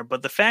in there.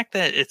 But the fact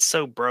that it's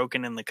so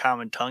broken in the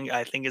common tongue,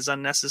 I think is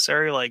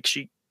unnecessary.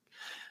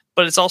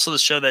 But it's also to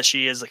show that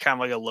she is kind of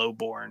like a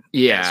lowborn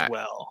as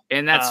well.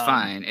 And that's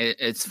fine.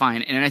 It's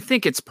fine. And I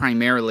think it's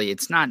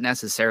not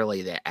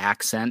necessarily the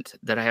accent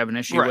that I have an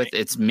issue with.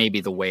 It's maybe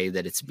the way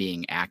that it's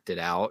being acted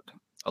out.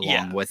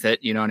 along with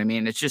it. You know what I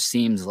mean? It just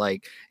seems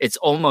like it's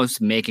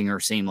almost making her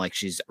seem like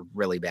she's a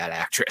really bad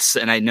actress.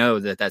 And I know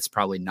that that's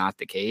probably not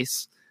the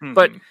case,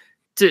 but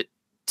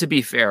to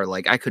be fair,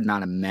 like I could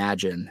not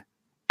imagine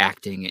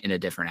acting in a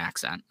different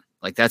accent.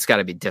 Like that's got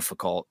to be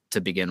difficult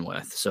to begin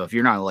with. So if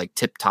you're not like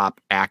tip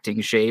top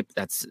acting shape,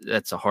 that's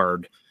a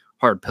hard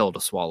pill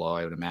to swallow,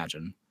 I would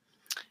imagine.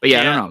 But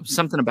yeah, I don't know.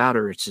 Something about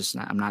her, it's just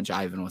I'm not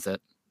jiving with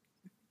it.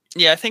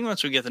 Yeah, I think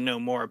once we get to know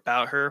more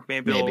about her,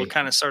 maybe it'll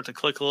kind of start to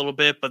click a little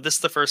bit. But this is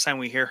the first time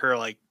we hear her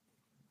like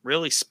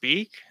really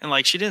speak, and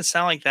like she didn't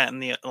sound like that in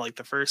the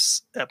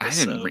first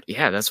episode.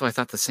 That's why I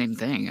thought the same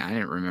thing. I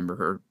didn't remember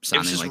her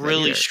sounding like that. It was just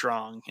really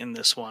strong in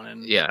this one,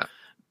 and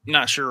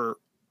not sure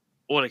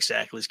what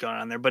exactly is going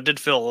on there, but did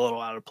feel a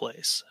little out of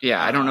place.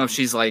 Yeah, I don't know if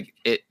she's like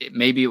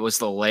maybe it was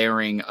the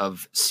layering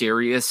of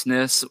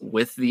seriousness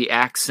with the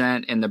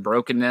accent and the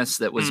brokenness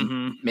that was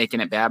making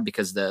it bad,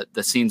 because the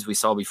scenes we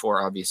saw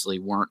before obviously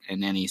weren't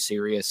in any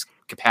serious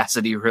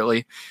capacity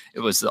really.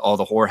 It was all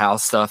the whorehouse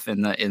stuff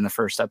in the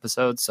first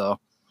episode. So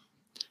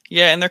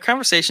yeah, and their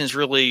conversation is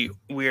really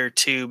weird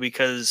too,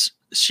 because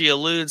she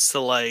alludes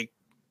to like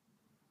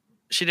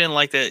she didn't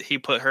like that he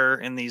put her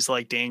in these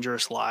like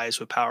dangerous lives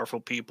with powerful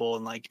people,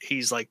 and like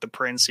he's like the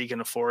prince, he can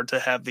afford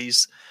to have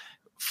these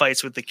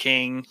fights with the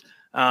king.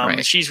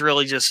 And she's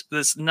really just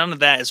this. None of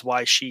that is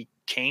why she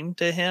came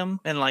to him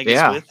and like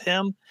is with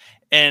him,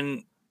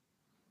 and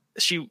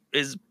she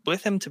is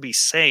with him to be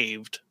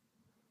saved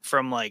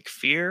from like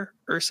fear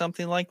or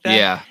something like that.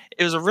 Yeah,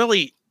 it was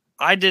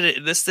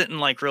this didn't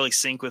like really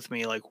sync with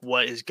me, like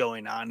what is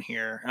going on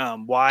here.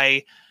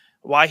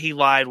 Why he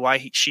lied,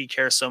 she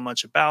cares so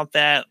much about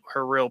that,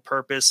 her real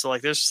purpose. So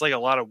like there's just like a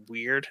lot of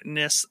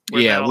weirdness.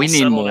 We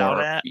need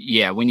more.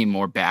 Yeah, we need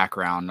more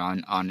background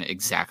on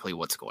exactly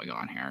what's going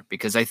on here,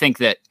 because I think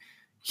that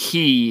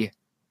he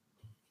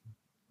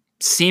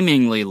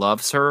seemingly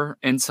loves her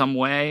in some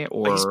way,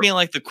 or but he's being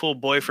like the cool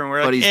boyfriend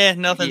where like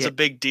nothing's a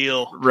big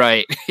deal.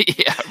 Right.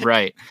 Yeah,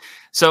 right.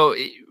 So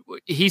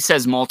he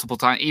says multiple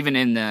times, even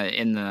in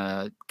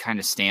the kind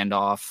of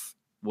standoff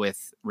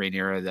with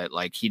Rhaenyra, that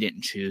like he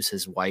didn't choose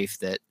his wife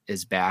that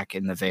is back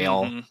in the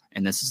Vale,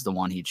 and this is the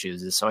one he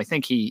chooses. So I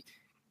think he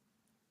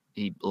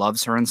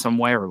loves her in some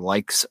way, or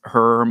likes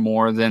her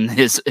more than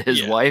his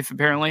wife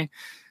apparently.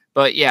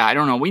 But yeah, I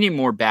don't know. We need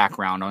more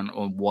background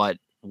on what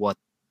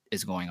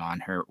is going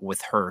on here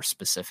with her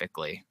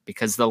specifically,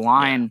 because the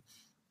line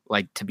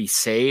like to be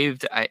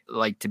saved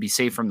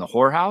from the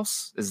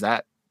whorehouse, is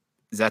that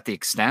the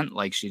extent?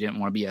 Like she didn't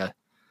want to be a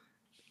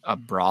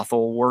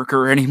brothel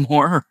worker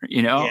anymore,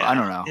 you know? I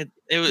don't know.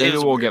 Maybe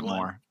we'll get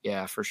more.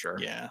 Yeah, for sure.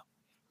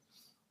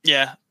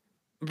 Yeah.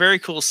 Very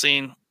cool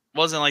scene.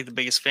 Wasn't like the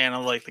biggest fan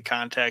of like the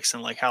context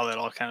and like how that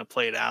all kind of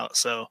played out.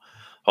 So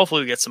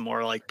hopefully we get some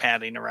more like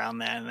padding around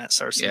that, and that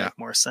starts to make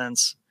more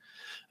sense.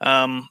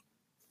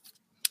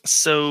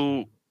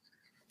 So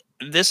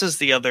this is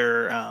the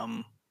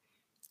other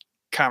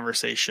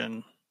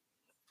conversation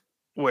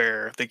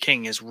where the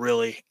king is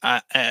really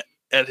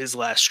at his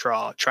last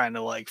straw, trying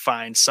to like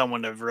find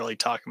someone to really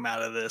talk him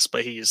out of this,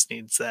 but he just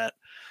needs that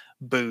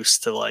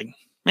boost to like,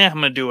 I'm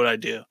gonna do what I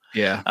do.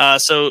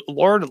 So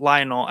Lord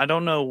Lionel, I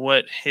don't know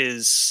what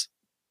his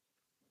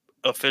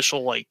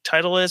official like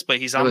title is, but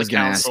he's on the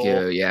council.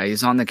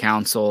 He's on the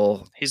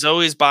council. He's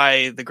always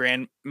by the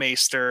Grand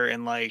Maester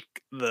and like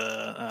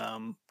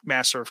the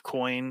Master of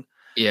Coin.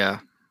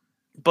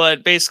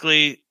 But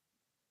basically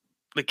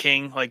the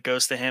king like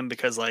goes to him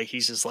because like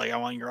he's just like, I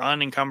want your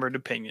unencumbered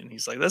opinion.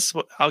 He's like, this is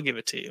what I'll give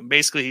it to you. And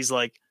basically he's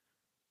like,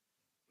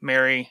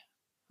 marry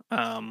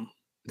the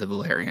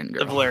Valerian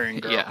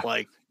girl.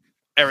 Like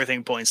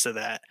everything points to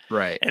that.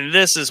 Right. And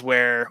this is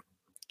where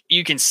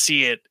you can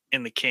see it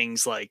in the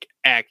king's like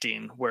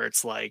acting, where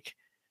it's like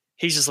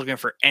he's just looking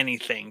for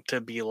anything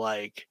to be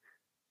like,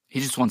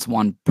 he just wants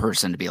one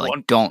person to be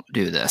like, don't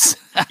do this.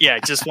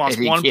 Just wants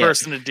one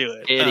person to do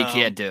it. And he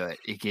can't do it.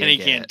 He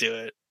can't do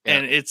it. Yeah.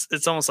 And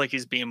it's almost like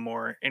he's being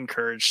more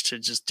encouraged to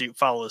just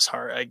follow his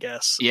heart, I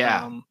guess.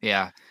 Yeah.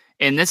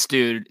 And this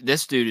dude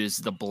is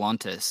the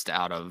bluntest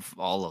out of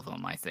all of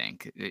them, I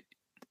think,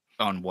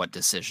 on what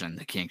decision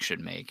the king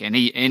should make. And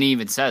he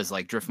even says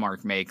like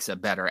Driftmark makes a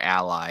better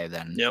ally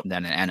than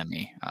an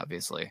enemy,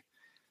 obviously.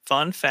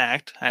 Fun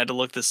fact, I had to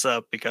look this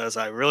up because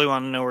I really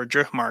want to know where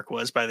Driftmark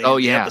was by the end of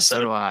the episode.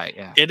 So do I.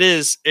 Yeah. It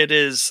is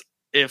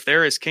if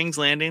there is King's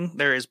Landing,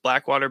 there is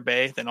Blackwater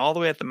Bay. Then all the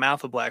way at the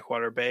mouth of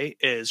Blackwater Bay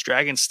is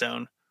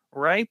Dragonstone,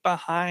 right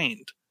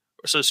behind.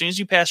 So as soon as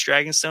you pass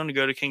Dragonstone to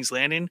go to King's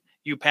Landing,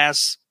 you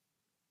pass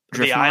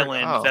the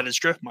island that is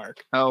Driftmark.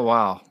 Oh,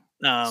 wow.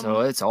 So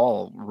it's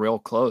all real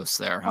close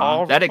there,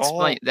 huh? That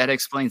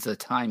explains the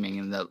timing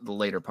in the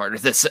later part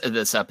of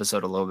this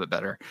episode a little bit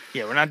better.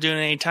 Yeah, we're not doing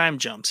any time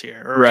jumps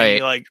here, or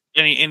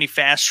any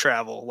fast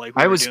travel like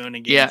we were doing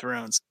in Game of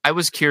Thrones. I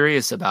was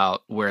curious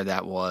about where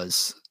that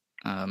was.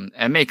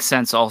 It makes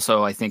sense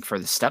also, I think, for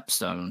the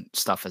Stepstone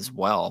stuff as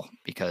well,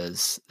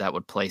 because that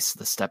would place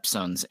the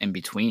Stepstones in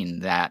between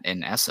that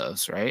and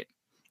Essos, right?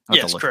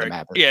 Yes,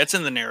 correct. Yeah, it's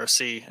in the Narrow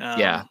Sea.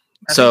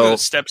 I think it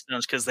was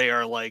Stepstones because they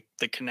are like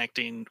the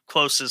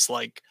closest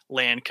like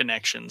land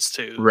connections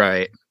to.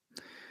 Right.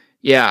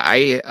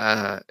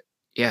 Yeah,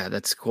 yeah,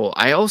 that's cool.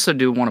 I also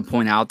do want to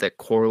point out that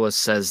Corliss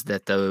says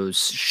that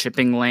those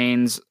shipping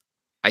lanes,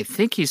 I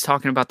think he's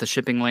talking about the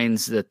shipping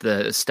lanes that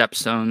the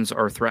Stepstones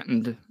are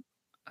threatened.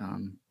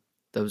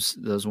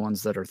 Those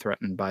ones that are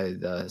threatened by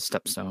the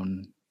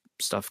Stepstone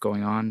stuff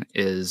going on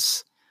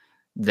is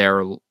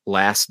their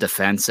last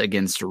defense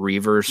against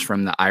Reavers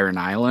from the Iron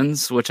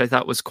Islands, which I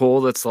thought was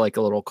cool. That's like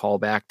a little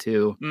callback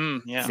to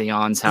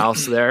Theon's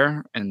house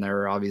there, and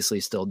they're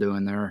obviously still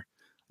doing their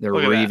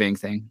reaving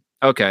thing.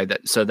 Okay,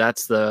 so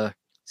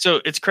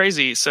it's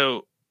crazy.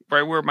 So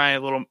right where my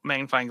little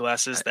magnifying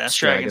glass is, that's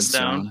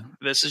Dragonstone.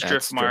 This is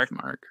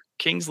Driftmark.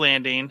 King's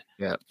Landing.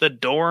 Yeah. The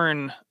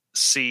Dorne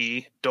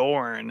Sea,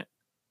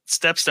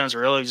 Stepstones are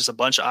really just a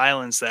bunch of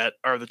islands that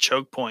are the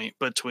choke point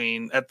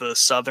at the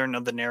southern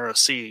of the Narrow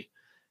Sea.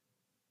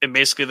 And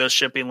basically those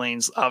shipping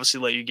lanes obviously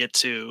let you get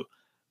to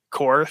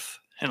Korth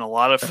and a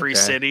lot of free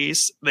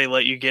cities. They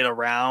let you get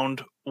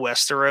around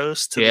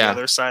Westeros to the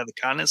other side of the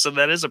continent. So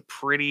that is a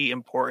pretty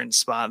important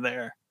spot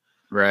there.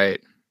 Right.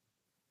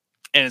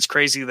 And it's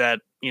crazy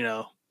that,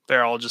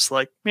 they're all just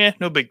like,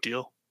 no big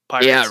deal.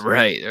 Pirates. Yeah,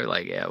 right. They're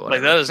like, yeah, whatever.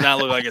 Like that does not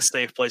look like a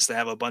safe place to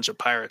have a bunch of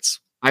pirates.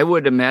 I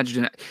would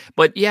imagine it.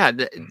 But yeah,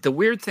 the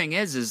weird thing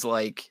is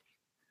like,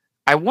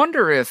 I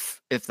wonder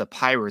if the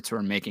pirates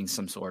were making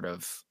some sort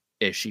of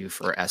issue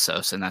for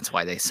Essos, and that's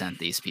why they sent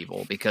these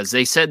people, because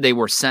they said they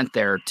were sent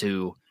there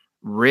to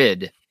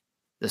rid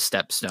the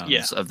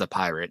Stepstones of the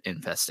pirate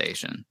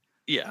infestation.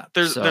 Yeah,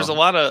 there's a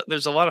lot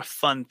of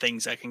fun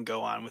things that can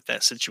go on with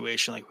that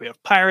situation. Like we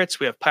have pirates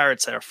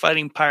that are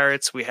fighting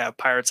pirates, we have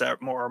pirates that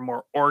are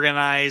more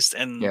organized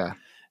and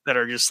that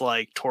are just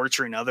like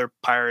torturing other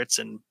pirates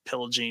and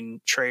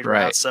pillaging trade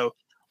routes. So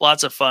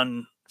lots of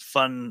fun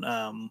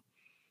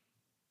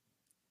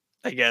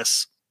I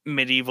guess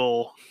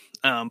medieval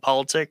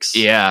politics.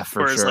 Yeah,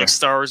 for Whereas sure. like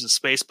Star Wars is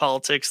space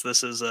politics,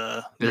 this is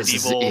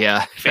medieval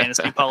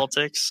fantasy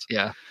politics.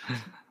 Yeah.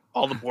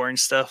 All the boring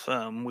stuff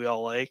we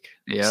all like.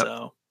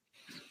 Yeah.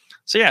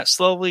 So yeah,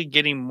 slowly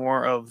getting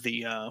more of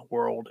the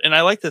world. And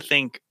I like to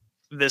think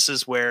this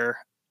is where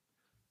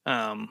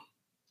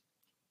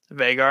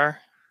Vagar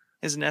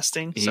is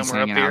nesting. He's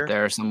somewhere hanging up here. Out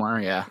there somewhere,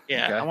 yeah.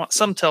 Yeah, okay.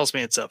 Some tells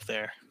me it's up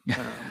there.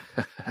 I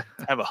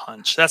have a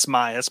hunch. That's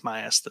my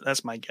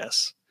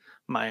guess.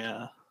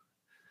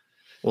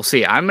 We'll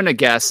see. I'm gonna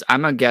guess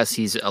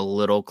he's a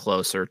little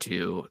closer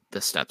to the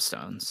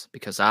Stepstones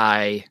because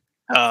I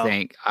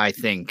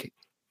think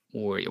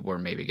we're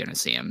maybe gonna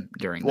see him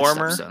during the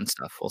Stepstone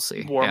stuff. We'll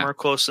see. Warmer,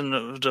 close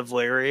to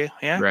Valeria.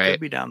 Yeah, right.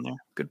 Could be down there.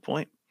 Good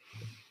point.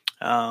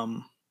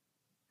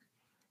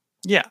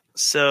 Yeah.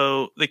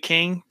 So the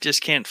king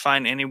just can't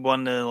find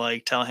anyone to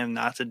like tell him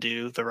not to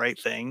do the right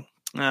thing.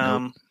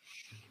 Nope.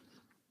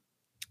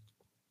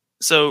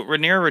 So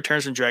Rhaenyra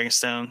returns from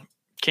Dragonstone.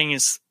 King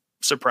is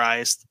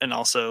surprised and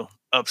also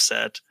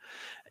upset.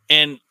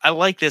 And I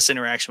like this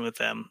interaction with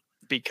them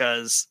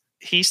because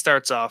he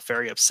starts off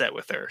very upset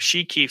with her.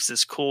 She keeps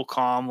this cool,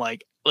 calm,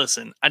 like,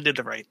 listen, I did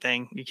the right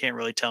thing. You can't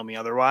really tell me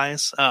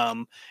otherwise.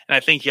 And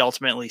I think he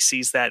ultimately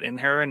sees that in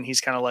her and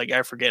he's kind of like,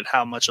 I forget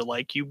how much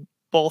alike you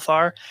both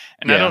are.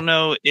 And I don't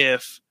know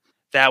if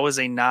that was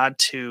a nod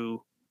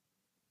to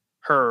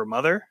her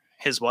mother,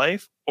 his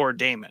wife, or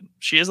Daemon.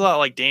 She is a lot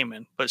like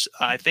Daemon, but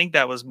I think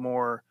that was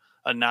more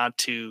a nod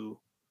to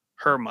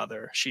her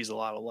mother. She's a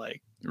lot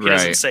alike. He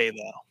doesn't say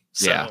though.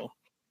 So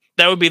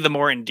that would be the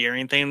more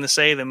endearing thing to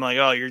say than like,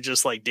 oh, you're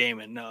just like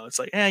Daemon. No, it's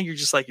like, you're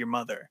just like your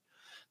mother.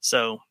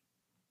 So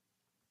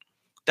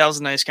that was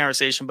a nice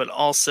conversation, but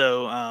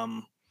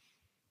also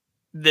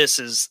this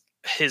is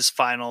his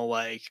final,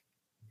 like,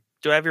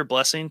 do I have your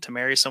blessing to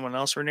marry someone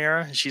else,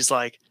 Rhaenyra? And she's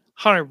like,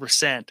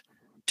 100%.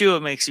 Do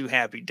what makes you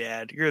happy,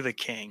 Dad. You're the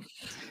king.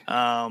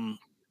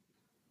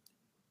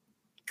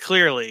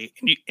 Clearly,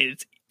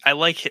 I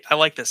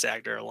like this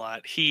actor a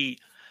lot. You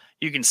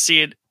can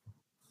see it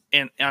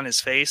on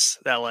his face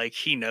that like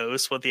he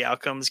knows what the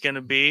outcome is going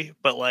to be,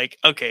 but like,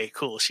 okay,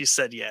 cool. She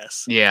said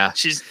yes. Yeah.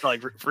 She's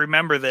like,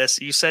 remember this.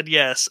 You said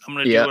yes. I'm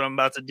going to do what I'm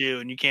about to do,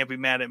 and you can't be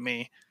mad at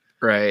me.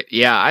 Right.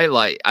 Yeah. I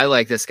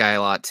like this guy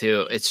a lot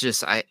too. It's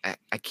just I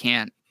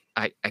can't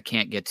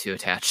get too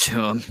attached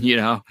to him. You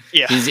know.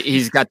 Yeah.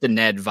 He's got the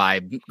Ned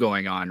vibe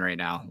going on right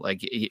now.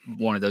 Like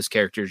one of those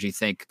characters you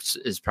think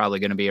is probably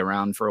going to be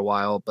around for a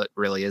while, but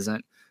really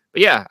isn't.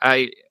 But yeah,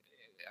 I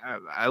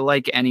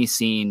like any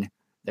scene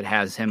that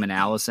has him and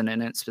Allison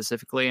in it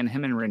specifically, and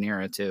him and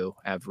Rhaenyra too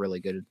have really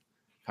good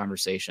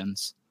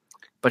conversations.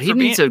 But he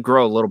needs to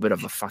grow a little bit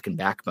of a fucking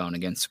backbone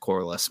against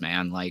Corliss,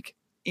 man. Like,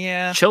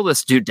 chill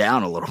this dude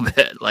down a little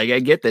bit. Like, I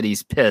get that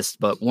he's pissed,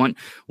 but when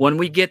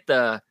we get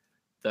the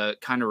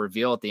kind of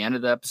reveal at the end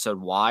of the episode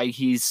why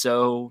he's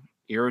so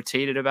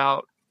irritated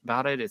about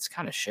it, it's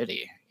kind of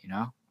shitty, you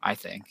know. I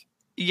think.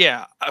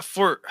 Yeah,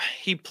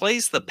 he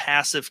plays the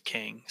passive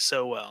king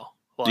so well.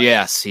 Like,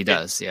 yes, he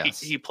does.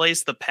 Yes, he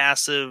plays the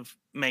passive,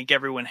 make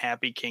everyone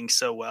happy king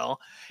so well.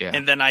 Yeah.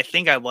 And then I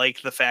think I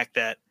like the fact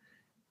that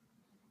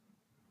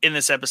in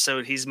this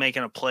episode, he's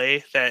making a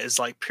play that is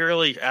like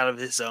purely out of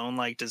his own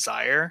like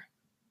desire,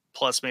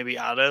 plus maybe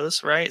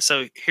Otto's, right?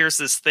 So here's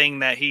this thing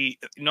that he's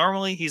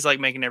like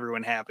making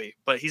everyone happy,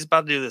 but he's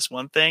about to do this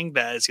one thing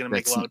that is going to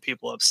make a lot of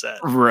people upset.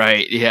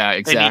 Right. Yeah,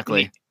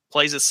 exactly. And he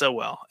plays it so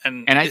well.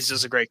 And he's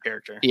just a great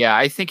character. Yeah,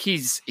 I think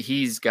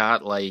he's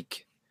got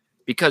like,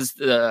 because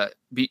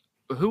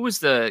who was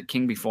the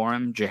king before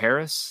him?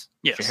 Jaehaerys?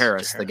 Yes.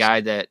 Jaehaerys, the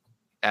guy that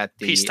at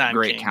the Peacetime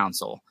Great King.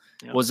 Council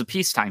Yep. was a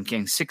peacetime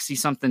king,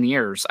 60-something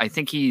years. I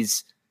think he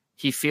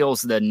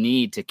feels the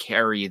need to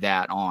carry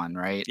that on,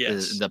 right?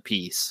 Yes. The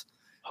peace.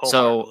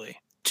 So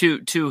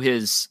to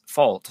his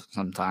fault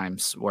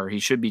sometimes, where he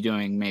should be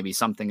doing maybe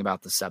something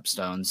about the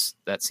Sepstones.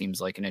 That seems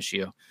like an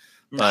issue.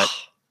 But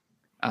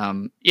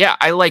yeah,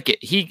 I like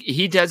it.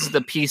 He does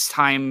the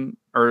peacetime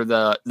or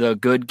the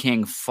good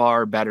king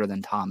far better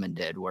than Tommen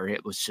did, where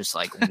it was just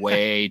like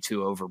way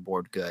too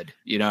overboard good.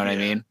 You know what I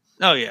mean?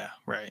 Oh yeah,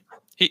 right.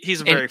 He's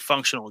a very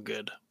functional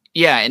good.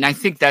 Yeah, and I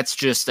think that's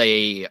just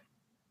a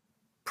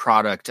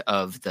product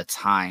of the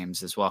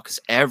times as well,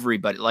 because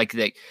everybody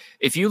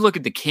if you look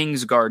at the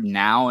Kingsguard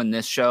now in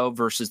this show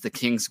versus the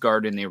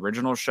Kingsguard in the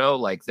original show,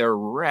 like they're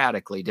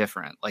radically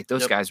different. Like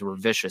those guys were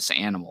vicious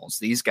animals.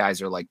 These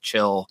guys are like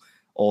chill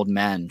old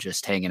men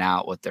just hanging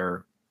out with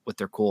their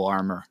cool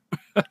armor.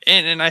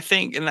 and I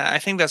think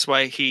that's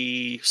why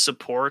he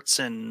supports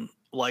and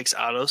likes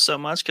Otto so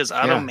much, because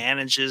Otto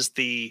manages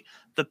the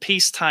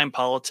peacetime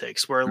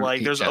politics where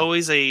like there's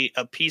always a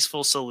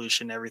peaceful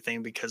solution to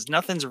everything, because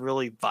nothing's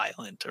really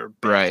violent or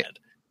bad. Right.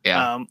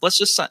 Yeah. Let's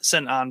just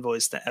send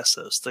envoys to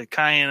Essos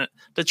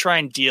to try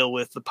and deal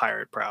with the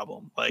pirate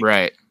problem. Like,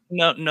 right.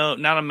 No,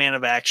 not a man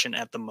of action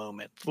at the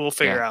moment. We'll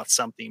figure out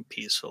something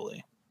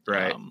peacefully.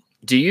 Right.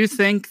 Do you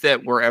think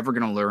that we're ever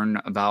going to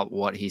learn about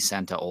what he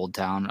sent to Old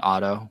Town,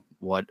 Otto?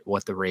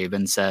 What the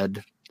Raven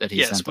said that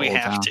he sent to Old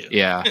Town? To.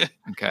 Yeah.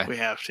 Okay. We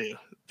have to.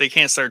 They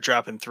can't start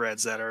dropping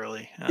threads that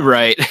early.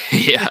 Right.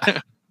 Yeah.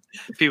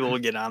 People will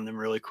get on them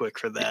really quick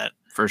for that.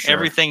 For sure.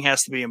 Everything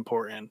has to be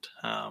important.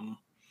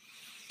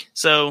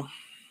 So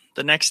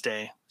the next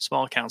day,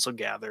 small council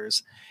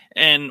gathers,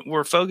 and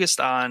we're focused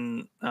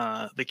on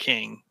the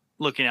king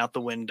looking out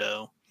the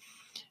window.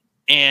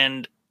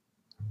 And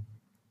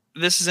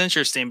this is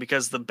interesting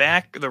because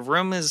the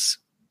room is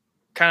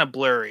kind of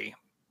blurry,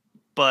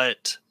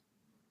 but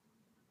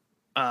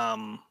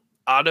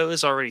Otto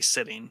is already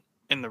sitting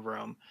in the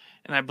room.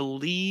 And I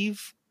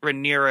believe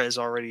Rhaenyra is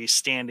already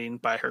standing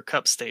by her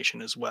cup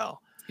station as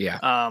well. Yeah.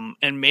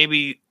 And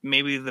maybe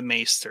the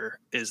maester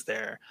is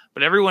there,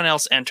 but everyone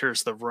else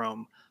enters the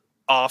room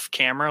off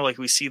camera. Like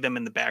we see them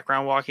in the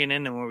background walking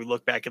in, and when we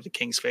look back at the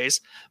king's face,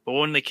 but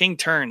when the king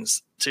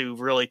turns to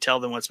really tell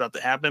them what's about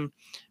to happen,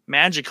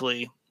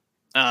 magically,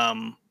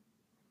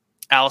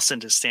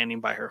 Alicent is standing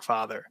by her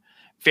father.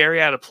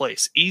 Very out of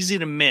place, easy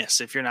to miss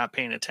if you're not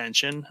paying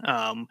attention.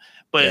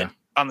 But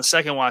on the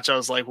second watch, I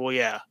was like, well,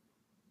 yeah,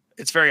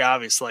 it's very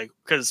obvious. Like,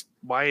 because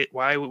why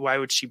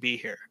would she be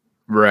here?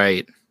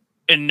 Right.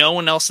 And no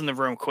one else in the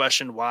room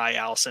questioned why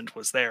Alicent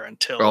was there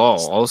until. Oh,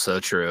 also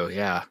true.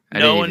 Yeah.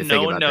 No one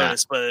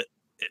noticed, but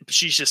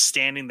she's just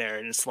standing there,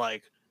 and it's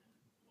like,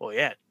 well,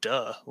 yeah,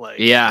 duh. Like,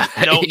 yeah.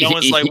 No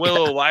one's like,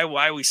 whoa,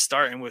 why are we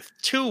starting with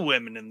two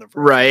women in the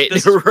room? Right.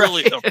 This is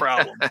really a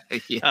problem.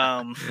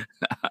 Yeah.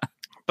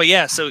 But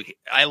yeah, so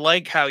I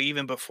like how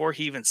even before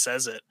he even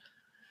says it,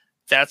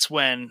 that's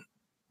when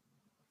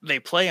they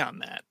play on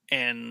that,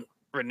 and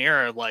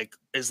Rhaenyra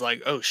is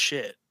like, oh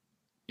shit,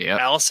 yeah,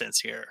 Alicent's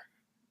here.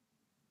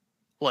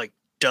 Like,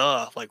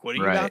 duh. Like, what are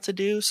you about to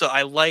do? So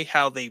I like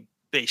how they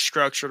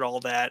structured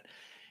all that,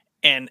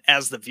 and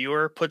as the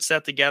viewer puts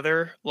that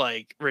together,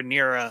 like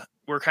Rhaenyra,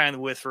 we're kind of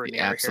with Rhaenyra.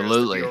 Yeah,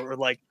 absolutely. Here. We're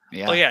like,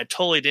 oh yeah, I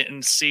totally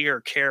didn't see or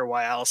care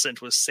why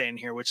Alicent was staying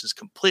here, which is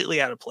completely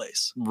out of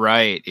place.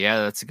 Right. Yeah,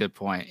 that's a good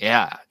point.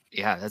 Yeah,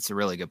 that's a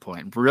really good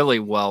point. Really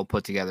well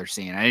put together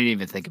scene. I didn't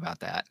even think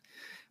about that.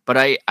 But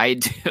I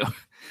do,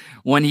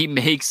 when he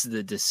makes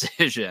the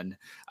decision,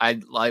 I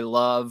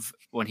love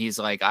when he's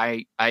like,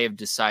 I have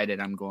decided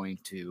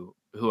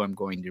who I'm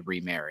going to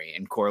remarry.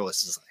 And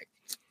Corlys is like,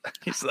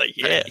 he's like,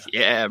 yeah,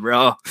 yeah,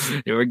 bro,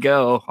 here we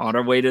go on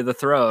our way to the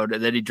throne.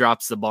 And then he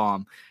drops the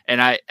bomb.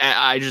 And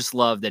I just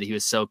love that he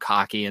was so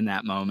cocky in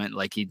that moment.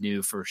 Like he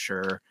knew for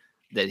sure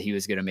that he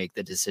was going to make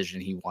the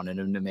decision he wanted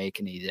him to make,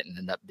 and he didn't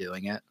end up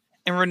doing it.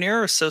 And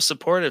Rhaenyra is so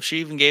supportive. She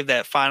even gave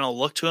that final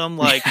look to him,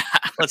 like,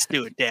 let's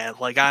do it, Dad.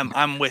 Like,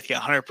 I'm with you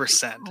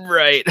 100%.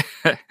 Right.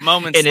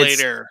 Moments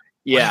later,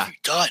 what have you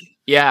done?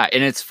 Yeah,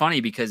 and it's funny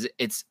because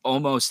it's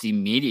almost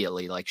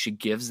immediately, like, she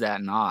gives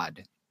that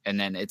nod, and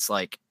then it's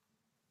like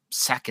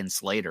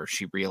seconds later,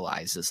 she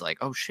realizes, like,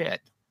 oh, shit,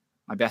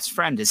 my best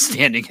friend is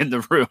standing in the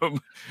room.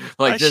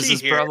 Like, this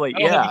is probably,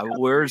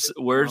 where's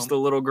the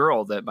little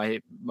girl that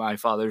my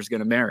father's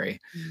going to marry?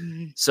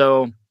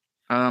 So...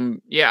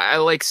 yeah, I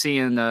like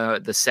seeing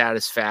the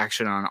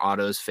satisfaction on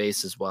Otto's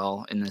face as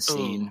well in this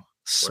scene.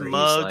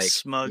 Smug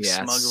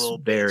little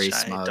very bitch.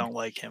 smug. I don't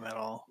like him at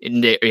all.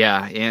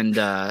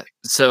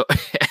 So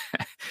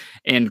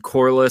and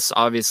Corlys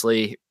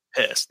obviously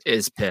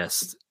is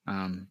pissed.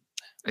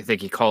 I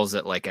think he calls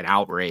it like an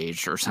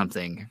outrage or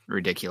something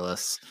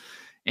ridiculous,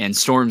 and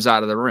storms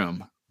out of the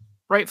room.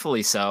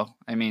 Rightfully so.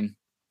 I mean,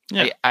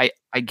 Yeah.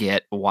 I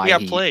get why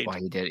got he played. why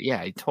he did it.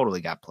 Yeah, he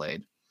totally got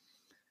played.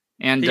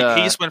 And He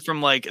just went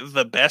from like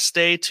the best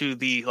day to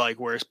the like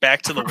worst,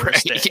 back to the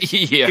worst day.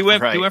 Yeah, He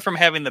went from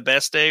having the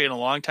best day in a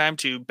long time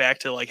to back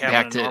to like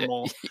having a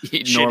normal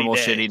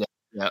shitty day.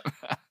 Yeah.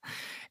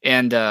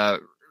 And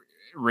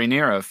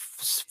Rhaenyra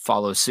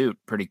follows suit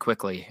pretty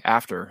quickly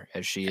after,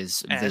 as she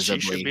is as she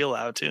should be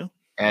allowed to.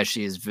 As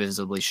she is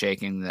visibly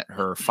shaking that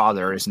her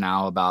father is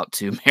now about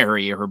to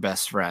marry her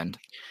best friend,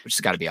 which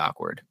has got to be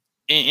awkward.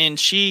 And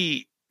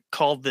she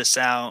called this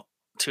out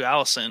to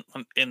Alicent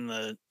in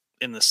the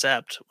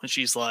Sept when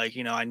she's like,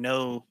 you know, I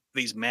know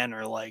these men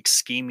are like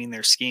scheming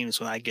their schemes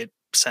when I get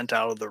sent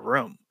out of the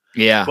room.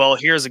 Yeah. Well,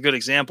 here's a good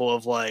example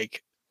of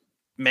like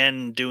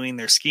men doing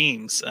their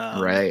schemes.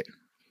 Right.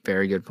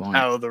 Very good point.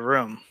 Out of the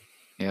room.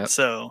 Yeah.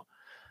 So,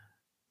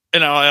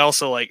 and I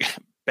also like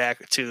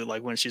back to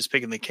like when she's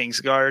picking the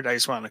Kingsguard, I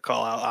just wanted to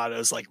call out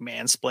Otto's like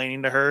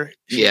mansplaining to her.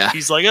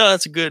 He's like, oh,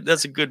 that's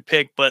a good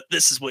pick, but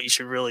this is what you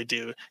should really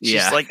do.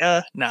 She's like,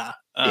 nah.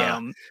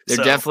 They're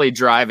definitely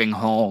driving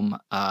home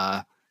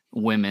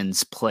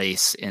women's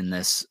place in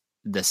this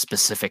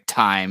specific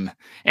time,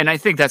 and I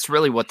think that's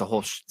really what the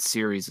whole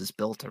series is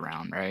built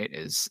around, right?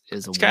 Is a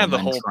woman kind of the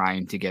whole,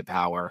 trying to get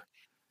power.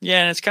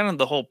 Yeah, and it's kind of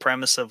the whole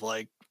premise of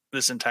like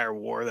this entire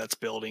war that's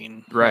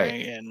building,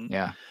 right? And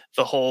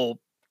the whole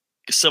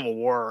civil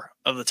war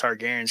of the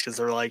Targaryens, because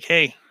they're like,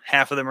 hey,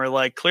 half of them are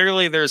like,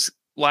 clearly there's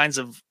lines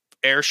of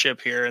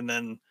airship here, and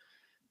then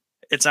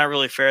it's not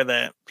really fair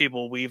that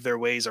people weave their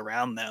ways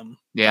around them.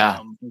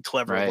 In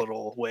clever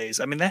little ways.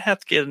 I mean, that have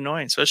to get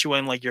annoying, especially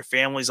when like your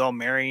family's all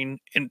marrying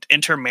and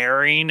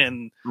intermarrying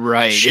and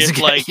shit,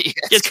 like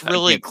it's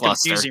really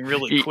confusing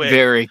really quick.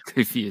 Very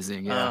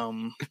confusing. Yeah.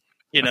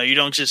 You know, you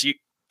don't just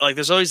like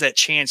there's always that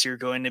chance you're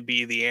going to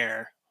be the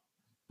heir.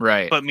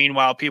 Right. But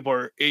meanwhile, people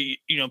are, you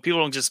know, people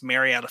don't just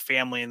marry out of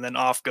family and then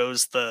off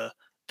goes the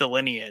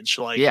lineage.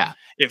 Like,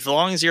 if as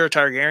long as you're a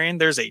Targaryen,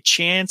 there's a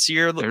chance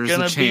you're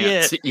going to be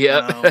it.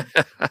 Yeah.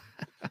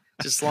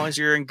 Just as long as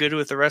you're in good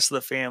with the rest of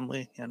the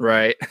family. And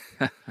right.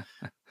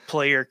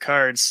 Play your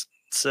cards.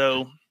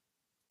 So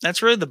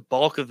that's really the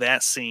bulk of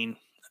that scene.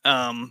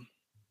 And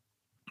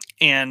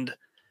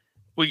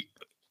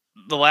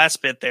the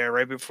last bit there,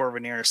 right before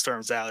Rhaenyra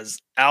storms out,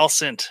 is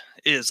Alicent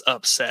is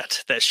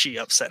upset that she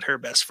upset her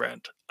best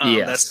friend.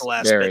 That's the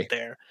last bit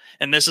there.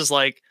 And this is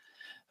like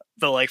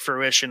the like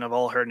fruition of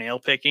all her nail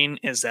picking,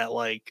 is that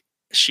like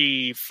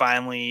she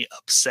finally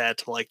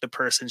upset like the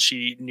person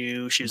she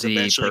knew she was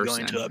eventually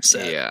going to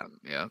upset.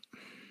 Yeah.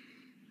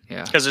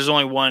 Because there's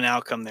only one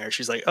outcome there.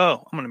 She's like, oh,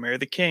 I'm going to marry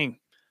the king.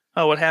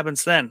 Oh, what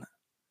happens then?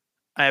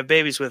 I have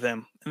babies with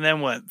him. And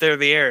then what? They're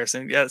the heirs.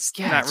 And that's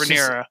not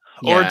Rhaenyra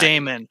or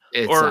Daemon.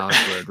 It's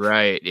awkward,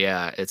 right?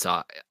 Yeah, it's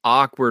an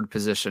awkward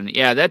position.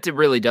 Yeah, that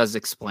really does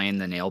explain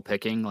the nail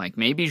picking. Like,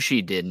 maybe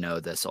she did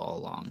know this all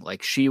along.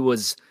 Like, she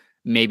was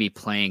maybe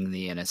playing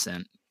the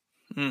innocent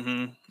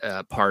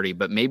party,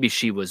 but maybe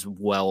she was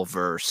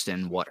well-versed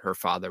in what her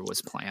father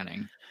was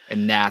planning.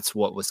 And that's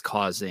what was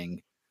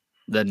causing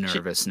the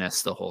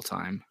nervousness the whole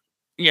time.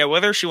 Yeah,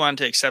 whether she wanted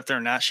to accept it or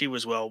not, she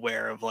was well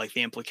aware of like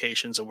the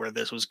implications of where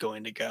this was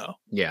going to go.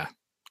 Yeah,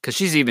 because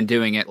she's even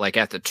doing it like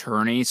at the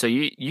tourney, so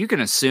you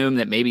can assume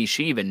that maybe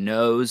she even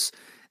knows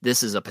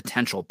this is a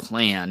potential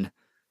plan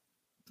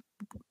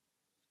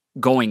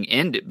going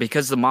into,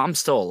 because the mom's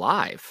still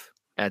alive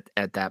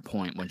at that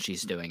point when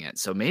she's doing it.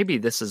 So maybe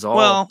this is all.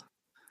 Well,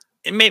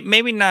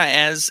 maybe not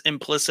as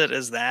implicit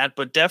as that,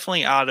 but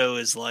definitely Otto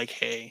is like,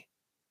 hey,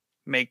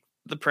 make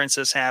the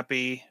princess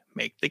happy.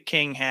 Make the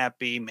king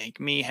happy, make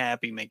me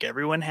happy, make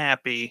everyone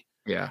happy.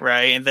 Yeah.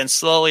 Right. And then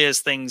slowly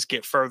as things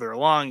get further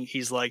along,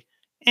 he's like,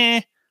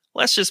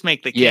 let's just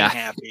make the king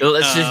happy.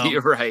 Let's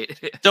just, right.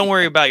 Don't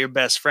worry about your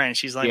best friend.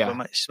 She's like,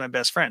 she's my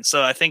best friend.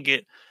 So I think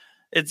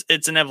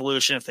it's an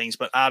evolution of things,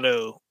 but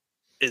Otto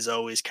is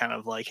always kind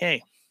of like,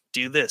 hey,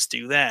 do this,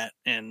 do that.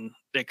 And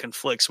it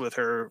conflicts with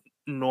her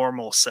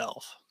normal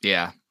self.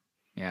 Yeah.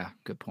 Yeah.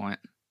 Good point.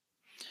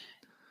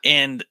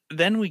 And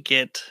then we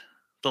get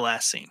the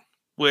last scene,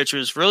 which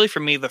was really for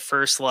me the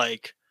first,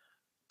 like,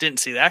 didn't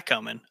see that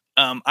coming.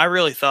 I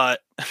really thought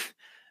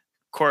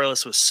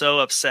Corlys was so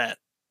upset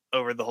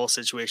over the whole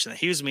situation that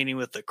he was meeting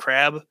with the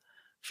crab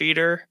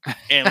feeder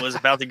and was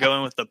about to go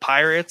in with the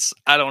pirates.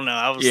 I don't know.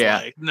 I was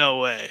like, no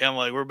way. I'm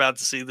like, we're about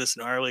to see this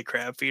gnarly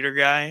crab feeder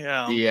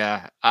guy.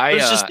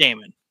 It's just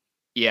Daemon.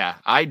 Yeah,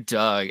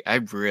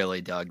 I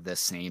really dug this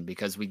scene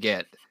because we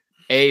get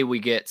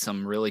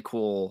some really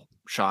cool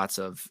shots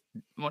of,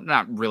 well,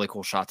 not really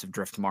cool shots of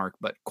Driftmark,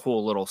 but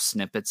cool little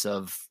snippets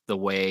of the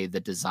way the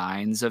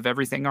designs of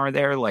everything are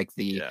there, like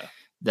the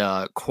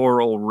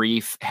coral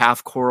reef,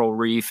 half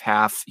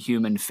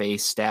human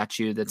face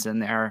statue that's in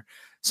there,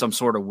 some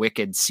sort of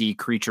wicked sea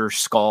creature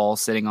skull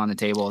sitting on the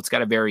table. It's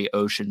got a very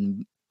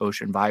ocean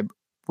vibe,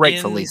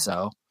 rightfully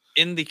so.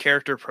 In the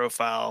character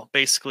profile,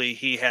 basically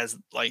he has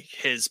like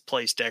his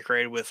place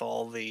decorated with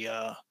all the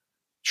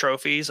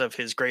trophies of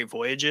his great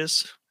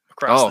voyages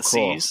across Oh, the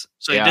cool. seas.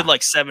 So he Yeah. did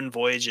like 7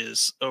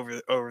 voyages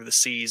over the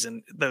seas,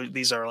 and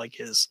these are like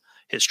his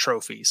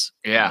trophies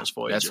from Yeah, those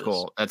voyages. that's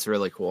cool. That's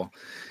really cool.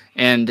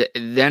 And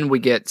then we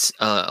get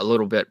a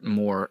little bit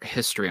more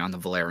history on the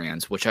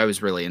Valerians, which I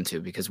was really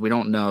into because we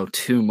don't know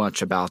too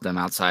much about them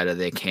outside of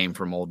they came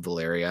from old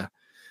Valeria.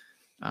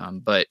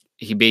 But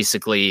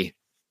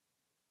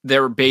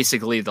they're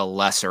basically the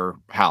lesser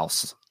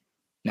house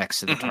next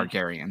to the Mhm.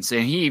 Targaryens.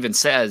 And he even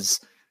says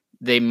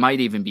they might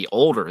even be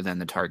older than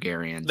the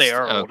Targaryens, They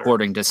are older.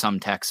 according to some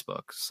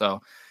textbooks.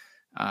 So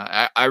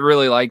I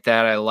really like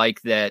that. I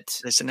like that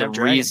They didn't the have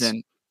dragons.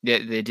 reason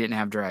they didn't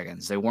have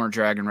dragons. They weren't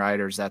dragon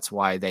riders. That's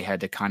why they had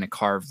to kind of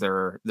carve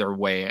their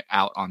way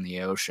out on the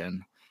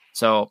ocean.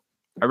 So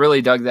I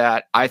really dug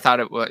that. I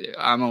thought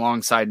I'm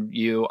alongside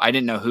you. I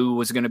didn't know who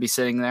was going to be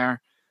sitting there,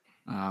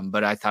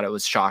 but I thought it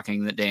was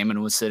shocking that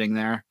Daemon was sitting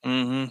there.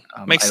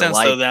 Makes sense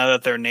though now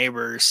that they're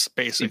neighbors,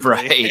 basically.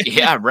 Right.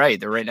 Yeah, right.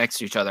 They're right next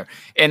to each other.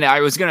 And I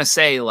was going to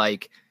say,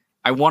 like,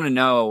 I want to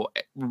know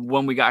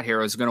when we got here,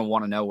 I was going to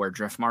want to know where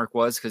Driftmark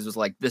was because it was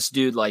like this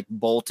dude like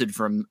bolted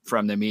from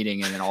the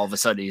meeting and then all of a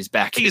sudden he's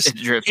back. He's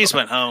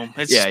went home.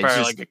 It's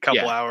probably like a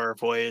couple hour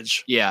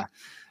voyage. Yeah.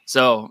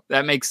 So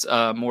that makes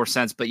more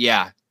sense. But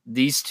yeah,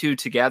 these two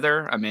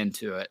together, I'm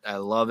into it. I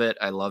love it.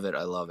 I love it.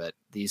 I love it.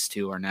 These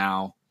two are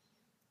now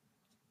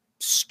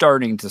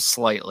starting to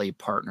slightly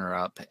partner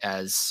up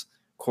as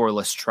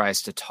Corlys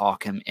tries to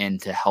talk him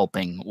into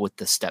helping with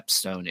the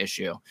Stepstone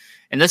issue.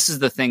 And this is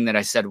the thing that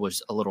I said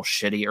was a little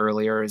shitty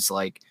earlier is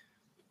like,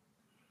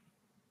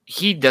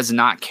 he does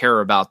not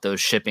care about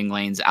those shipping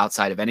lanes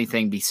outside of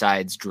anything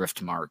besides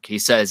Driftmark. He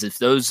says, if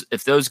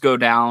those go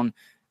down,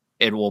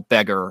 it will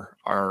beggar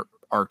our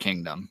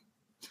kingdom.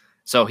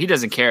 So he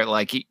doesn't care.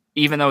 Like,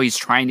 even though he's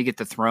trying to get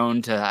the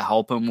throne to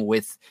help him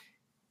with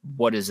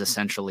what is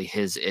essentially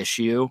his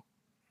issue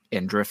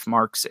and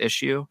Driftmark's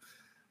issue,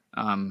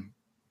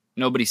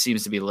 nobody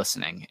seems to be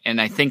listening.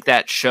 And I think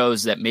that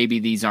shows that maybe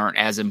these aren't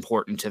as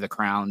important to the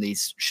crown.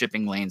 These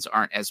shipping lanes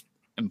aren't as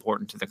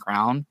important to the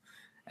crown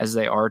as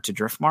they are to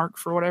Driftmark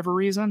for whatever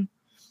reason.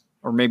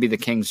 Or maybe the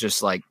king's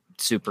just like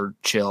super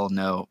chill,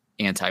 no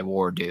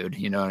anti-war dude.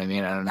 You know what I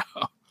mean? I don't know.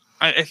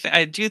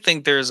 I do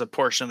think there's a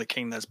portion of the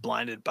king that's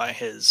blinded by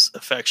his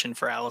affection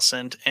for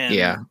Alicent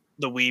and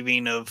the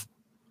weaving of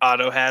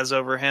Otto has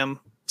over him.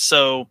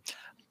 So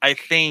I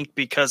think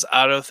because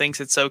Otto thinks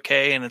it's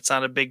okay and it's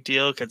not a big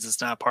deal because it's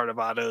not part of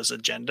Otto's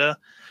agenda.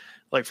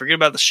 Like, forget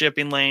about the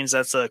shipping lanes.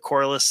 That's a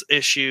Corlys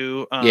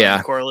issue.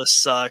 Corlys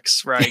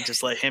sucks, right?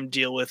 Just let him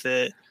deal with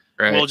it.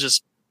 Right. We'll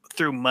just,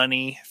 through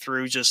money,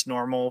 through just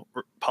normal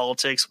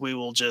politics, we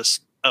will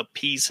just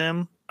appease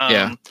him.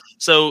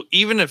 So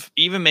even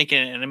making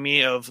an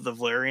enemy of the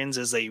Valerians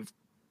is a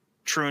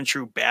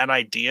true bad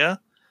idea,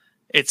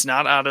 it's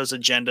not Otto's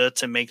agenda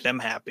to make them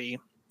happy.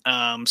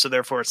 So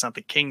therefore it's not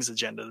the king's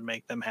agenda to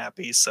make them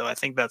happy. So I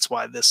think that's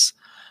why this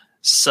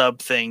sub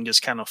thing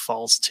just kind of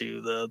falls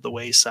to the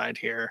wayside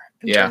here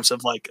in terms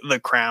of like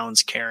the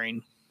crown's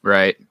caring.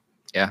 Right.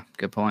 Yeah.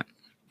 Good point.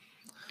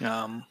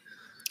 But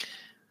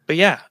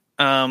yeah.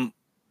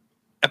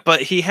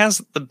 But he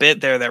has the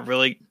bit there that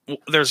really,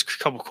 there's a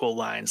couple cool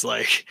lines.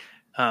 Like,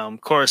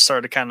 Corlys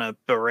started to kind of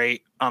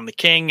berate on the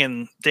king,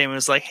 and Daemon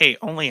was like, "Hey,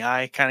 only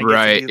I kind of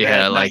get to do that.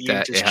 Yeah, I like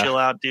that. Just chill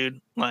out,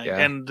 dude." Like,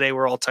 and they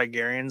were all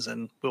Targaryens,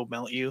 and we'll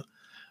melt you.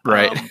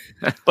 Right.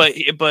 But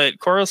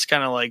Corlys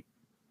kind of like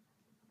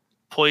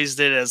poised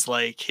it as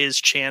like his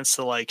chance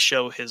to like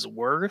show his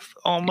worth,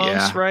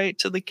 almost right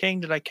to the king.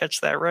 Did I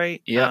catch that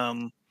right? Yeah.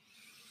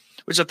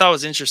 Which I thought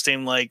was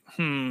interesting. Like,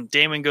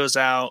 Daemon goes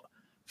out,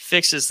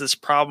 fixes this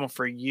problem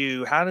for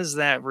you. How does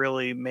that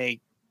really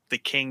make the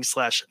king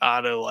 /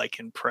 Otto like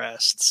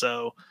impressed?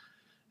 So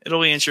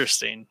it'll be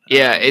interesting.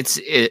 Yeah,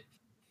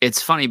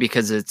 it's funny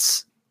because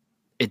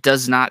it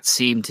does not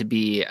seem to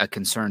be a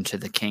concern to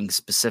the king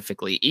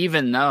specifically,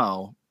 even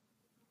though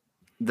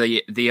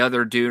the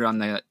other dude on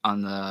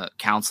the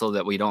council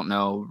that we don't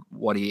know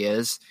what he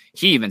is,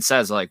 he even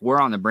says like,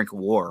 we're on the brink of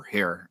war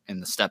here in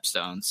the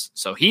Stepstones.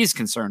 So he's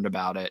concerned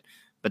about it,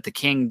 but the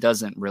king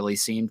doesn't really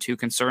seem too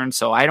concerned.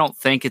 So I don't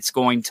think it's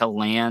going to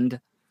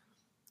land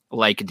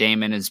like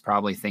Daemon is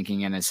probably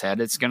thinking in his head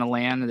it's going to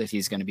land, that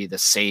he's going to be the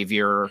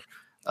savior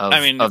of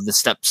the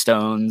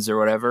Stepstones or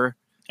whatever.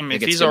 I mean,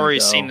 if he's already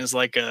seen as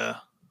like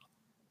a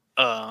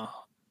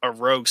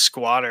rogue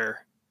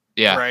squatter,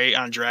 right,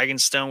 on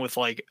Dragonstone with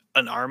like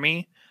an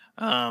army,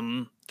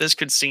 this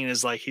could seem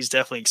as like he's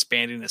definitely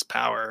expanding his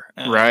power,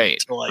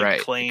 to like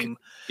claim.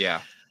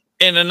 Yeah.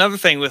 And another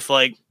thing with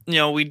like,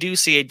 we do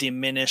see a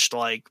diminished,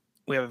 like,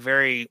 we have a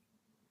very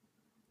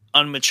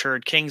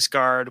unmatured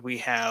Kingsguard. We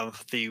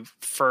have the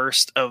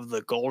first of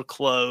the Gold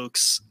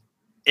Cloaks,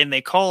 and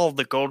they call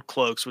the Gold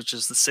Cloaks, which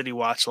is the City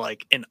Watch,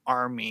 like an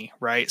army,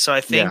 right? So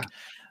I think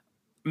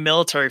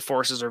military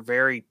forces are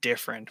very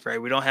different, right?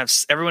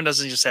 Everyone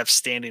doesn't just have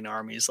standing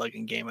armies like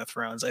in Game of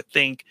Thrones. I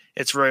think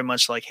it's very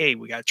much like, hey,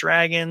 we got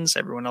dragons.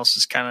 Everyone else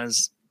is kind of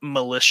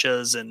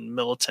militias and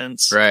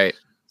militants, right?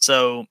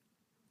 So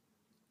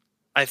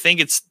I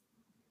think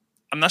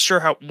I'm not sure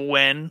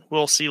when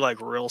we'll see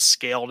like real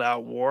scaled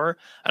out war.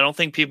 I don't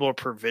think people are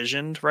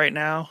provisioned right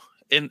now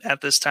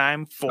at this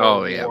time for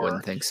Oh yeah, I war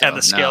wouldn't think at so.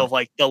 the scale No. of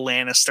like the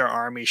Lannister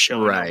army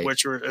showing up, Right.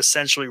 which were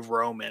essentially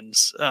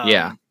Romans.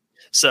 Yeah.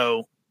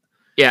 So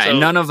Yeah,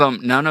 and So-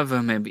 none of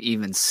them have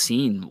even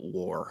seen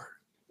war.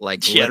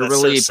 Like Yeah, that's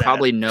so literally, sad.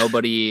 probably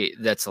nobody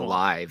that's Well-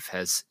 alive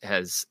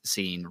has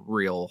seen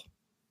real,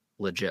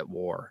 legit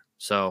war.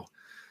 So,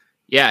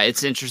 yeah,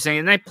 it's interesting,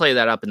 and they play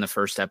that up in the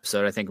first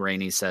episode. I think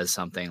Rainey says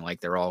something like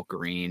they're all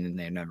green and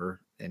they never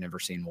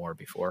seen war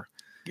before.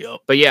 Yep.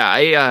 But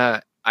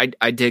yeah,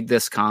 I dig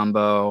this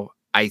combo.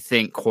 I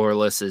think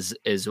Corlys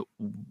is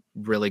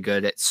really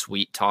good at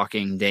sweet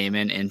talking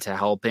Daemon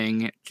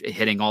into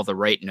hitting all the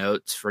right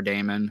notes for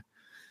Daemon.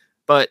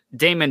 But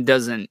Daemon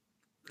doesn't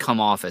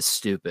come off as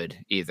stupid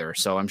either.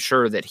 So I'm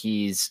sure that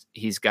he's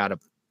got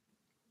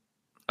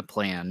a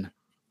plan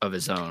of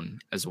his own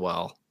as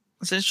well.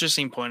 What's an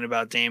interesting point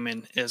about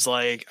Daemon is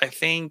like I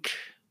think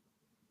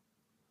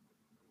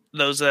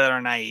those that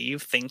are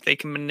naive think they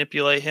can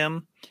manipulate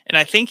him, and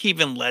I think he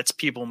even lets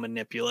people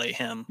manipulate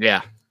him.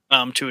 Yeah.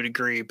 To a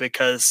degree,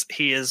 because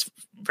he is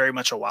very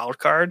much a wild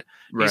card.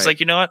 Right. He's like,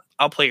 you know what?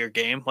 I'll play your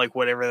game, like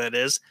whatever that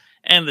is.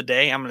 End of the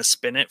day, I'm going to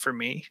spin it for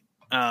me.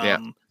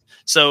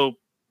 So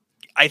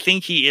I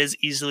think he is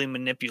easily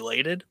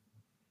manipulated,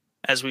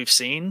 as we've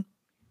seen,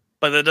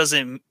 but that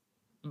doesn't,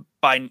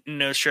 by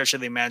no stretch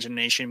of the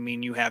imagination,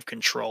 mean you have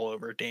control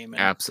over Daemon.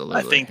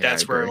 Absolutely. I think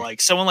that's where agree.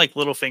 like someone like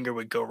Littlefinger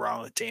would go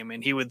wrong with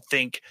Daemon. He would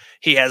think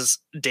he has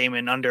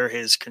Daemon under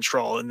his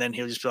control, and then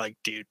he'll just be like,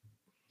 dude,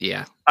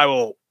 yeah, I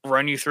will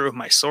run you through with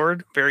my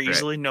sword very Right.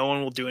 easily. No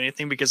one will do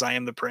anything because I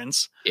am the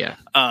prince. Yeah.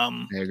 I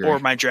agree. Or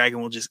my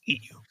dragon will just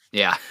eat you.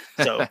 Yeah.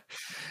 So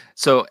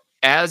So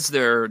as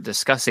they're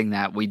discussing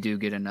that, we do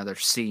get another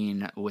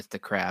scene with the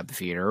crab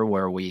feeder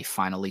where we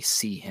finally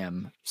see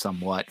him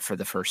somewhat for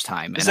the first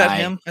time. is that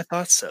him? I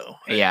thought so.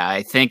 Yeah,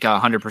 I think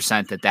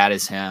 100% that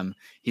is him.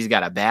 He's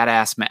got a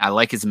badass. I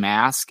like his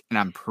mask, and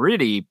I'm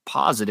pretty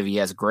positive he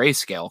has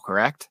grayscale.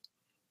 Correct?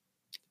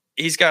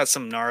 He's got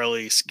some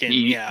gnarly skin.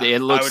 Yeah, it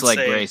looks would like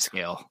say-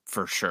 grayscale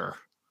for sure.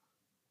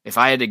 If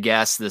I had to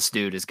guess, this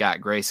dude has got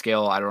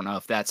grayscale. I don't know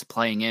if that's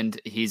playing in.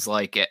 He's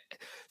like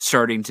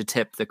starting to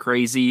tip the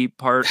crazy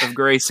part of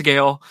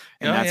grayscale,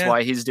 and that's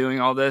why he's doing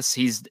all this.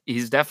 He's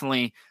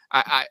definitely.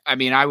 I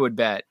mean, I would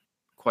bet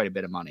quite a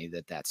bit of money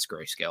that that's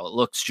grayscale. It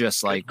looks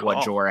just like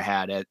what Jorah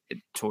had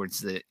towards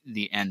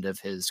the end of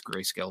his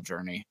grayscale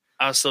journey.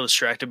 I was so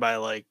distracted by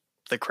like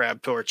the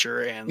crab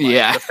torture and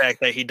the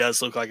fact that he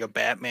does look like a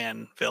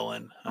Batman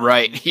villain.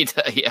 Right. He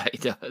does. Yeah, he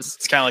does.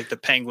 It's kind of like the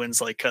Penguin's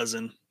like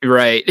cousin.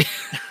 Right.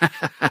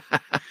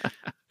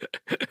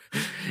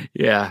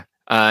 Yeah.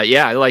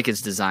 Yeah, I like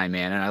his design,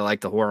 man, and I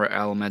like the horror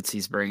elements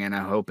he's bringing.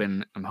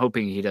 I'm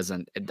hoping he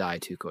doesn't die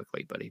too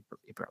quickly, but he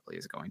probably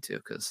is going to,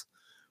 because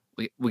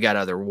we got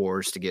other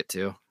wars to get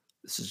to.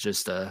 This is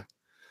just a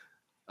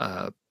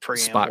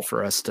spot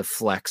for us to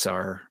flex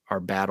our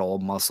battle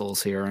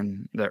muscles here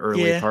in the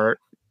early part.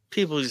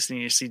 People just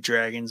need to see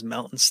dragons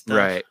melt and stuff.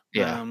 Right.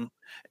 Yeah.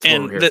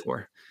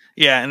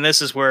 And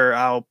this is where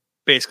I'll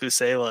basically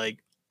say like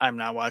I'm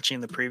not watching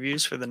the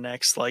previews for the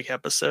next like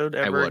episode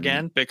ever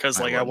again, because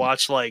like I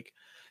watched like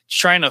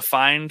trying to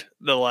find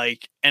the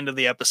like end of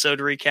the episode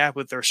recap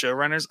with their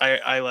showrunners.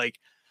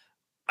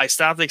 I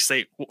stopped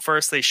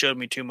because they showed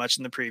me too much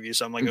in the preview,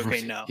 so I'm like,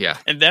 okay, no. Yeah.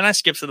 And then I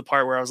skipped to the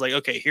part where I was like,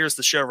 okay, here's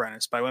the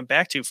showrunners. But I went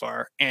back too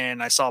far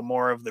and I saw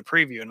more of the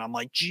preview, and I'm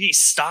like, gee,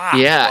 stop.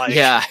 Yeah,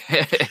 yeah.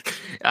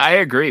 I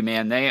agree,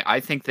 man. I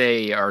think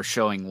they are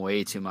showing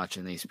way too much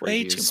in these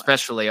previews,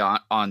 especially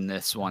on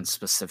this one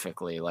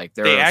specifically. Like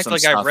they act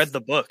like I've read the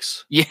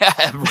books.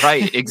 Yeah,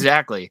 right.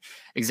 Exactly.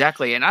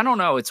 Exactly. And I don't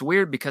know. It's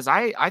weird because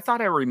I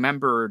thought I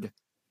remembered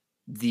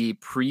the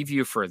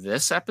preview for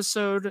this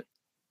episode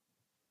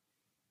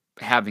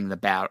having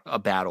a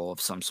battle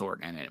of some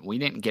sort in it. We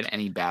didn't get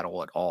any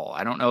battle at all.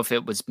 I don't know if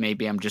it was,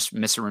 maybe I'm just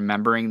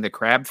misremembering the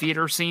crab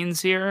feeder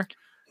scenes here.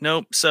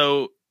 Nope.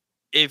 So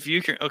if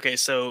you can, okay,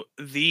 so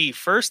the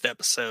first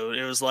episode,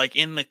 it was like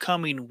in the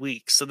coming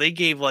weeks. So they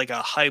gave like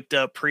a hyped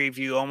up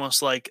preview,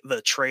 almost like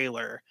the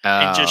trailer,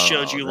 and just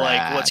showed you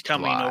like what's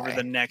coming over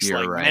the next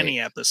many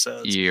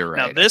episodes. You're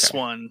right. Now this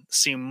one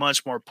seemed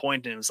much more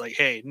pointed. It was like,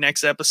 hey,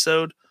 next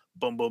episode,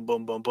 boom, boom,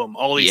 boom, boom, boom.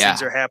 All these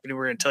things are happening.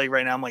 We're going to tell you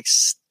right now. I'm like,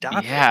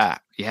 stop. Yeah.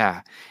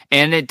 Yeah.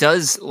 And it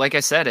does, like I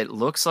said, it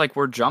looks like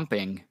we're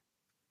jumping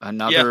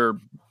another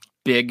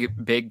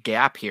big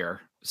gap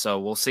here. So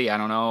we'll see. I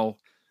don't know.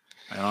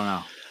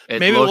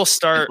 Maybe we'll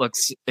start. It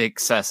looks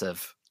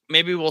excessive.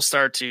 Maybe we'll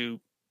start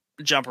to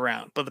jump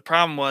around. But the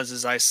problem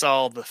is I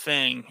saw the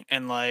thing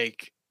and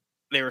like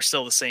they were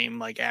still the same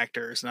like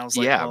actors, and I was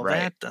like,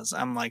 that does.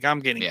 I'm like, I'm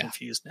getting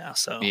confused now.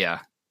 So yeah,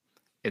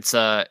 it's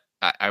I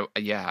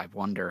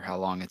wonder how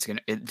long it's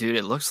gonna. Dude,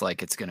 it looks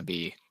like it's gonna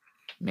be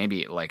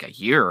maybe like a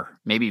year,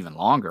 maybe even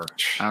longer.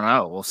 I don't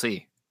know. We'll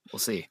see.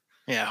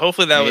 Yeah,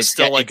 hopefully that was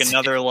still like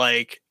another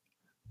like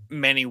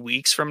many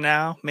weeks from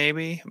now.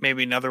 Maybe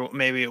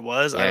it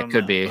was. Yeah, I don't it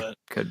could know, be.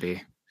 Could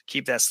be.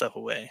 Keep that stuff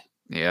away.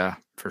 Yeah,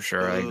 for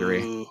sure. I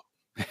agree.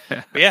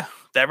 But yeah,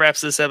 that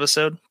wraps this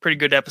episode. Pretty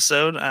good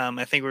episode.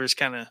 I think we're just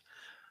kind of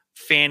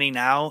fanning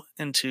out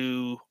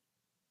into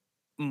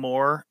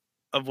more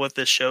of what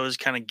this show is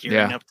kind of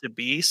gearing up to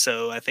be.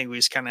 So I think we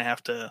just kind of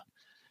have to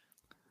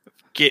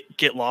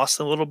get lost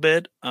a little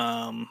bit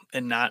and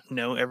not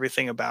know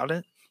everything about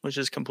it, which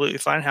is completely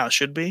fine, how it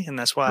should be. And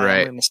that's why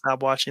I'm going to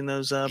stop watching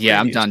those. Yeah,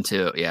 I'm done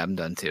too. Yeah, I'm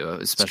done too,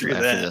 especially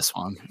after this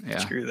one. Yeah,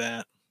 screw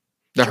that.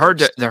 They're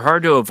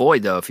hard to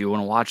avoid though. If you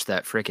want to watch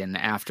that freaking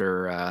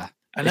after, I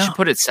should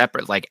put it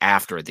separate, like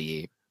after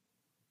the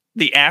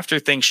after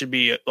thing should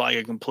be like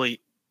a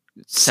complete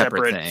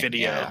separate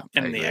video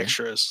and the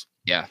extras.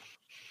 Yeah,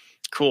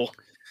 cool.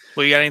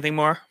 Well, you got anything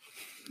more?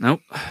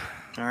 Nope.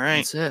 All right,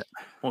 that's it.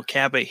 We'll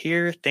cap it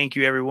here. Thank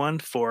you everyone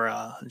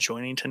for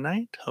joining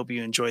tonight. Hope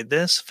you enjoyed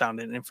this,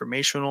 found it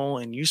informational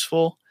and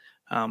useful.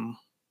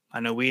 I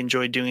know we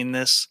enjoyed doing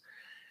this.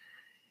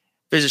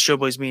 Visit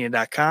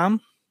showboysmedia.com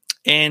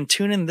and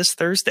tune in this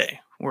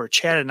Thursday where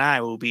Chad and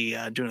I will be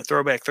doing a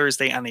Throwback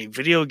Thursday on a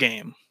video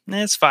game.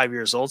 It's 5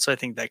 years old, so I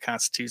think that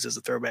constitutes as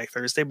a Throwback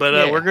Thursday.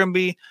 But we're going to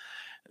be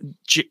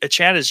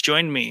Chad has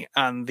joined me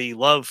on the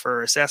love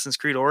for Assassin's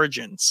Creed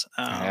Origins.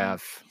 I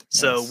have.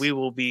 So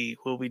we'll be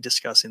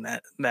discussing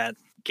that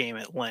game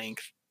at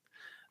length.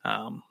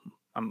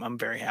 I'm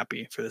very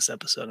happy for this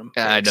episode.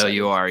 I know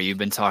you are. You've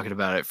been talking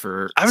about it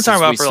I've been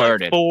talking about it for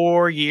like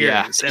 4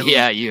 years.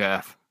 Yeah, you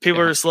have.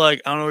 People are just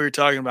like, I don't know what you're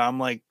talking about. I'm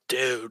like,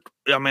 dude.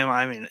 Am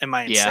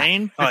I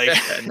insane? Like,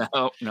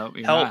 no,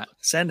 you're help. not.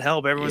 Send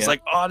help. Everyone's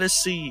like,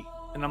 Odyssey,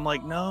 and I'm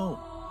like, no.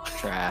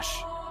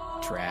 Trash.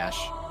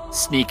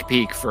 Sneak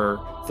peek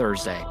for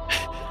Thursday.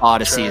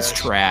 Odyssey is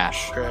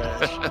trash.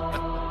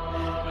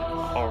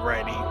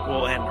 Alrighty,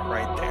 we'll end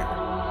right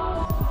there.